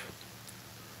himself.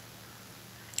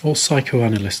 All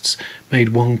psychoanalysts made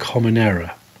one common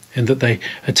error, in that they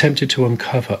attempted to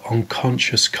uncover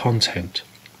unconscious content.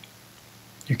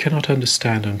 You cannot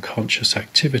understand unconscious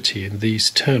activity in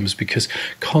these terms because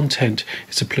content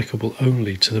is applicable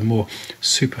only to the more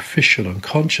superficial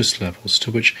unconscious levels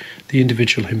to which the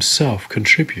individual himself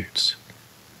contributes.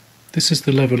 This is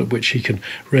the level at which he can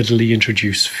readily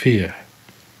introduce fear,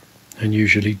 and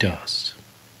usually does.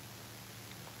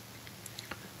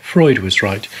 Freud was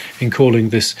right in calling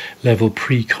this level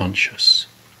pre-conscious,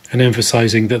 and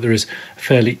emphasizing that there is a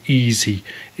fairly easy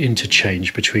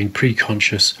interchange between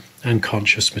preconscious and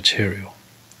conscious material.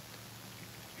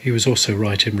 He was also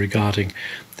right in regarding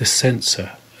the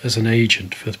censor as an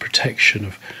agent for the protection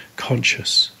of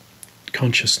consciousness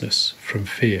from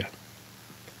fear.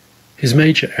 His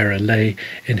major error lay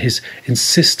in his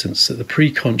insistence that the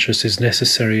preconscious is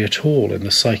necessary at all in the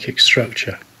psychic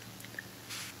structure.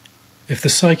 If the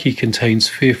psyche contains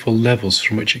fearful levels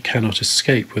from which it cannot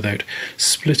escape without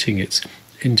splitting, its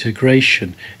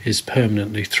integration is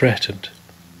permanently threatened.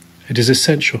 It is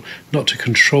essential not to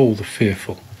control the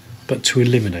fearful, but to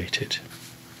eliminate it.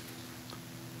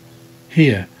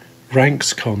 Here,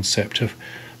 Rank's concept of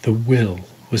the will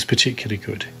was particularly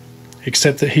good,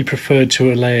 except that he preferred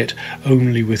to allay it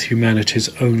only with humanity's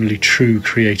only true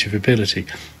creative ability,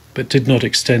 but did not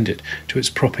extend it to its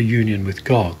proper union with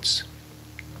God's.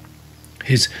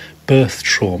 His birth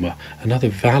trauma, another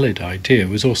valid idea,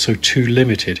 was also too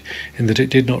limited in that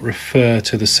it did not refer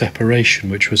to the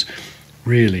separation, which was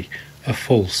really a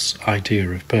false idea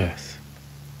of birth.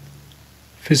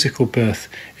 Physical birth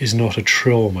is not a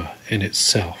trauma in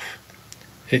itself.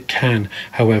 It can,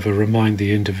 however, remind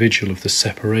the individual of the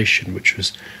separation, which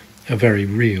was a very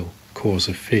real cause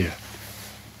of fear.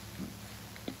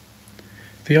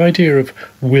 The idea of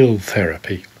will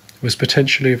therapy was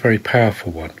potentially a very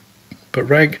powerful one, but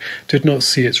Rank did not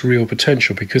see its real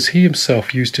potential because he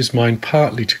himself used his mind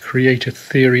partly to create a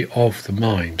theory of the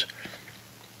mind,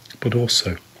 but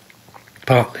also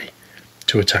partly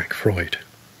to attack Freud.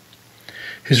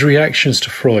 His reactions to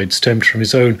Freud stemmed from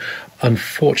his own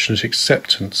unfortunate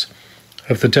acceptance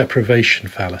of the deprivation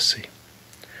fallacy,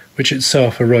 which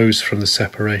itself arose from the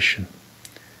separation.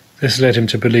 This led him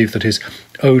to believe that his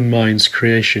own mind's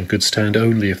creation could stand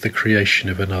only if the creation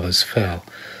of another's fell.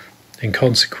 In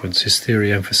consequence, his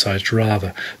theory emphasized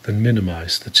rather than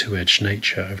minimized the two-edged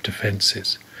nature of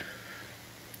defenses.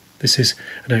 This is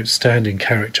an outstanding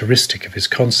characteristic of his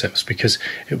concepts because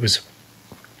it was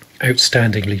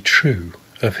outstandingly true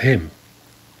of him.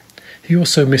 He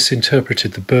also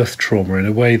misinterpreted the birth trauma in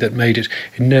a way that made it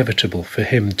inevitable for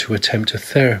him to attempt a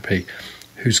therapy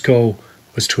whose goal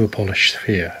was to abolish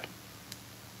fear.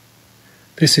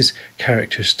 This is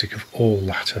characteristic of all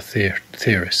latter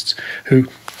theorists, who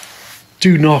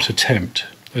do not attempt,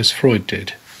 as Freud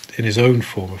did in his own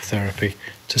form of therapy,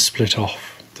 to split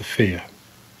off the fear.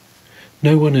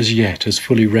 No one as yet has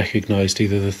fully recognized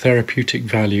either the therapeutic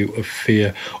value of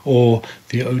fear or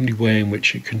the only way in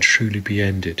which it can truly be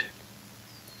ended.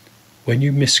 When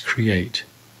you miscreate,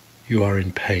 you are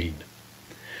in pain.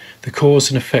 The cause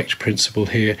and effect principle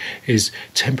here is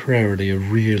temporarily a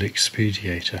real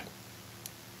expediator.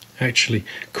 Actually,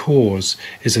 cause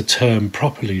is a term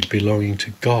properly belonging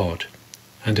to God,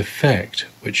 and effect,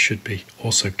 which should be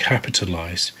also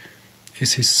capitalized,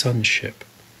 is his sonship.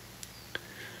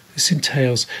 This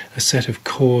entails a set of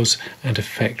cause and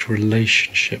effect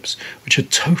relationships which are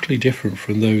totally different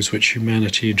from those which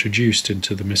humanity introduced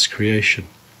into the miscreation.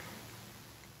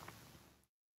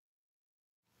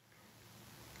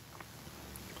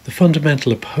 The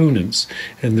fundamental opponents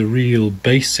in the real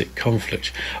basic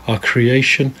conflict are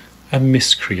creation and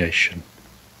miscreation.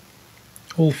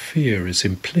 All fear is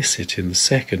implicit in the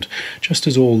second, just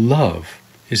as all love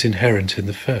is inherent in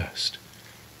the first.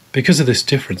 Because of this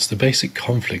difference, the basic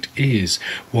conflict is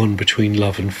one between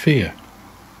love and fear.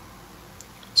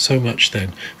 So much,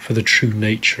 then, for the true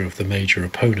nature of the major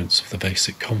opponents of the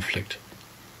basic conflict.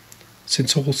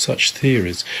 Since all such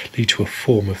theories lead to a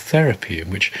form of therapy in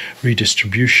which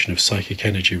redistribution of psychic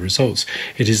energy results,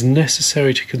 it is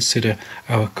necessary to consider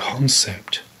our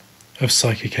concept of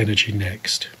psychic energy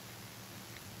next.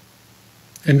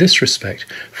 In this respect,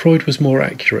 Freud was more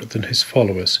accurate than his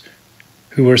followers,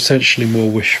 who were essentially more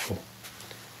wishful.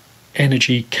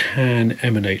 Energy can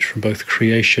emanate from both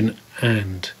creation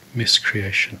and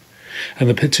miscreation, and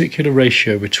the particular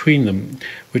ratio between them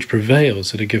which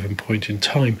prevails at a given point in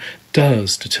time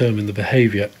does determine the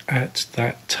behaviour at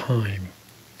that time.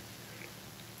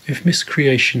 If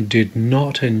miscreation did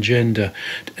not engender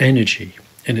energy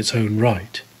in its own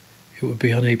right, it would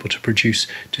be unable to produce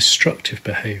destructive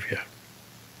behaviour,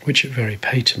 which it very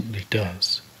patently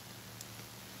does.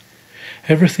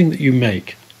 Everything that you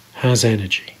make has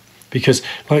energy, because,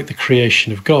 like the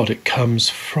creation of God, it comes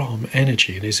from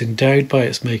energy and is endowed by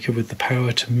its maker with the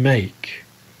power to make.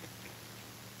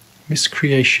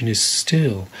 Miscreation is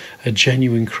still a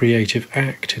genuine creative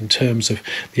act in terms of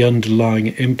the underlying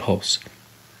impulse,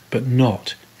 but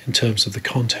not in terms of the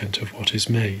content of what is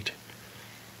made.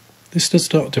 This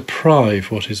does not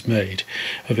deprive what is made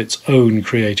of its own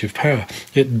creative power.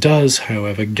 It does,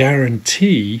 however,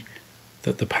 guarantee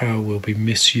that the power will be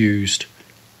misused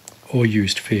or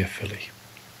used fearfully.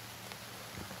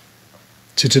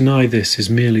 To deny this is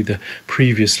merely the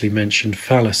previously mentioned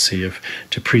fallacy of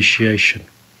depreciation.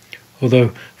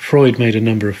 Although Freud made a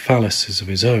number of fallacies of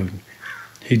his own,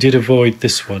 he did avoid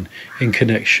this one in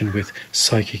connection with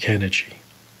psychic energy.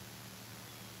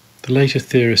 The later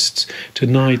theorists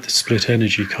denied the split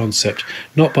energy concept,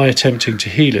 not by attempting to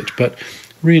heal it, but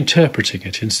reinterpreting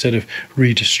it instead of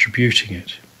redistributing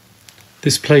it.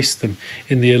 This placed them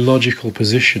in the illogical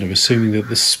position of assuming that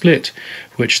the split,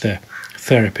 which their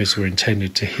therapies were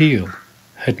intended to heal,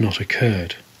 had not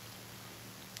occurred.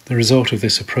 The result of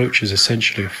this approach is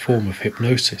essentially a form of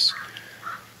hypnosis.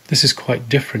 This is quite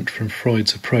different from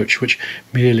Freud's approach, which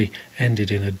merely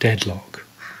ended in a deadlock.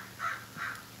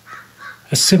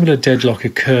 A similar deadlock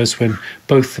occurs when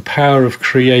both the power of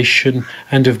creation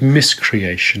and of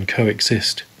miscreation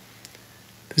coexist.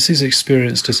 This is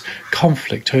experienced as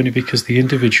conflict only because the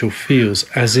individual feels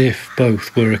as if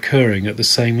both were occurring at the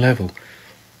same level.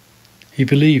 He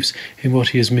believes in what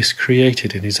he has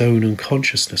miscreated in his own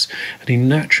unconsciousness, and he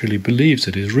naturally believes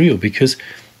it is real because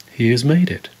he has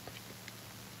made it.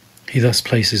 He thus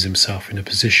places himself in a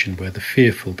position where the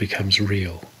fearful becomes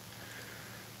real.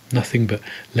 Nothing but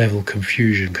level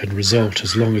confusion can result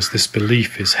as long as this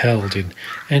belief is held in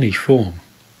any form.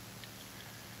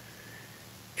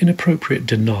 Inappropriate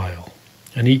denial,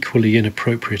 an equally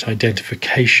inappropriate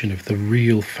identification of the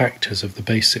real factors of the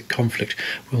basic conflict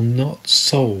will not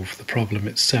solve the problem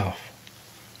itself.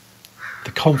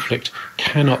 The conflict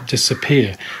cannot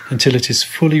disappear until it is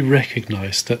fully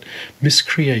recognized that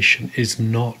miscreation is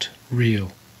not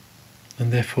real,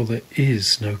 and therefore there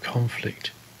is no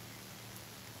conflict.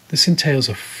 This entails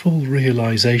a full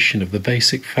realization of the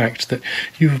basic fact that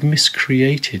you have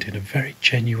miscreated in a very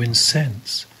genuine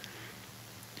sense.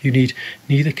 You need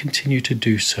neither continue to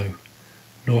do so,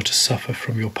 nor to suffer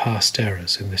from your past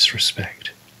errors in this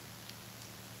respect.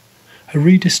 A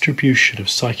redistribution of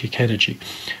psychic energy,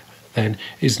 then,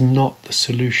 is not the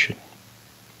solution.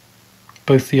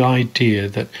 Both the idea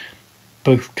that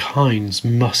both kinds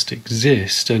must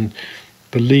exist and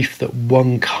belief that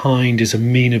one kind is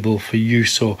amenable for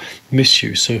use or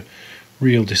misuse are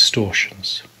real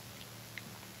distortions.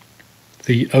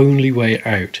 The only way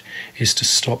out is to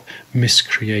stop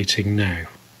miscreating now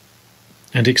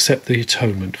and accept the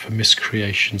atonement for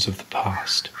miscreations of the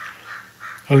past.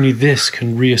 Only this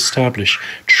can re-establish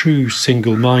true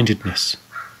single-mindedness.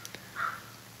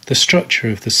 The structure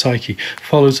of the psyche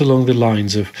follows along the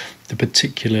lines of the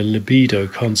particular libido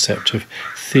concept of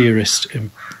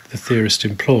the theorist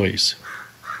employs.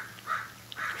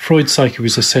 Freud's psyche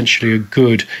was essentially a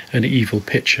good and evil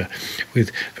picture,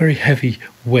 with very heavy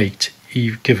weight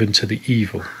given to the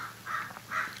evil.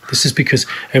 This is because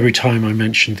every time I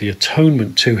mentioned the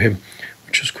atonement to him,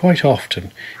 which was quite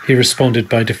often, he responded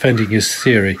by defending his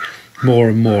theory more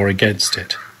and more against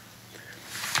it.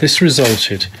 This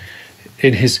resulted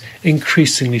in his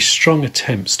increasingly strong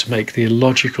attempts to make the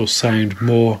illogical sound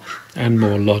more and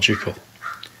more logical.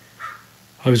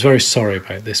 I was very sorry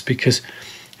about this because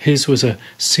his was a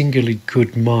singularly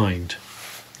good mind,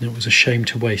 and it was a shame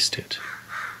to waste it.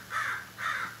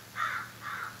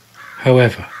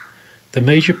 However, the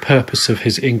major purpose of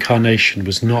his incarnation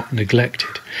was not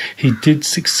neglected. He did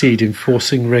succeed in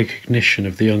forcing recognition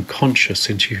of the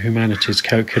unconscious into humanity's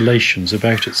calculations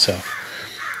about itself,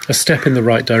 a step in the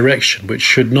right direction which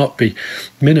should not be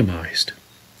minimized.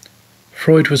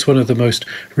 Freud was one of the most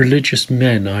religious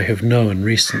men I have known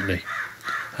recently.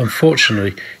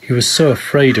 Unfortunately, he was so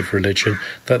afraid of religion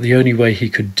that the only way he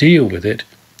could deal with it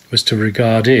was to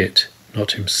regard it,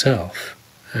 not himself,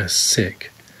 as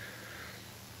sick.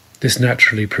 This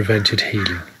naturally prevented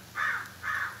healing.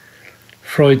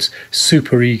 Freud's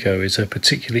superego is a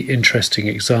particularly interesting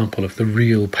example of the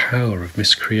real power of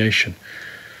miscreation.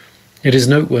 It is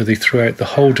noteworthy throughout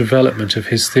the whole development of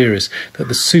his theories that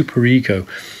the superego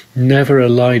never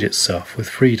allied itself with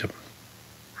freedom.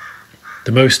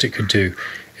 The most it could do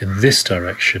in this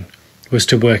direction was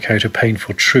to work out a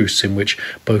painful truce in which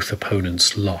both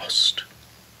opponents lost.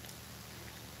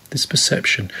 This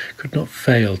perception could not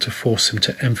fail to force him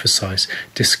to emphasize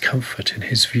discomfort in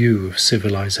his view of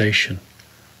civilization.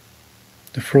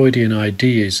 The Freudian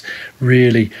idea is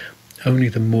really only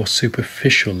the more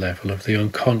superficial level of the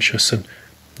unconscious and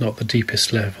not the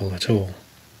deepest level at all.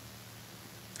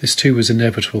 This too was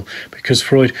inevitable because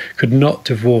Freud could not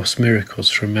divorce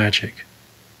miracles from magic.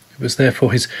 It was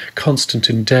therefore his constant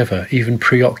endeavour, even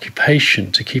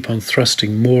preoccupation, to keep on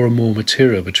thrusting more and more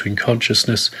material between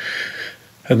consciousness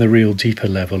and the real deeper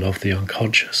level of the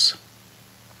unconscious,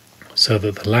 so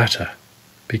that the latter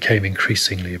became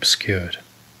increasingly obscured.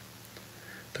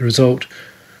 The result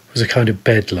was a kind of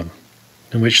bedlam,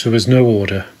 in which there was no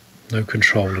order, no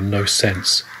control, and no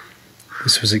sense.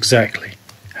 This was exactly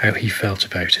how he felt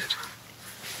about it.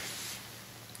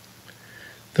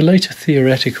 The later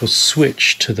theoretical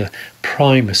switch to the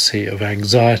primacy of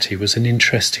anxiety was an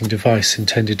interesting device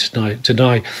intended to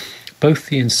deny both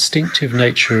the instinctive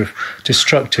nature of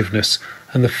destructiveness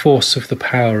and the force of the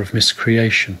power of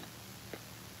miscreation.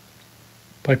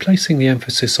 By placing the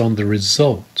emphasis on the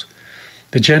result,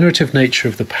 the generative nature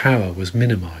of the power was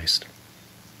minimized.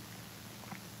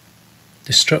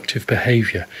 Destructive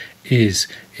behavior is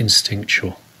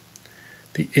instinctual.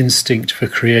 The instinct for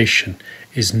creation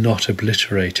is not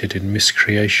obliterated in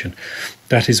miscreation.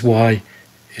 That is why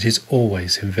it is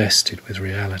always invested with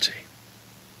reality.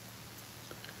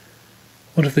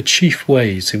 One of the chief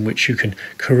ways in which you can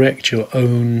correct your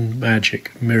own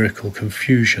magic miracle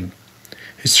confusion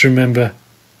is to remember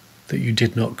that you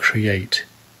did not create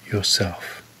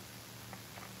yourself.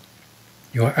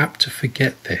 You are apt to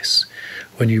forget this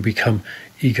when you become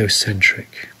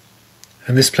egocentric,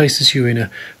 and this places you in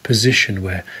a position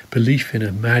where belief in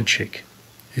a magic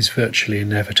is virtually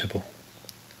inevitable.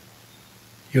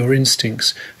 Your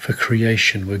instincts for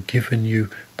creation were given you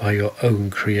by your own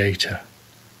creator,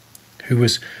 who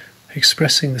was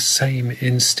expressing the same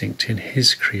instinct in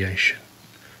his creation.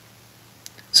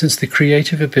 Since the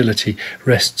creative ability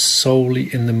rests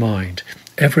solely in the mind,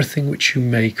 everything which you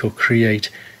make or create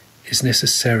is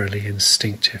necessarily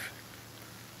instinctive.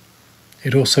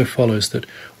 It also follows that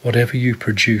whatever you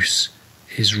produce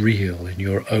is real in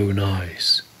your own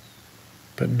eyes,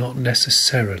 but not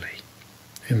necessarily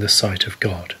in the sight of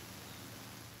God.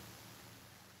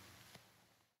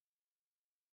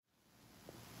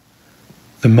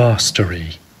 The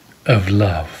mastery of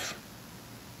love.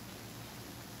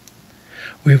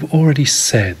 We have already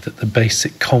said that the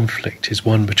basic conflict is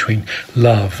one between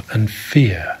love and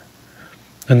fear,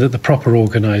 and that the proper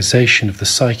organization of the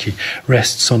psyche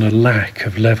rests on a lack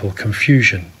of level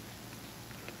confusion.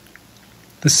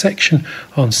 The section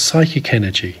on psychic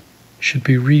energy should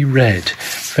be reread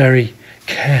very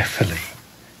carefully,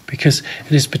 because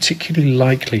it is particularly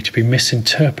likely to be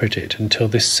misinterpreted until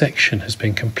this section has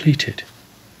been completed.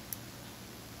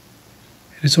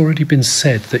 It has already been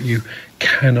said that you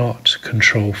cannot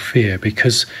control fear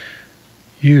because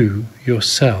you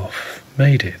yourself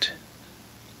made it.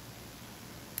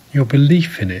 Your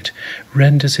belief in it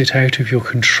renders it out of your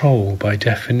control by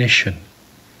definition.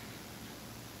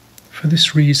 For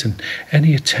this reason,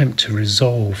 any attempt to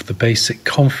resolve the basic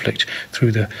conflict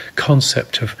through the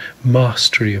concept of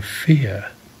mastery of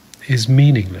fear is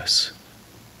meaningless.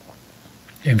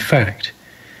 In fact,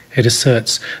 it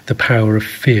asserts the power of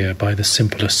fear by the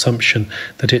simple assumption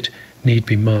that it need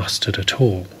be mastered at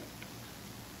all.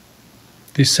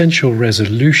 The essential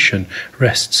resolution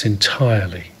rests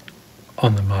entirely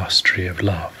on the mastery of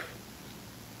love.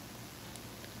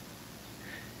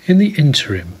 In the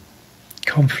interim,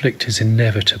 conflict is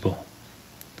inevitable.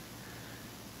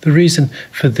 The reason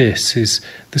for this is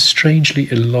the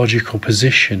strangely illogical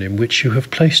position in which you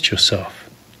have placed yourself.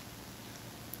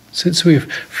 Since we have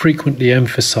frequently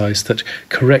emphasized that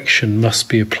correction must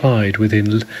be applied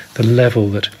within the level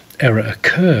that error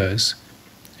occurs,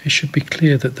 it should be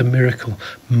clear that the miracle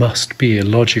must be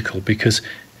illogical because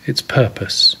its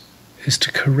purpose is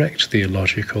to correct the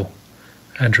illogical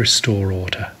and restore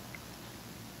order.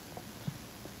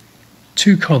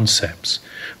 Two concepts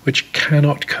which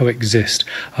cannot coexist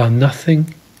are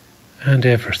nothing and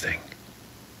everything.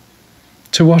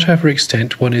 To whatever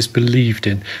extent one is believed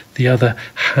in, the other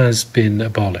has been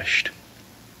abolished.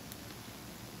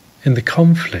 In the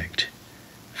conflict,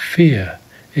 fear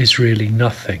is really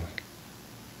nothing,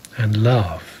 and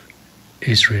love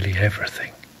is really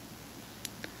everything.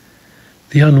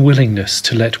 The unwillingness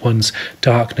to let one's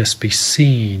darkness be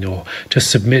seen or to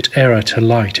submit error to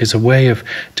light is a way of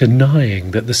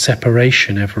denying that the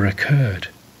separation ever occurred.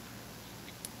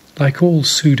 Like all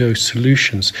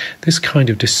pseudo-solutions, this kind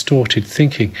of distorted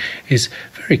thinking is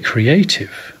very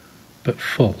creative, but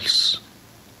false.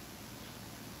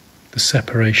 The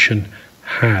separation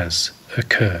has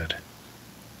occurred.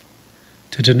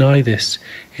 To deny this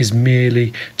is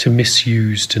merely to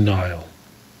misuse denial.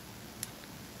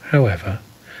 However,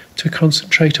 to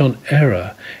concentrate on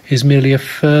error is merely a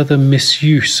further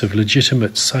misuse of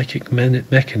legitimate psychic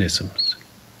mechanisms.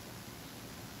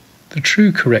 The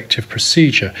true corrective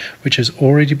procedure, which has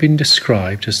already been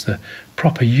described as the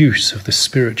proper use of the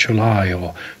spiritual eye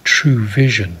or true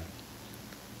vision,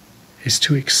 is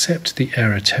to accept the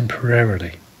error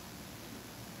temporarily,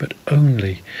 but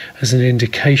only as an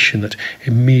indication that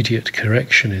immediate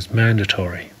correction is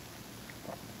mandatory.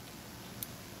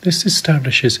 This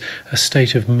establishes a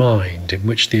state of mind in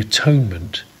which the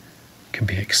atonement can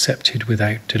be accepted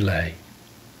without delay.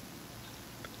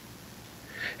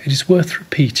 It is worth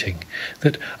repeating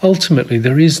that ultimately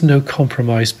there is no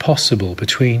compromise possible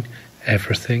between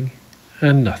everything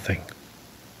and nothing.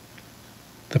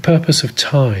 The purpose of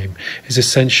time is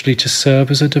essentially to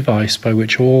serve as a device by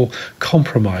which all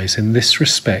compromise in this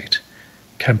respect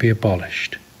can be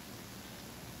abolished.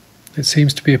 It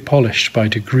seems to be abolished by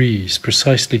degrees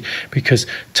precisely because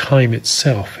time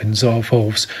itself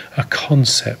involves a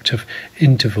concept of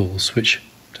intervals which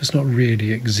does not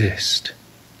really exist.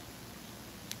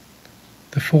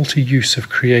 The faulty use of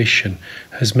creation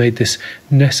has made this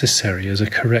necessary as a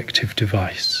corrective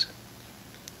device.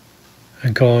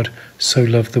 And God so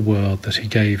loved the world that he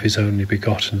gave his only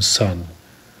begotten Son,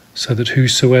 so that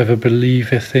whosoever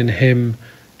believeth in him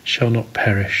shall not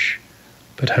perish,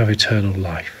 but have eternal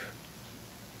life.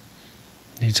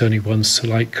 It needs only one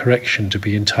slight correction to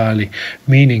be entirely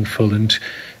meaningful, and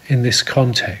in this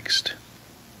context,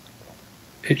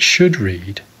 it should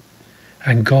read,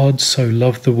 "And God so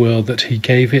loved the world that he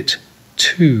gave it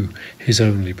to his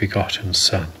only begotten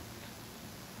Son."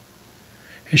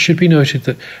 It should be noted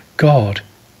that God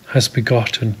has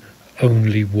begotten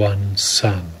only one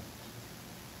Son.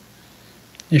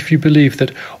 If you believe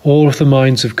that all of the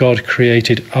minds of God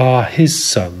created are his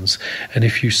sons, and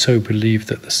if you so believe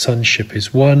that the sonship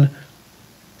is one,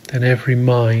 then every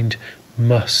mind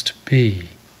must be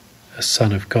a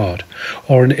son of God,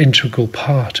 or an integral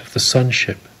part of the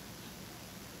sonship.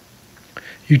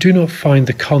 You do not find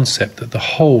the concept that the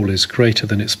whole is greater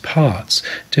than its parts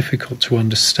difficult to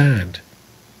understand.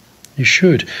 You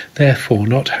should, therefore,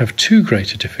 not have too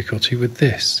great a difficulty with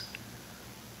this.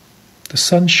 The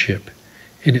sonship,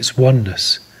 in its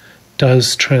oneness,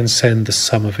 does transcend the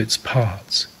sum of its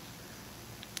parts.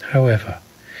 However,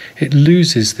 it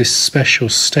loses this special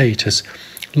state as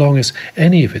long as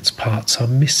any of its parts are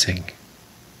missing.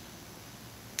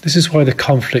 This is why the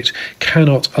conflict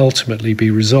cannot ultimately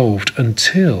be resolved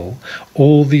until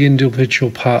all the individual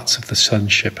parts of the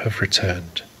sonship have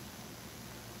returned.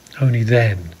 Only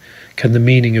then can the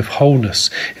meaning of wholeness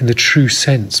in the true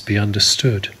sense be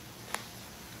understood.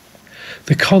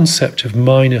 The concept of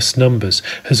minus numbers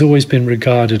has always been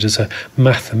regarded as a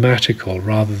mathematical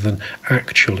rather than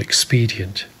actual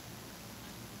expedient.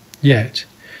 Yet,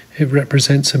 it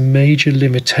represents a major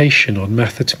limitation on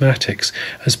mathematics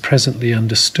as presently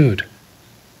understood.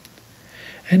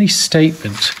 Any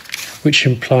statement which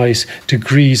implies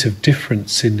degrees of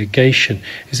difference in negation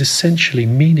is essentially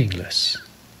meaningless.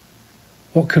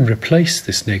 What can replace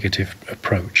this negative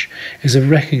approach is a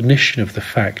recognition of the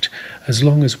fact as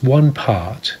long as one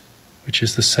part, which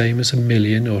is the same as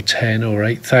 1,000,000 or 10 or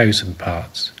 8,000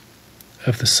 parts,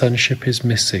 of the sonship is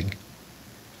missing,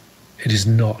 it is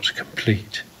not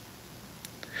complete.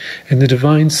 In the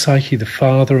divine psyche, the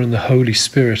Father and the Holy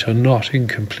Spirit are not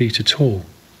incomplete at all.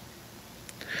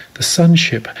 The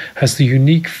sonship has the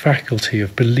unique faculty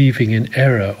of believing in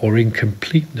error or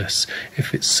incompleteness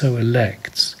if it so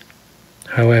elects.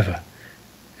 However,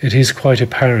 it is quite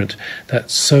apparent that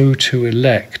so to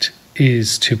elect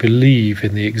is to believe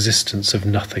in the existence of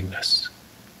nothingness.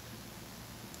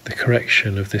 The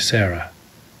correction of this error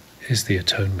is the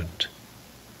atonement.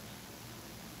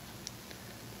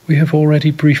 We have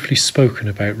already briefly spoken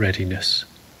about readiness,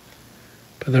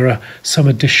 but there are some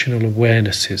additional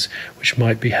awarenesses which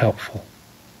might be helpful.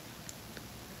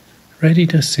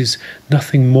 Readiness is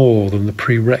nothing more than the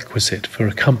prerequisite for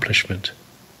accomplishment.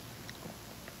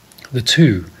 The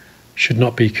two should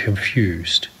not be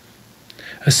confused.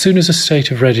 As soon as a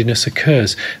state of readiness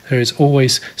occurs, there is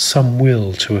always some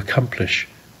will to accomplish,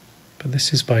 but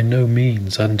this is by no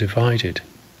means undivided.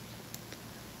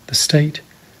 The state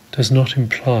does not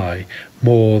imply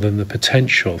more than the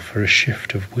potential for a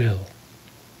shift of will.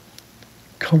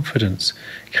 Confidence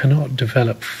cannot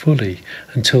develop fully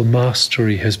until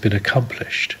mastery has been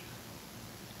accomplished.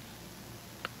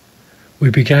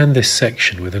 We began this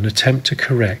section with an attempt to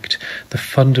correct the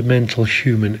fundamental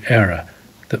human error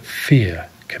that fear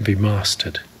can be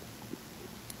mastered.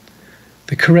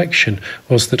 The correction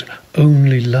was that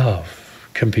only love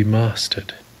can be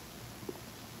mastered.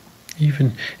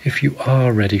 Even if you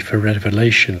are ready for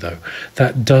revelation, though,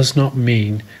 that does not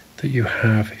mean that you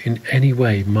have in any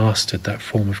way mastered that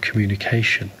form of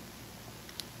communication.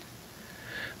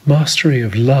 Mastery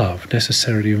of love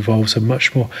necessarily involves a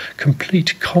much more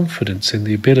complete confidence in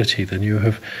the ability than you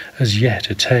have as yet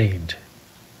attained.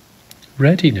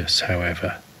 Readiness,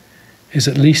 however, is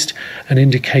at least an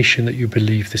indication that you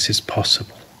believe this is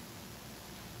possible.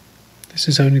 This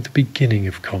is only the beginning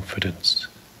of confidence.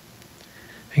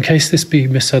 In case this be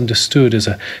misunderstood as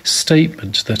a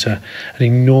statement that an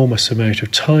enormous amount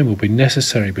of time will be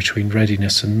necessary between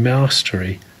readiness and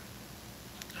mastery,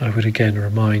 I would again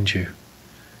remind you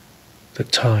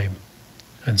that time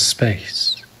and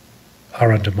space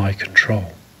are under my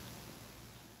control.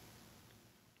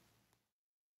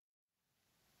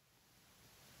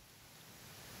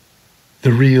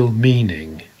 The real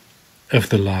meaning of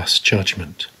the Last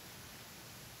Judgment.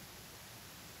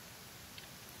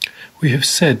 We have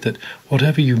said that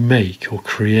whatever you make or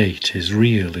create is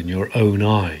real in your own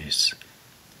eyes,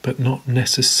 but not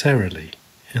necessarily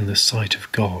in the sight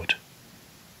of God.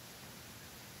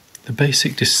 The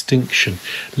basic distinction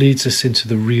leads us into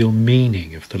the real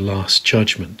meaning of the Last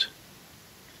Judgment.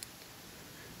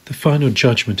 The final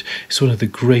judgment is one of the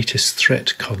greatest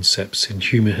threat concepts in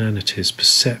humanity's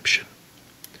perception.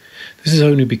 This is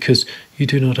only because you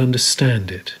do not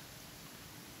understand it.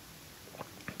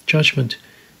 Judgment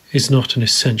is not an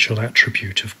essential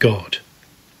attribute of God.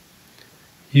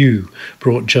 You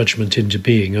brought judgment into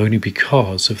being only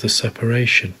because of the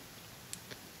separation.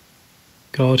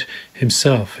 God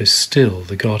himself is still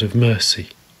the God of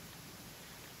mercy.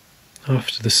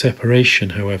 After the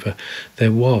separation, however,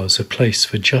 there was a place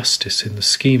for justice in the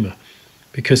schema,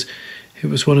 because it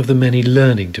was one of the many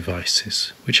learning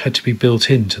devices which had to be built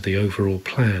into the overall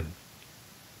plan.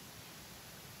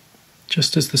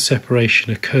 Just as the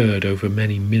separation occurred over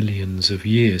many millions of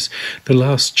years, the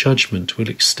Last Judgment will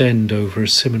extend over a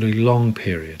similarly long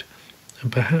period,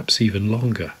 and perhaps even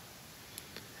longer.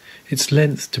 Its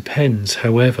length depends,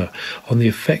 however, on the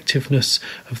effectiveness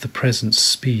of the present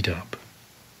speed-up.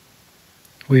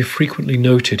 We have frequently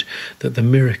noted that the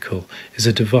miracle is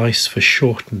a device for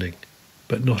shortening,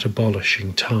 but not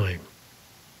abolishing time.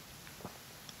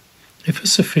 If a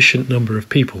sufficient number of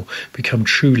people become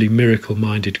truly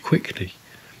miracle-minded quickly,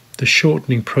 the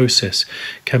shortening process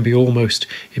can be almost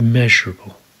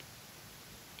immeasurable.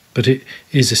 But it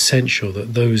is essential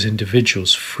that those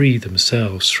individuals free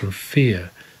themselves from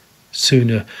fear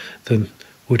sooner than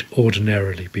would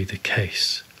ordinarily be the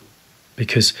case,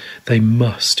 because they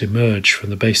must emerge from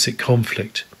the basic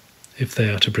conflict if they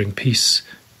are to bring peace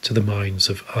to the minds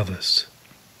of others.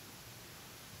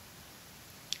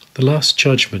 The Last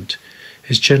Judgment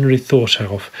is generally thought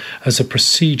of as a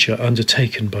procedure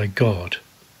undertaken by God.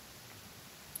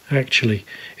 Actually,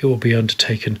 it will be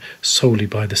undertaken solely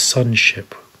by the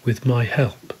sonship with my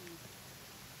help.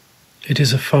 It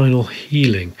is a final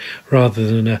healing rather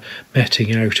than a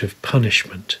meting out of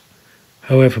punishment,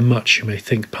 however much you may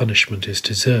think punishment is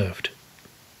deserved.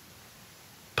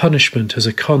 Punishment as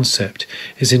a concept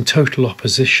is in total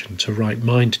opposition to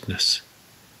right-mindedness.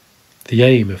 The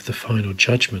aim of the final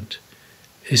judgment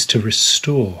is to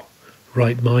restore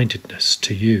right-mindedness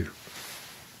to you.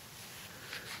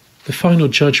 The final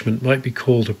judgment might be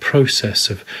called a process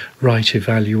of right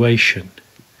evaluation.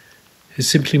 It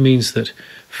simply means that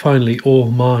finally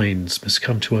all minds must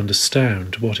come to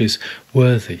understand what is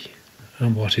worthy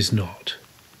and what is not.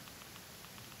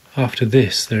 After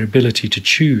this, their ability to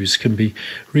choose can be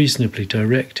reasonably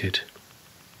directed.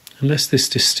 Unless this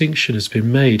distinction has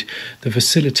been made, the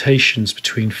facilitations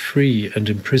between free and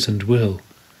imprisoned will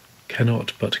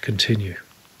cannot but continue.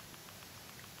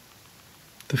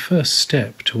 The first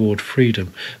step toward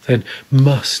freedom then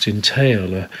must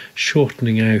entail a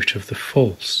shortening out of the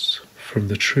false from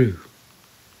the true.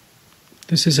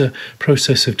 This is a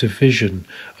process of division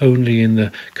only in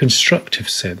the constructive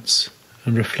sense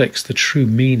and reflects the true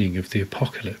meaning of the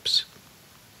apocalypse.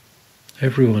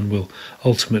 Everyone will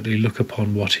ultimately look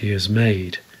upon what he has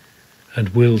made and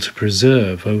will to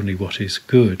preserve only what is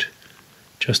good,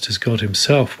 just as God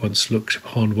himself once looked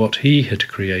upon what he had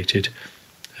created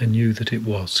and knew that it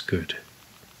was good.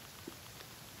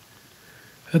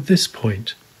 At this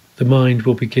point, the mind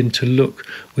will begin to look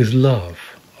with love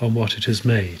on what it has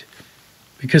made,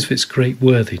 because of its great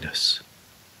worthiness.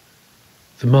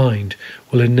 The mind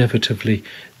will inevitably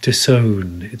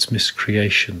disown its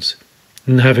miscreations,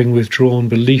 and having withdrawn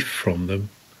belief from them,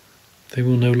 they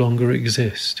will no longer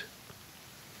exist.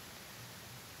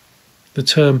 The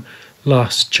term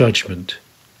Last Judgment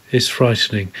is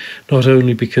frightening, not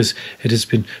only because it has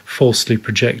been falsely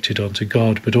projected onto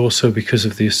God, but also because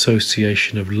of the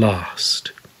association of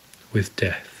last with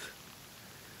death.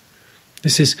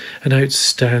 This is an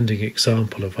outstanding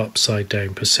example of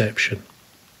upside-down perception.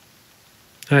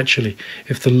 Actually,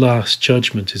 if the Last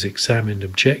Judgment is examined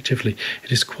objectively,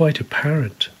 it is quite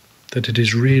apparent that it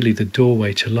is really the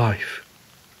doorway to life.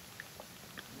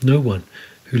 No one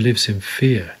who lives in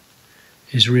fear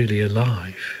is really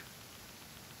alive.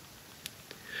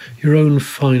 Your own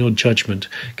final judgment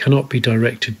cannot be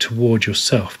directed toward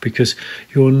yourself because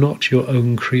you are not your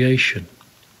own creation.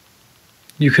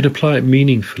 You can apply it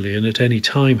meaningfully and at any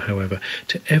time, however,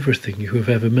 to everything you have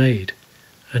ever made,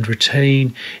 and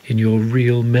retain in your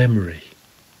real memory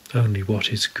only what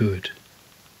is good.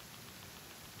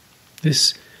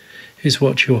 This is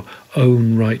what your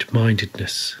own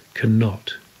right-mindedness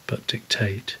cannot but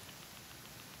dictate.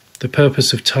 The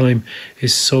purpose of time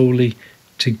is solely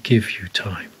to give you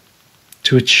time,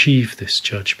 to achieve this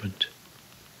judgment.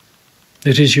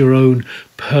 It is your own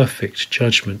perfect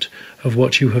judgment of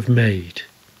what you have made.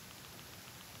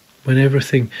 When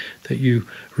everything that you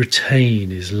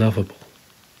retain is lovable,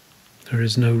 there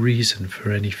is no reason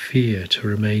for any fear to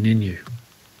remain in you.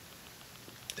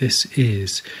 This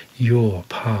is your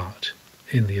part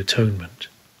in the atonement.